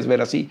lo quieres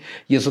ver así.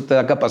 Y eso te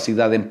da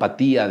capacidad de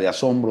empatía, de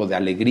asombro, de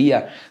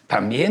alegría,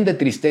 también de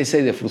tristeza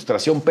y de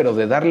frustración, pero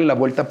de darle la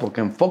vuelta porque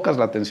enfocas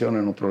la atención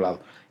en otro lado.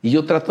 Y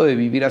yo trato de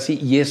vivir así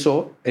y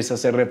eso es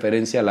hacer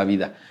referencia a la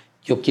vida.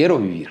 Yo quiero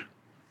vivir,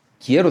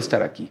 quiero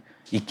estar aquí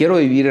y quiero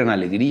vivir en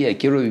alegría y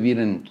quiero vivir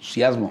en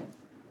entusiasmo.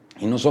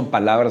 Y no son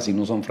palabras y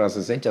no son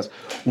frases hechas.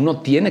 Uno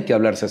tiene que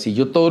hablarse así.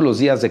 Yo todos los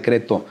días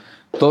decreto,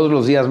 todos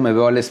los días me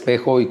veo al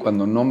espejo y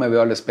cuando no me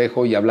veo al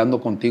espejo y hablando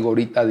contigo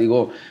ahorita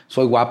digo,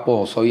 soy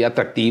guapo, soy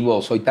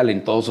atractivo, soy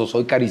talentoso,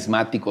 soy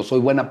carismático, soy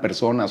buena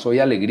persona, soy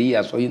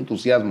alegría, soy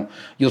entusiasmo,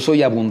 yo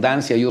soy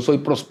abundancia, yo soy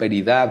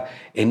prosperidad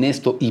en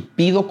esto y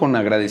pido con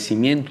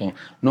agradecimiento.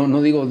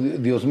 No digo,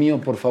 Dios mío,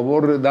 por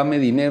favor, dame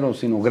dinero,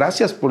 sino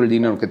gracias por el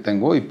dinero que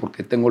tengo y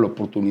porque tengo la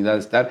oportunidad de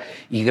estar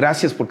y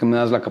gracias porque me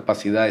das la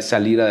capacidad de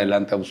salir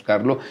adelante a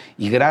buscarlo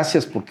y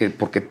gracias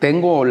porque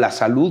tengo la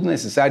salud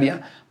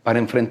necesaria para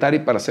enfrentar y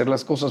para hacer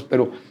las cosas,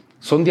 pero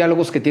son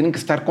diálogos que tienen que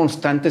estar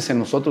constantes en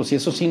nosotros y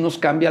eso sí nos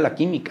cambia la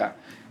química.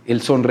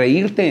 El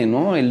sonreírte,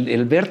 ¿no?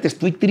 El verte,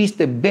 estoy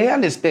triste, ve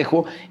al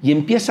espejo y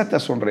empiézate a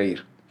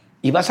sonreír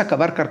y vas a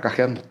acabar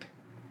carcajeándote.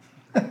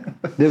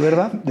 ¿De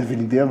verdad?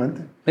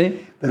 Definitivamente.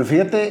 Pero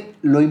fíjate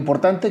lo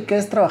importante que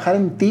es trabajar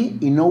en ti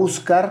y no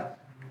buscar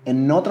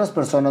en otras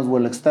personas o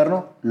el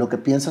externo lo que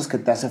piensas que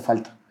te hace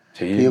falta.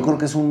 Sí. Que yo creo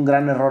que es un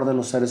gran error de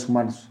los seres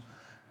humanos.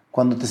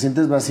 Cuando te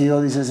sientes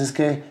vacío, dices, es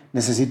que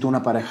necesito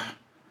una pareja.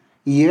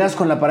 Y llegas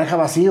con la pareja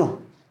vacío.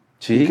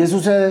 Sí. ¿Y qué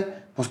sucede?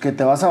 Pues que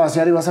te vas a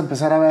vaciar y vas a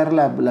empezar a ver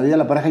la vida de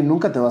la pareja y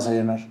nunca te vas a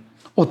llenar.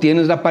 O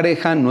tienes la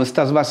pareja, no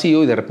estás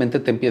vacío y de repente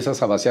te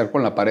empiezas a vaciar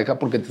con la pareja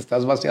porque te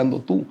estás vaciando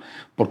tú.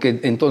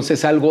 Porque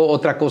entonces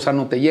otra cosa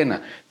no te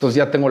llena. Entonces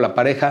ya tengo la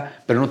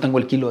pareja, pero no tengo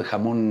el kilo de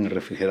jamón en el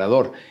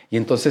refrigerador. Y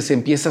entonces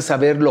empiezas a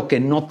ver lo que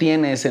no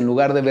tienes en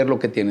lugar de ver lo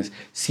que tienes.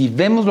 Si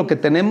vemos lo que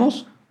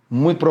tenemos,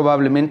 muy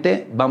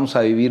probablemente vamos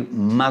a vivir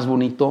más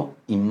bonito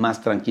y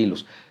más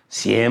tranquilos.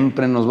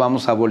 Siempre nos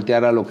vamos a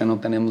voltear a lo que no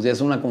tenemos. Ya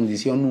es una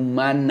condición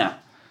humana.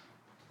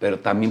 Pero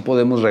también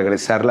podemos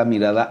regresar la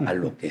mirada a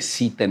lo que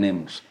sí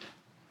tenemos.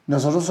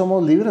 Nosotros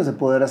somos libres de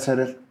poder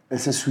hacer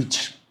ese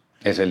switch.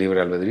 ¿Ese libre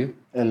albedrío?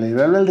 El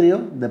libre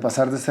albedrío de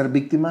pasar de ser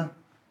víctima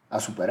a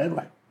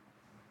superhéroe.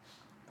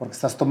 Porque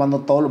estás tomando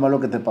todo lo malo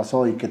que te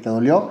pasó y que te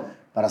dolió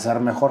para ser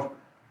mejor.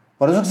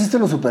 Por eso existen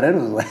los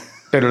superhéroes, güey.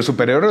 Pero el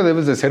superhéroe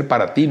debes de ser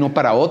para ti, no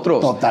para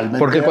otros. Totalmente.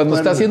 Porque cuando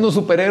estás siendo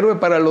superhéroe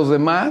para los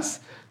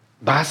demás,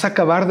 vas a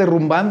acabar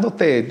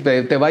derrumbándote.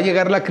 Te va a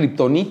llegar la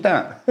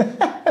kriptonita.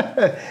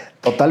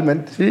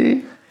 Totalmente.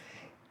 Sí.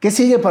 ¿Qué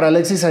sigue para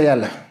Alexis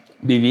Ayala?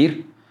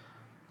 Vivir.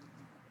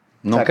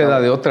 No queda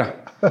de otra.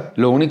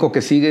 Lo único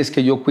que sigue es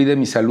que yo cuide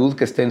mi salud,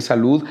 que esté en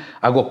salud.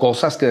 Hago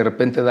cosas que de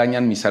repente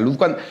dañan mi salud.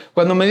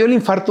 Cuando me dio el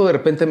infarto, de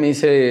repente me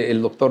dice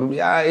el doctor,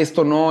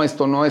 esto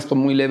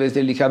muy leve.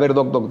 Le dije, a ver,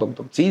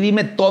 doc. Sí,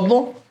 dime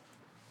todo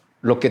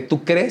lo que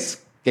tú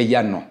crees que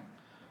ya no.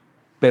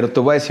 Pero te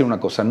voy a decir una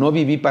cosa, no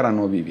viví para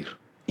no vivir.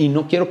 Y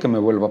no quiero que me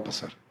vuelva a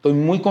pasar. Estoy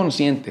muy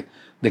consciente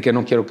de que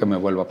no quiero que me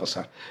vuelva a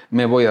pasar.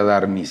 Me voy a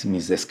dar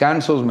mis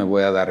descansos, me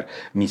voy a dar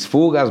mis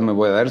fugas, me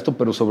voy a dar esto,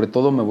 pero sobre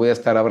todo me voy a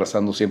estar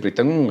abrazando siempre. Y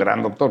tengo un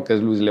gran doctor que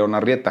es Luis León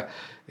Arrieta.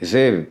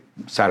 Ese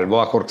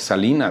salvó a Jorge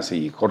Salinas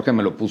y Jorge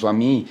me lo puso a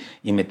mí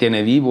y me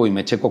tiene vivo y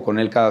me checo con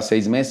él cada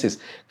 6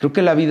 meses. Creo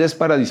que la vida es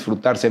para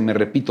disfrutarse, me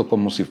repito,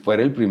 como si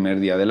fuera el primer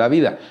día de la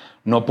vida.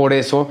 No por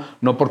eso,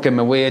 no porque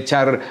me voy a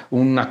echar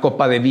una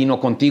copa de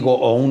vino contigo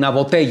o una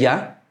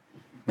botella,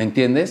 ¿me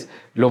entiendes?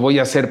 Lo voy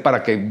a hacer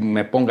para que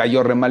me ponga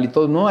yo re mal y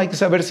todo. No, hay que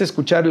saberse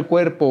escuchar el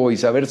cuerpo y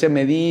saberse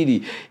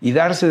medir y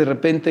darse de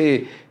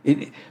repente...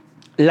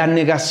 La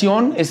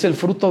negación es el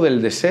fruto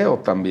del deseo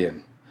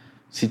también.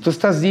 Si tú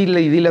estás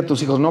dile a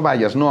tus hijos, no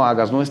vayas, no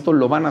hagas, no esto,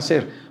 lo van a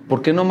hacer.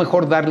 ¿Por qué no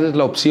mejor darles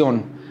la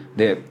opción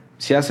de,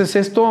 si haces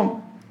esto,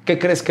 ¿qué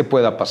crees que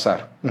pueda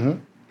pasar?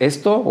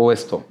 ¿Esto o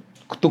esto?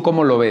 ¿Tú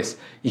cómo lo ves?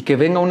 Y que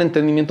venga un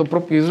entendimiento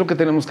propio. Y es lo que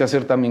tenemos que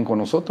hacer también con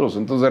nosotros.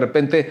 Entonces, de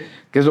repente,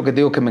 ¿qué es lo que te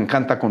digo que me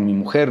encanta con mi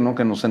mujer, ¿no?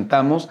 Que nos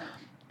sentamos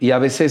y a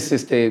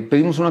veces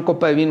pedimos una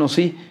copa de vino,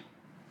 sí,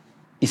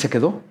 y se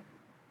quedó.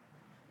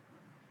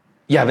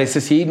 Y a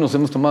veces sí, nos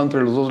hemos tomado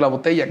entre los dos la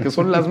botella, que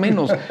son las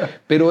menos.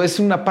 Pero es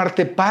una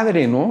parte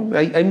padre, ¿no?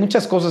 Hay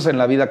muchas cosas en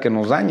la vida que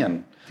nos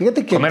dañan.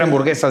 Fíjate que comer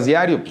hamburguesas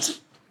diario,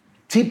 pues...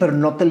 Sí, pero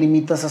no te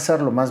limitas a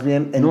hacerlo. Más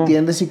bien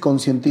entiendes y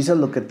concientizas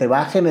lo que te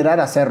va a generar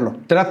hacerlo.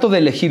 Trato de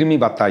elegir mi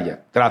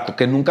batalla. Trato,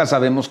 que nunca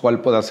sabemos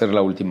cuál pueda ser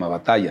la última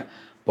batalla.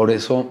 Por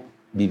eso,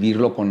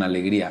 vivirlo con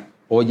alegría.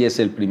 Hoy es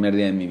el primer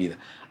día de mi vida.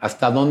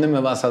 ¿Hasta dónde me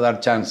vas a dar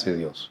chance,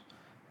 Dios?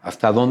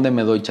 ¿Hasta dónde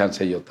me doy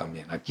chance yo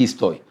también? Aquí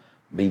estoy.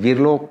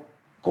 Vivirlo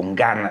con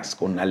ganas,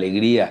 con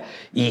alegría.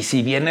 Y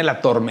si viene la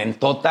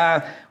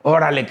tormentota,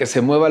 órale, que se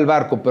mueva el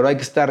barco. Pero hay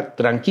que estar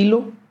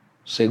tranquilo,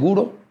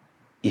 seguro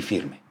y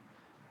firme.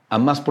 A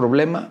más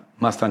problema,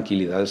 más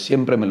tranquilidad.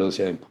 Siempre me lo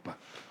decía mi papá.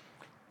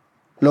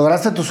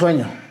 Lograste tu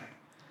sueño.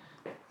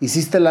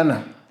 Hiciste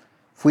lana.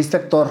 Fuiste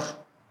actor.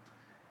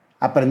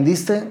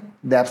 Aprendiste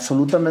de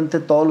absolutamente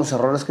todos los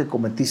errores que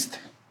cometiste.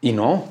 Y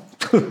no.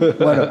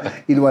 Pero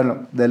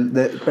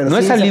no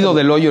he salido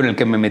del hoyo en el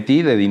que me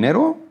metí de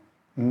dinero.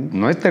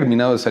 No he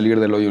terminado de salir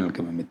del hoyo en el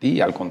que me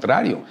metí. Al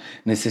contrario,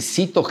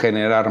 necesito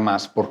generar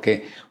más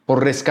porque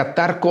por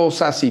rescatar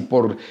cosas y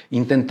por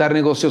intentar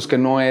negocios que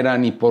no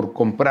eran y por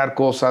comprar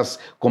cosas,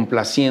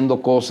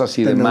 complaciendo cosas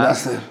y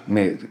demás,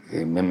 me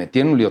metí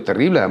en un lío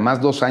terrible. Además,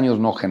 2 años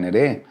no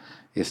generé.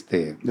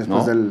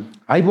 Después del...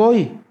 Ahí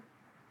voy.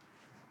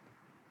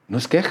 No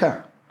es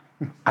queja.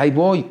 Ahí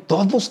voy.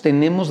 Todos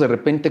tenemos de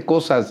repente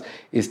cosas.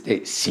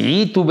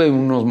 Sí, tuve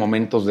unos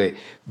momentos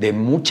de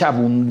mucha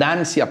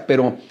abundancia,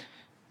 pero...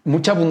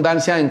 Mucha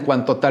abundancia en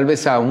cuanto tal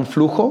vez a un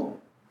flujo.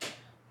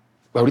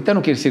 Ahorita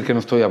no quiere decir que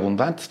no estoy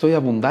abundante, estoy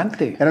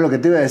abundante. Era lo que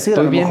te iba a decir.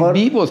 Estoy bien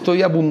vivo,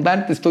 estoy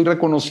abundante, estoy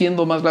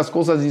reconociendo más las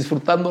cosas,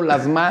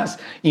 disfrutándolas más.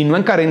 Y no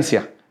en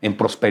carencia, en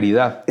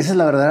prosperidad. Esa es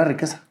la verdadera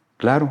riqueza.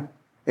 Claro.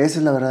 Esa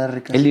es la verdadera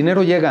riqueza. El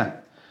dinero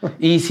llega.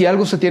 Y si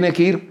algo se tiene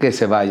que ir, que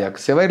se vaya. Que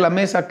se va a ir la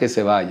mesa, que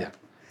se vaya.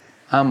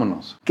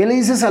 Vámonos. ¿Qué le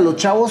dices a los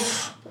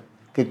chavos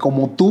que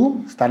como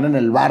tú están en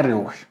el barrio,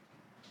 güey?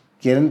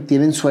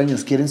 Tienen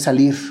sueños, quieren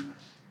salir,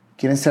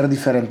 quieren ser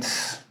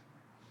diferentes?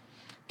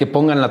 Que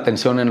pongan la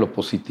atención en lo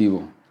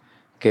positivo,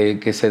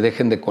 que se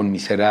dejen de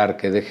conmiserar,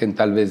 que dejen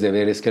tal vez de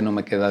ver, es que no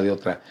me queda de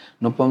otra.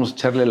 No podemos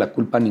echarle la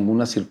culpa a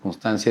ninguna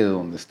circunstancia de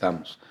donde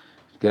estamos,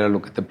 que era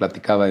lo que te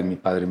platicaba de mi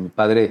padre. Mi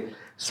padre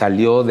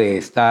salió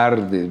de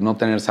no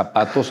tener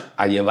zapatos,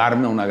 a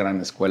llevarme a una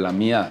gran escuela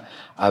mía,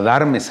 a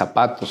darme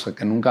zapatos, a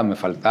que nunca me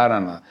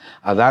faltaran,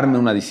 a darme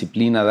una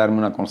disciplina, a darme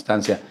una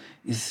constancia.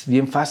 Es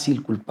bien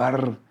fácil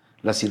culpar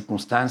las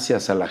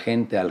circunstancias a la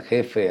gente, al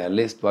jefe, al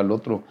esto, al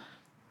otro.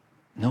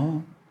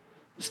 No,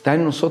 está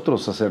en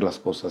nosotros hacer las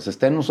cosas,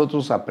 está en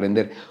nosotros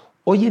aprender.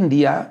 Hoy en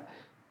día,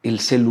 el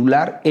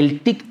celular,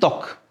 el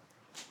TikTok.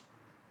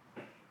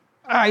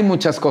 Hay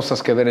muchas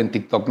cosas que ver en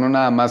TikTok, no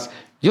nada más.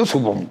 Yo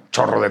subo un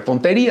chorro de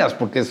tonterías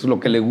porque eso es lo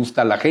que le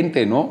gusta a la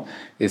gente, ¿no?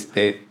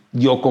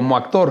 Yo como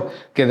actor,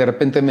 que de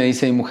repente me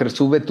dice mi mujer,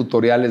 sube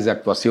tutoriales de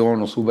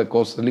actuación o sube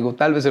cosas. Le digo,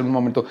 tal vez en un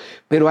momento.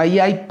 Pero ahí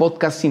hay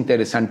podcasts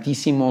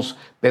interesantísimos,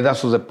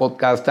 pedazos de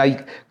podcast, hay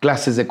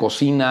clases de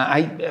cocina,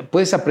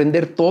 puedes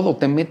aprender todo.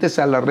 Te metes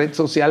a la red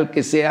social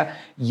que sea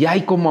y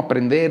hay cómo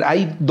aprender.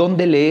 Hay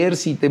dónde leer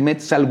si te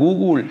metes al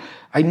Google.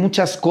 Hay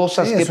muchas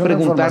cosas que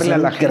preguntarle a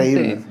la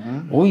gente.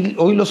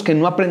 Hoy los que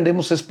no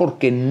aprendemos es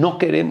porque no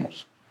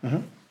queremos.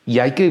 Y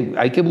hay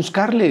que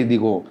buscarle.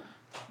 Digo,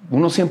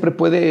 uno siempre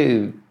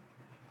puede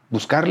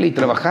buscarle y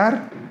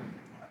trabajar.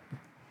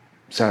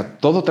 O sea,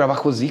 todo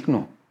trabajo es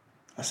digno.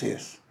 Así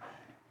es.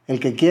 El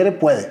que quiere,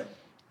 puede.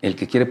 El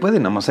que quiere, puede.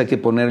 Nada más hay que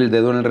poner el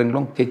dedo en el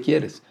renglón. ¿Qué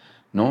quieres?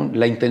 ¿No?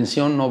 La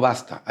intención no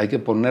basta. Hay que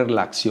poner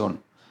la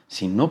acción.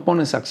 Si no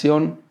pones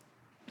acción,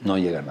 no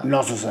llega nada.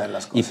 No suceden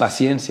las cosas. Y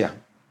paciencia.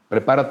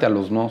 Prepárate a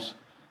los nos.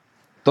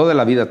 Toda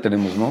la vida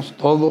tenemos nos.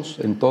 Todos,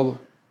 en todo.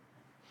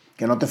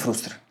 Que no te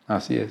frustre.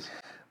 Así es.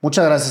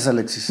 Muchas gracias,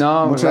 Alexis.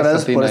 No, muchas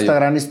gracias por esta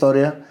gran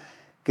historia.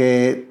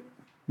 que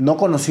no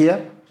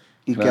conocía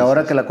y que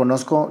ahora que la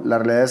conozco, la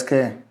realidad es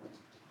que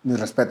mis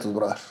respetos,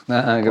 brother.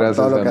 Gracias. Por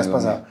todo lo que has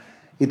pasado.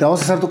 ¿Y te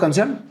vamos a hacer tu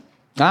canción?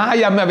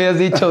 Ya me habías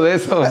dicho de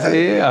eso,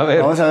 sí, a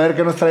ver. Vamos a ver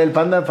qué nos trae el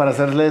panda para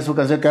hacerle su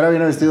canción, que ahora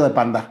viene vestido de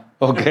panda.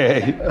 Ok.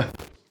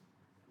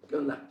 ¿Qué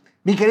onda?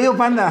 Mi querido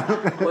panda.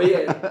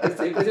 Oye,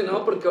 estoy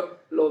impresionado porque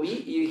lo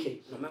vi y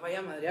dije, no me vaya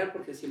a madrear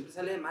porque siempre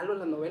sale de malo en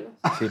las novelas.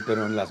 Sí,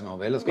 pero en las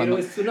novelas, Pero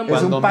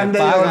cuando un pan me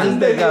de pagan,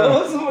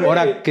 Dios, hombre.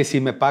 ahora que si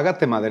me paga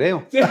te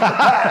madreo.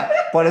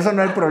 Por eso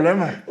no hay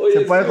problema. Oye,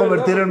 se puede sí,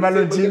 convertir ¿verdad? en malo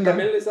en Porque chinga.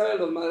 también le sabe a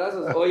los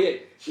madrazos.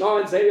 Oye, no,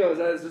 en serio, o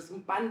sea, eso es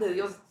un pan de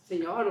Dios,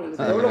 señor.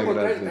 Todo lo contrario,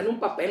 gracias. está en un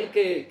papel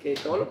que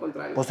todo lo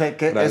contrario. O sea,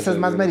 que Gracias, eso es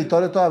más gracias.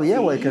 meritorio todavía,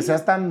 güey. Sí. Que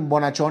seas tan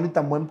bonachón y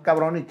tan buen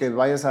cabrón y que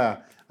vayas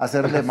a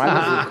hacerle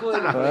mal. Hijo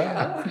de la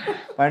fregada.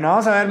 Bueno,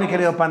 vamos a ver, mi Vamos,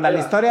 querido panda. ahí La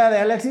va. historia de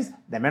Alexis,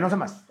 de menos a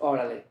más.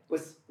 Órale,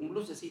 pues un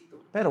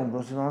blusecito. Pero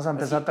pues, vamos a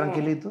empezar Así como-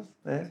 tranquilitos.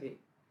 Sí.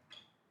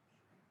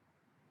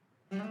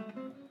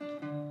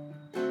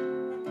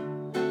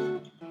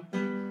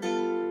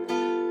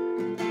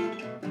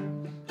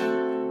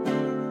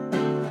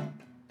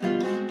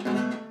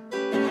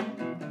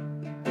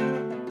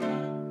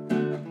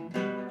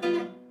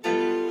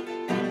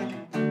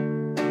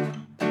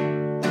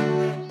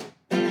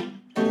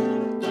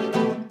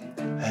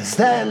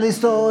 Esta es la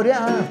historia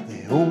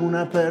de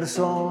una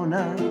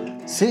persona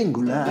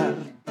singular.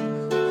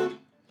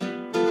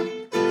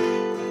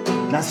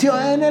 Nació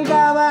en el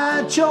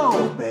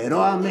Gabacho,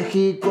 pero a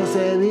México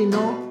se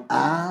vino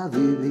a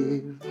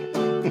vivir.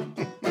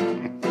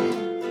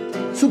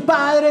 Su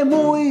padre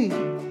muy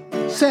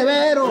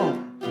severo,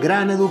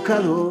 gran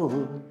educador.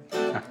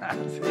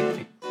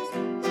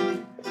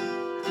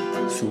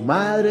 Su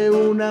madre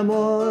un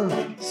amor,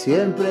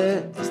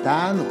 siempre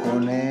estando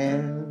con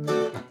él.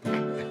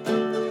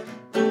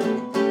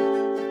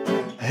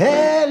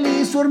 Él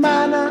y su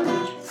hermana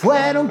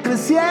fueron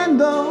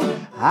creciendo.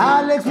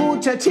 Alex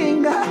mucha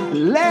chinga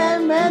le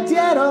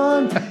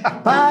metieron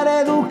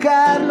para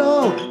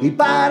educarlo y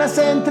para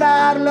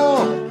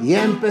centrarlo y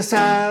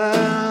empezar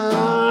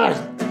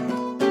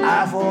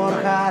a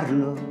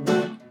forjarlo.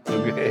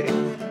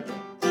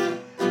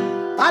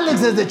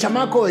 Alex desde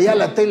chamaco veía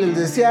la tele y les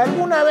decía,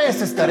 alguna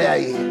vez estaré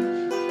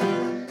ahí.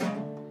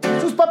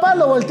 Sus papás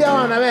lo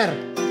volteaban a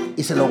ver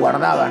y se lo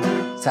guardaban.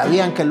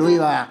 Sabían que lo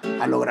iba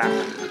a lograr.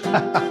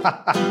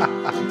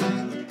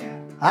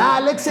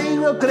 Alex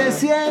siguió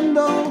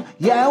creciendo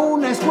y a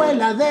una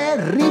escuela de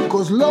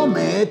ricos lo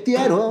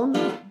metieron.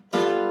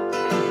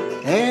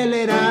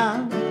 Él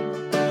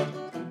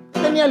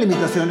tenía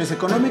limitaciones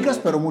económicas,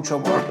 pero mucho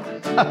amor.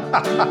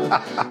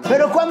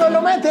 Pero cuando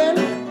lo meten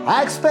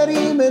a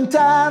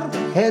experimentar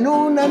en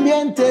un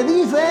ambiente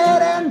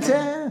diferente,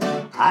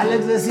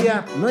 Alex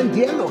decía, no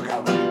entiendo,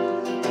 cabrón.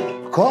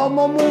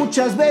 Como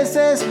muchas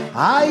veces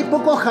hay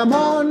poco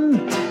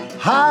jamón,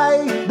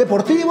 hay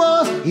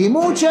deportivos y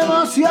mucha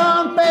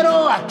emoción,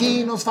 pero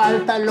aquí nos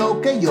falta lo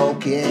que yo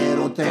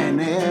quiero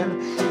tener,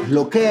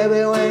 lo que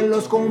veo en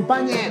los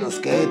compañeros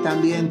que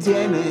también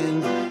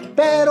tienen,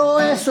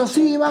 pero eso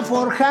se iba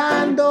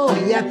forjando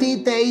y a ti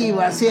te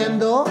iba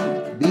haciendo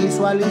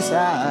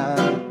visualizar.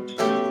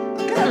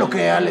 ¿Qué era lo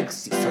que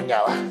Alexis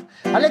soñaba?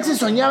 Alexis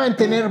soñaba en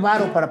tener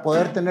varo para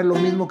poder tener lo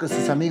mismo que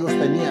sus amigos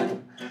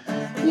tenían.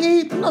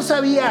 Y no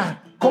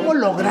sabía cómo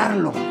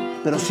lograrlo,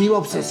 pero se iba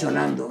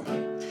obsesionando.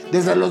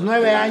 Desde los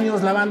 9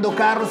 años lavando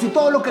carros y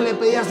todo lo que le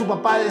pedía a su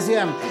papá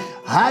decían,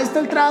 ahí está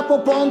el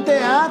trapo, ponte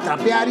a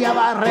trapear y a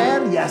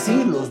barrer y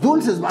así los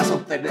dulces vas a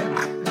obtener.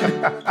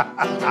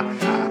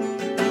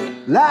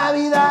 La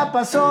vida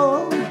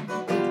pasó,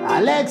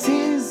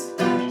 Alexis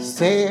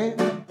se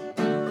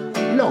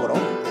logró.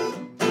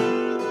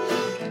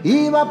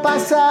 Iba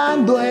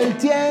pasando el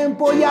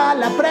tiempo y a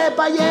la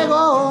prepa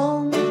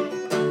llegó.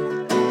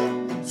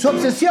 Su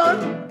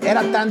obsesión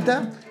era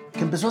tanta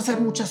que empezó a hacer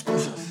muchas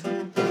cosas.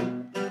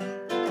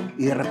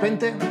 Y de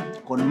repente,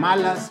 con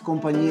malas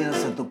compañías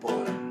se topó.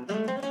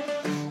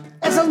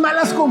 Esas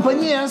malas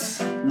compañías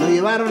lo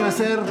llevaron a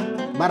hacer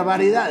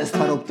barbaridades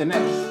para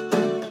obtener.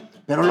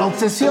 Pero la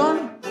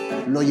obsesión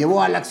lo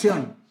llevó a la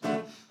acción.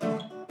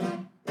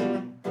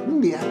 Un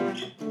día,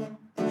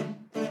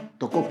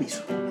 tocó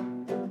piso.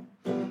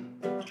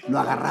 Lo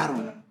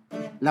agarraron.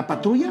 La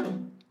patrulla,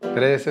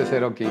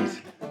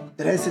 13015.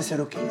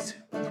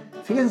 13015.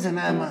 Fíjense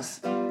nada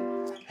más.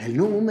 El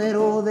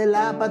número de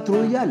la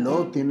patrulla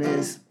lo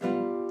tienes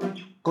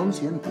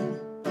consciente.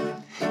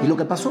 Y lo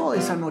que pasó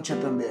esa noche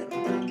también.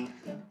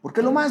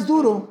 Porque lo más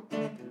duro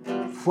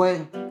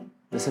fue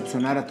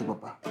decepcionar a tu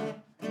papá.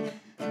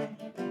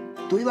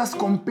 Tú ibas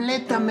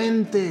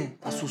completamente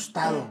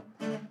asustado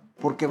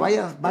porque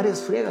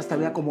varias friegas te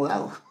había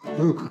acomodado.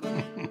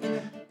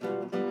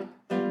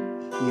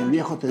 Y el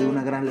viejo te dio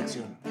una gran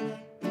lección.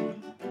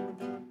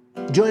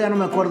 Yo ya no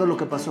me acuerdo lo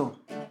que pasó,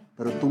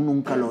 pero tú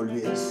nunca lo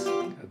olvides.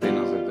 A ti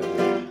no se te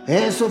olvida.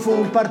 Eso fue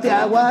un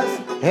parteaguas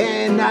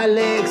en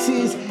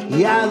Alexis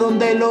y a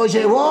donde lo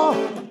llevó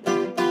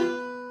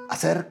a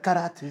hacer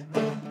karate.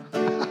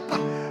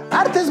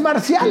 Artes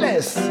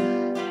marciales.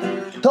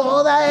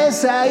 Toda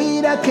esa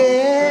ira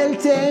que él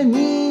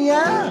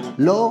tenía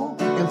lo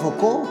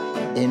enfocó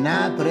en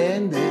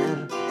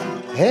aprender,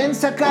 en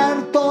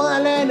sacar toda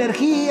la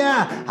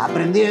energía,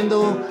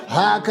 aprendiendo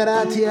a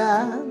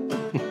karatear.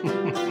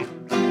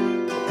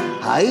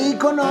 Ahí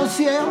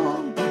conoció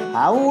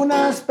a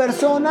unas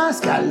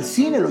personas que al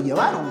cine lo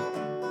llevaron.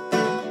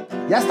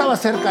 Ya estaba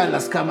cerca de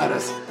las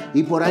cámaras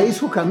y por ahí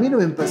su camino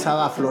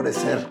empezaba a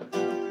florecer.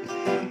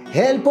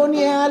 Él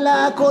ponía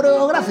la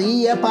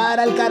coreografía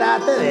para el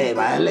karate de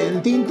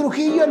Valentín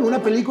Trujillo en una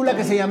película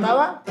que se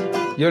llamaba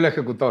Yo el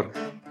ejecutor.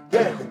 Yo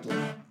el ejecutor.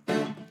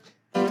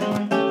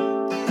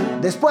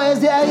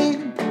 Después de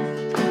ahí,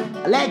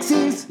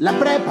 Alexis la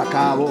prepa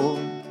acabó.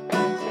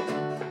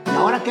 ¿Y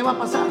ahora qué va a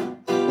pasar?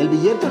 El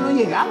billete no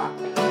llegaba.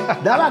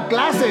 Daba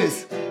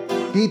clases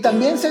y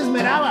también se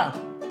esmeraba,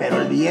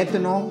 pero el billete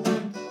no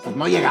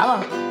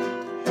llegaba.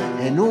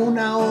 En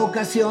una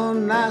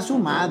ocasión a su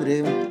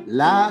madre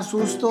la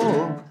asustó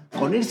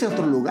con irse a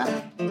otro lugar.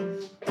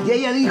 Y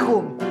ella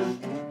dijo,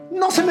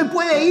 no se me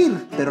puede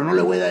ir, pero no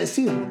le voy a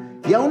decir.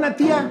 Y a una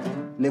tía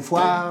le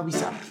fue a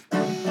avisar.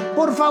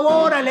 Por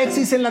favor,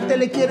 Alexis en la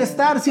tele quiere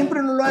estar,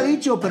 siempre nos lo ha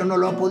dicho, pero no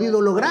lo ha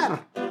podido lograr.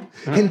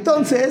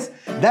 Entonces,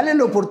 dale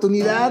la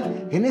oportunidad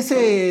en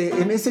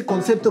ese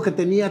concepto que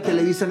tenía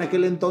Televisa en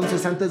aquel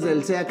entonces, antes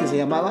del SEA, que se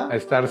llamaba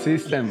Star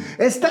System.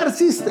 Star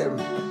System.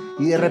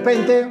 Y de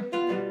repente,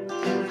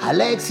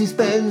 Alexis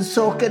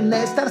pensó que en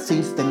Star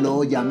System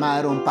lo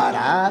llamaron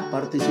para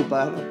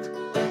participar.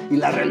 Y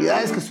la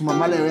realidad es que su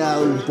mamá le había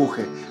dado el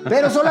empuje.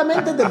 Pero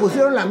solamente te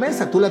pusieron la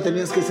mesa, tú la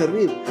tenías que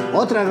servir.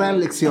 Otra gran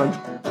lección.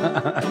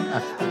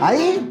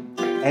 Ahí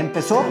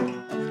empezó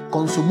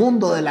con su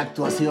mundo de la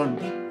actuación.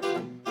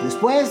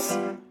 Después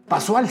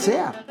pasó al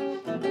SEA.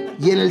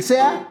 Y en el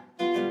SEA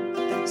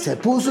se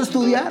puso a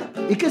estudiar.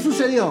 ¿Y qué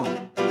sucedió?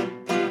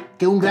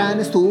 Que un gran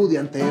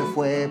estudiante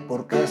fue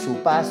porque su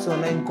paso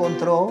no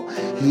encontró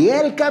y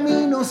el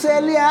camino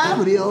se le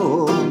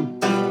abrió.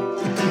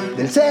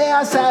 Del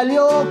SEA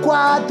salió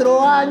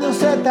 4 años,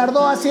 se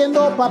tardó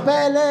haciendo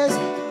papeles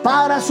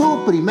para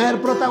su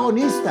primer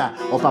protagonista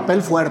o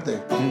papel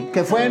fuerte,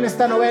 que fue en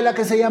esta novela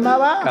que se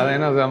llamaba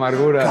Cadenas de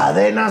Amargura.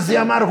 Cadenas de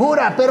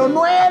Amargura, pero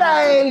no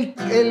era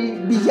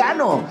el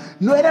villano,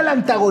 no era el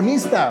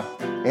antagonista,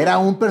 era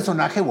un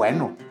personaje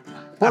bueno.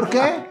 ¿Por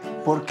qué?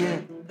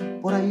 Porque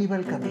por ahí iba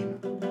el camino.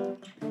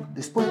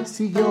 Después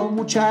siguió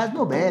muchas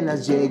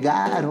novelas,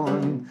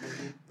 llegaron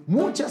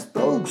muchas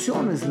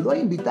producciones, lo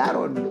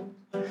invitaron.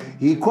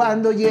 Y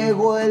cuando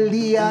llegó el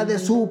día de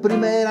su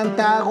primer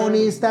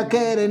antagonista,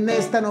 que era en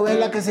esta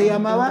novela que se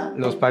llamaba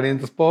Los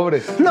parientes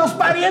pobres. Los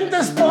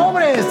parientes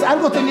pobres.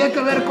 Algo tenía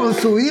que ver con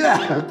su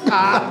vida.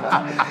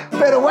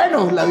 Pero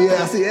bueno, la vida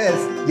así es.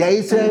 Y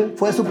ahí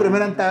fue su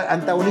primer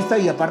antagonista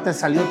y aparte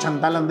salió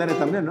Chantal Andere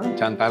también, ¿no?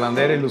 Chantal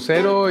Andere,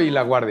 Lucero y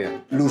La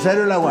Guardia.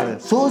 Lucero y La Guardia.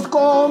 Sus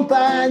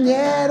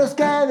compañeros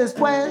que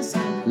después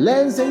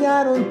le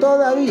enseñaron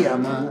todavía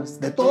más.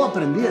 De todo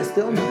aprendía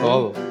este hombre. De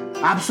todo.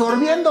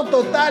 Absorbiendo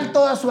total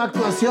toda su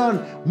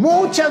actuación.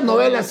 Muchas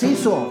novelas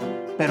hizo,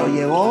 pero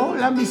llegó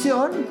la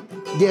ambición,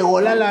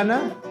 llegó la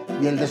lana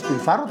y el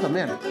despilfarro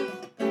también.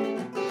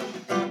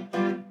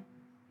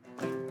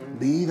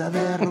 Vida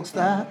de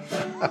rockstar.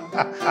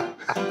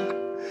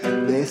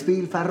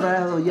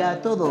 Despilfarrado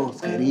ya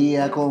todos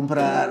quería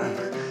comprar.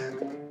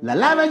 La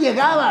lana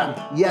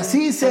llegaba y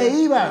así se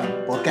iba,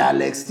 porque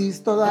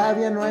Alexis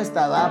todavía no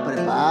estaba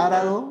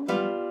preparado.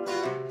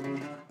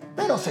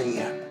 Pero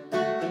seguía.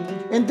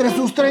 Entre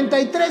sus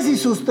 33 y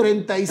sus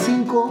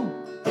 35,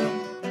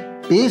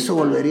 piso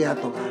volvería a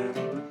tomar.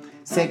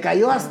 Se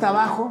cayó hasta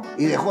abajo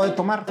y dejó de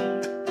tomar.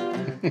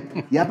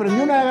 Y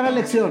aprendió una gran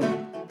lección.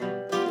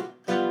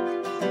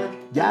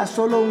 Ya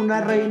solo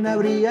una reina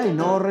habría y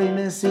no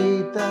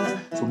reinecitas.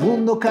 Su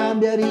mundo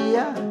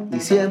cambiaría y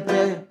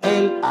siempre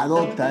él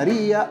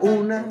adoptaría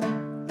una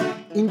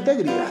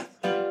integridad.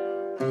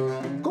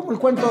 Como el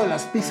cuento de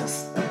las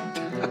pizzas.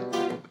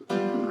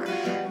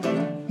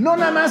 No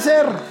nada más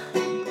ser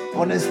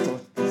honesto,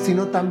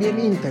 sino también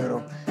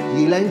íntegro.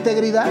 Y la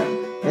integridad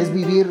es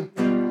vivir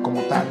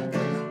como tal.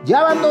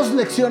 Ya van 2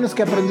 lecciones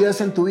que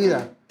aprendías en tu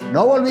vida.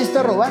 No volviste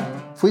a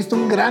robar. Fuiste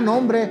un gran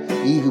hombre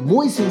y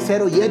muy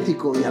sincero y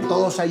ético y a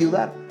todos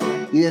ayudar.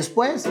 Y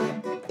después,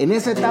 en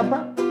esa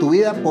etapa, tu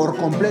vida por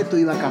completo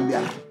iba a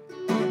cambiar.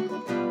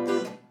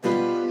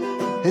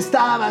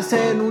 Estabas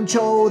en un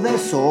show de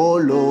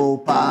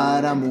solo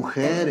para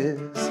mujeres.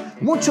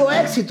 Mucho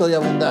éxito y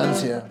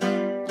abundancia.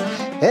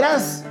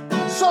 Eras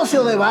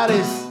socio de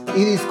bares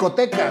y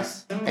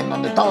discotecas en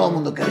donde todo el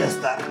mundo quería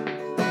estar.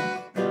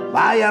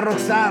 Vaya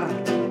rockstar,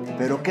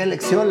 pero qué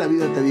lección la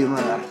vida te vino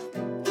a dar.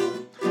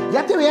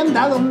 Ya te habían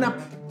dado una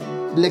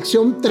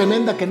lección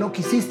tremenda que no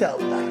quisiste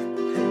adoptar.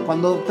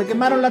 Cuando te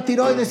quemaron la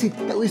tiroides y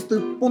te estuviste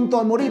a punto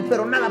de morir,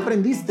 pero nada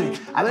aprendiste.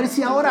 A ver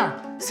si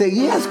ahora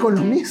seguías con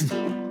lo mismo.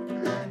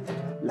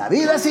 La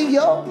vida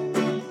siguió,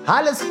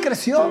 Alex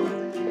creció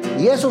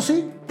y eso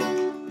sí,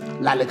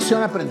 la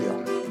lección aprendió.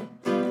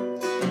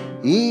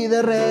 Y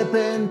de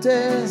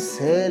repente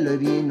se le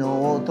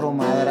vino otro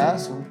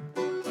madrazo.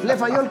 Le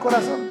falló el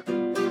corazón.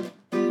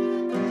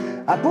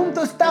 a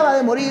punto estaba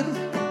de morir.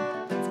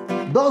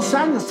 2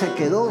 años se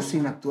quedó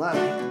sin actuar.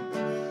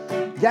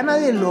 Ya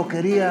nadie lo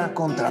quería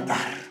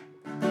contratar.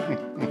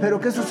 Pero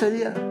 ¿qué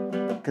sucedía?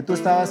 Que tú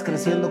estabas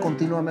creciendo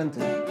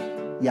continuamente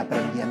y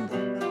aprendiendo.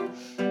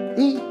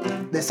 Y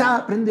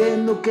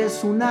desaprendiendo, que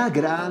es una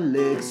gran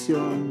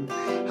lección.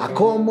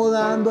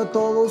 Acomodando a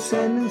todos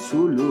en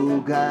su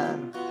lugar.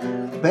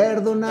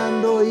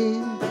 Perdonando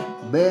y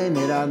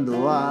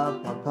venerando a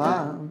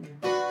papá.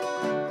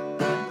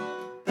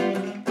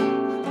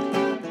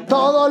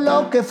 Todo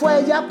lo que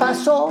fue ya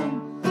pasó.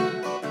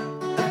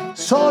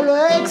 Solo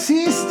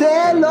existe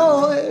el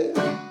hoy.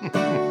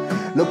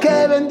 Lo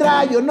que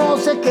vendrá yo no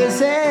sé qué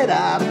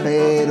será,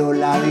 pero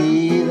la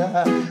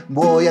vida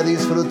voy a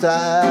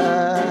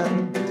disfrutar.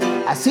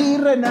 Así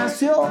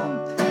renació,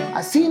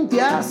 a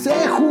Cintia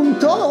se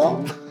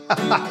juntó.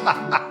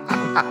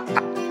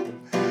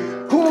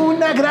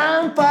 Una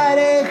gran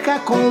pareja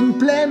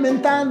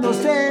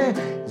complementándose,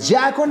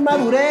 ya con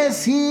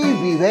madurez y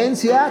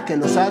vivencia que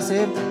los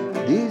hace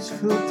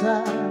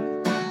disfrutar,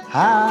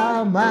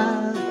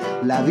 amar,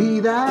 la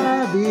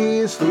vida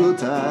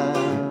disfrutar.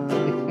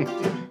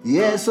 Y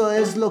eso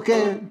es lo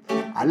que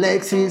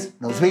Alexis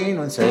nos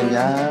vino a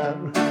enseñar.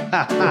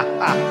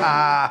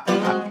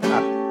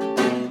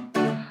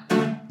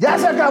 ¡Ya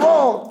se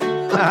acabó!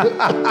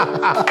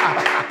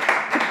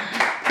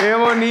 ¡Qué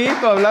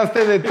bonito!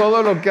 Hablaste de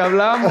todo lo que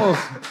hablamos.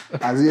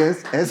 Así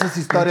es. Esas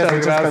historias,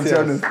 muchas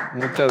canciones.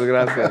 Muchas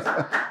gracias.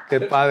 Qué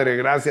padre.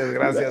 Gracias.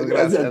 Gracias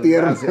a ti,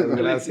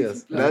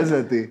 Gracias. Gracias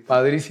a ti.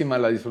 Padrísima,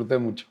 la disfruté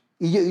mucho.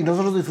 Y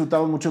nosotros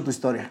disfrutamos mucho tu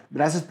historia.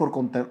 Gracias por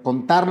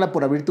contarla,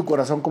 por abrir tu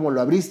corazón como lo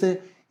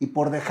abriste y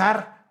por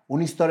dejar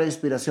una historia de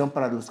inspiración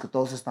para los que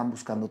todos están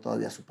buscando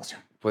todavía su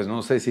pasión. Pues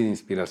no sé si de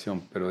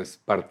inspiración, pero es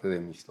parte de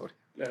mi historia.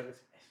 Claro que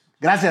sí.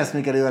 Gracias,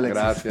 mi querido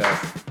Alexis. Gracias.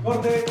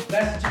 Corte,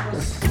 gracias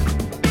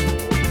chicos.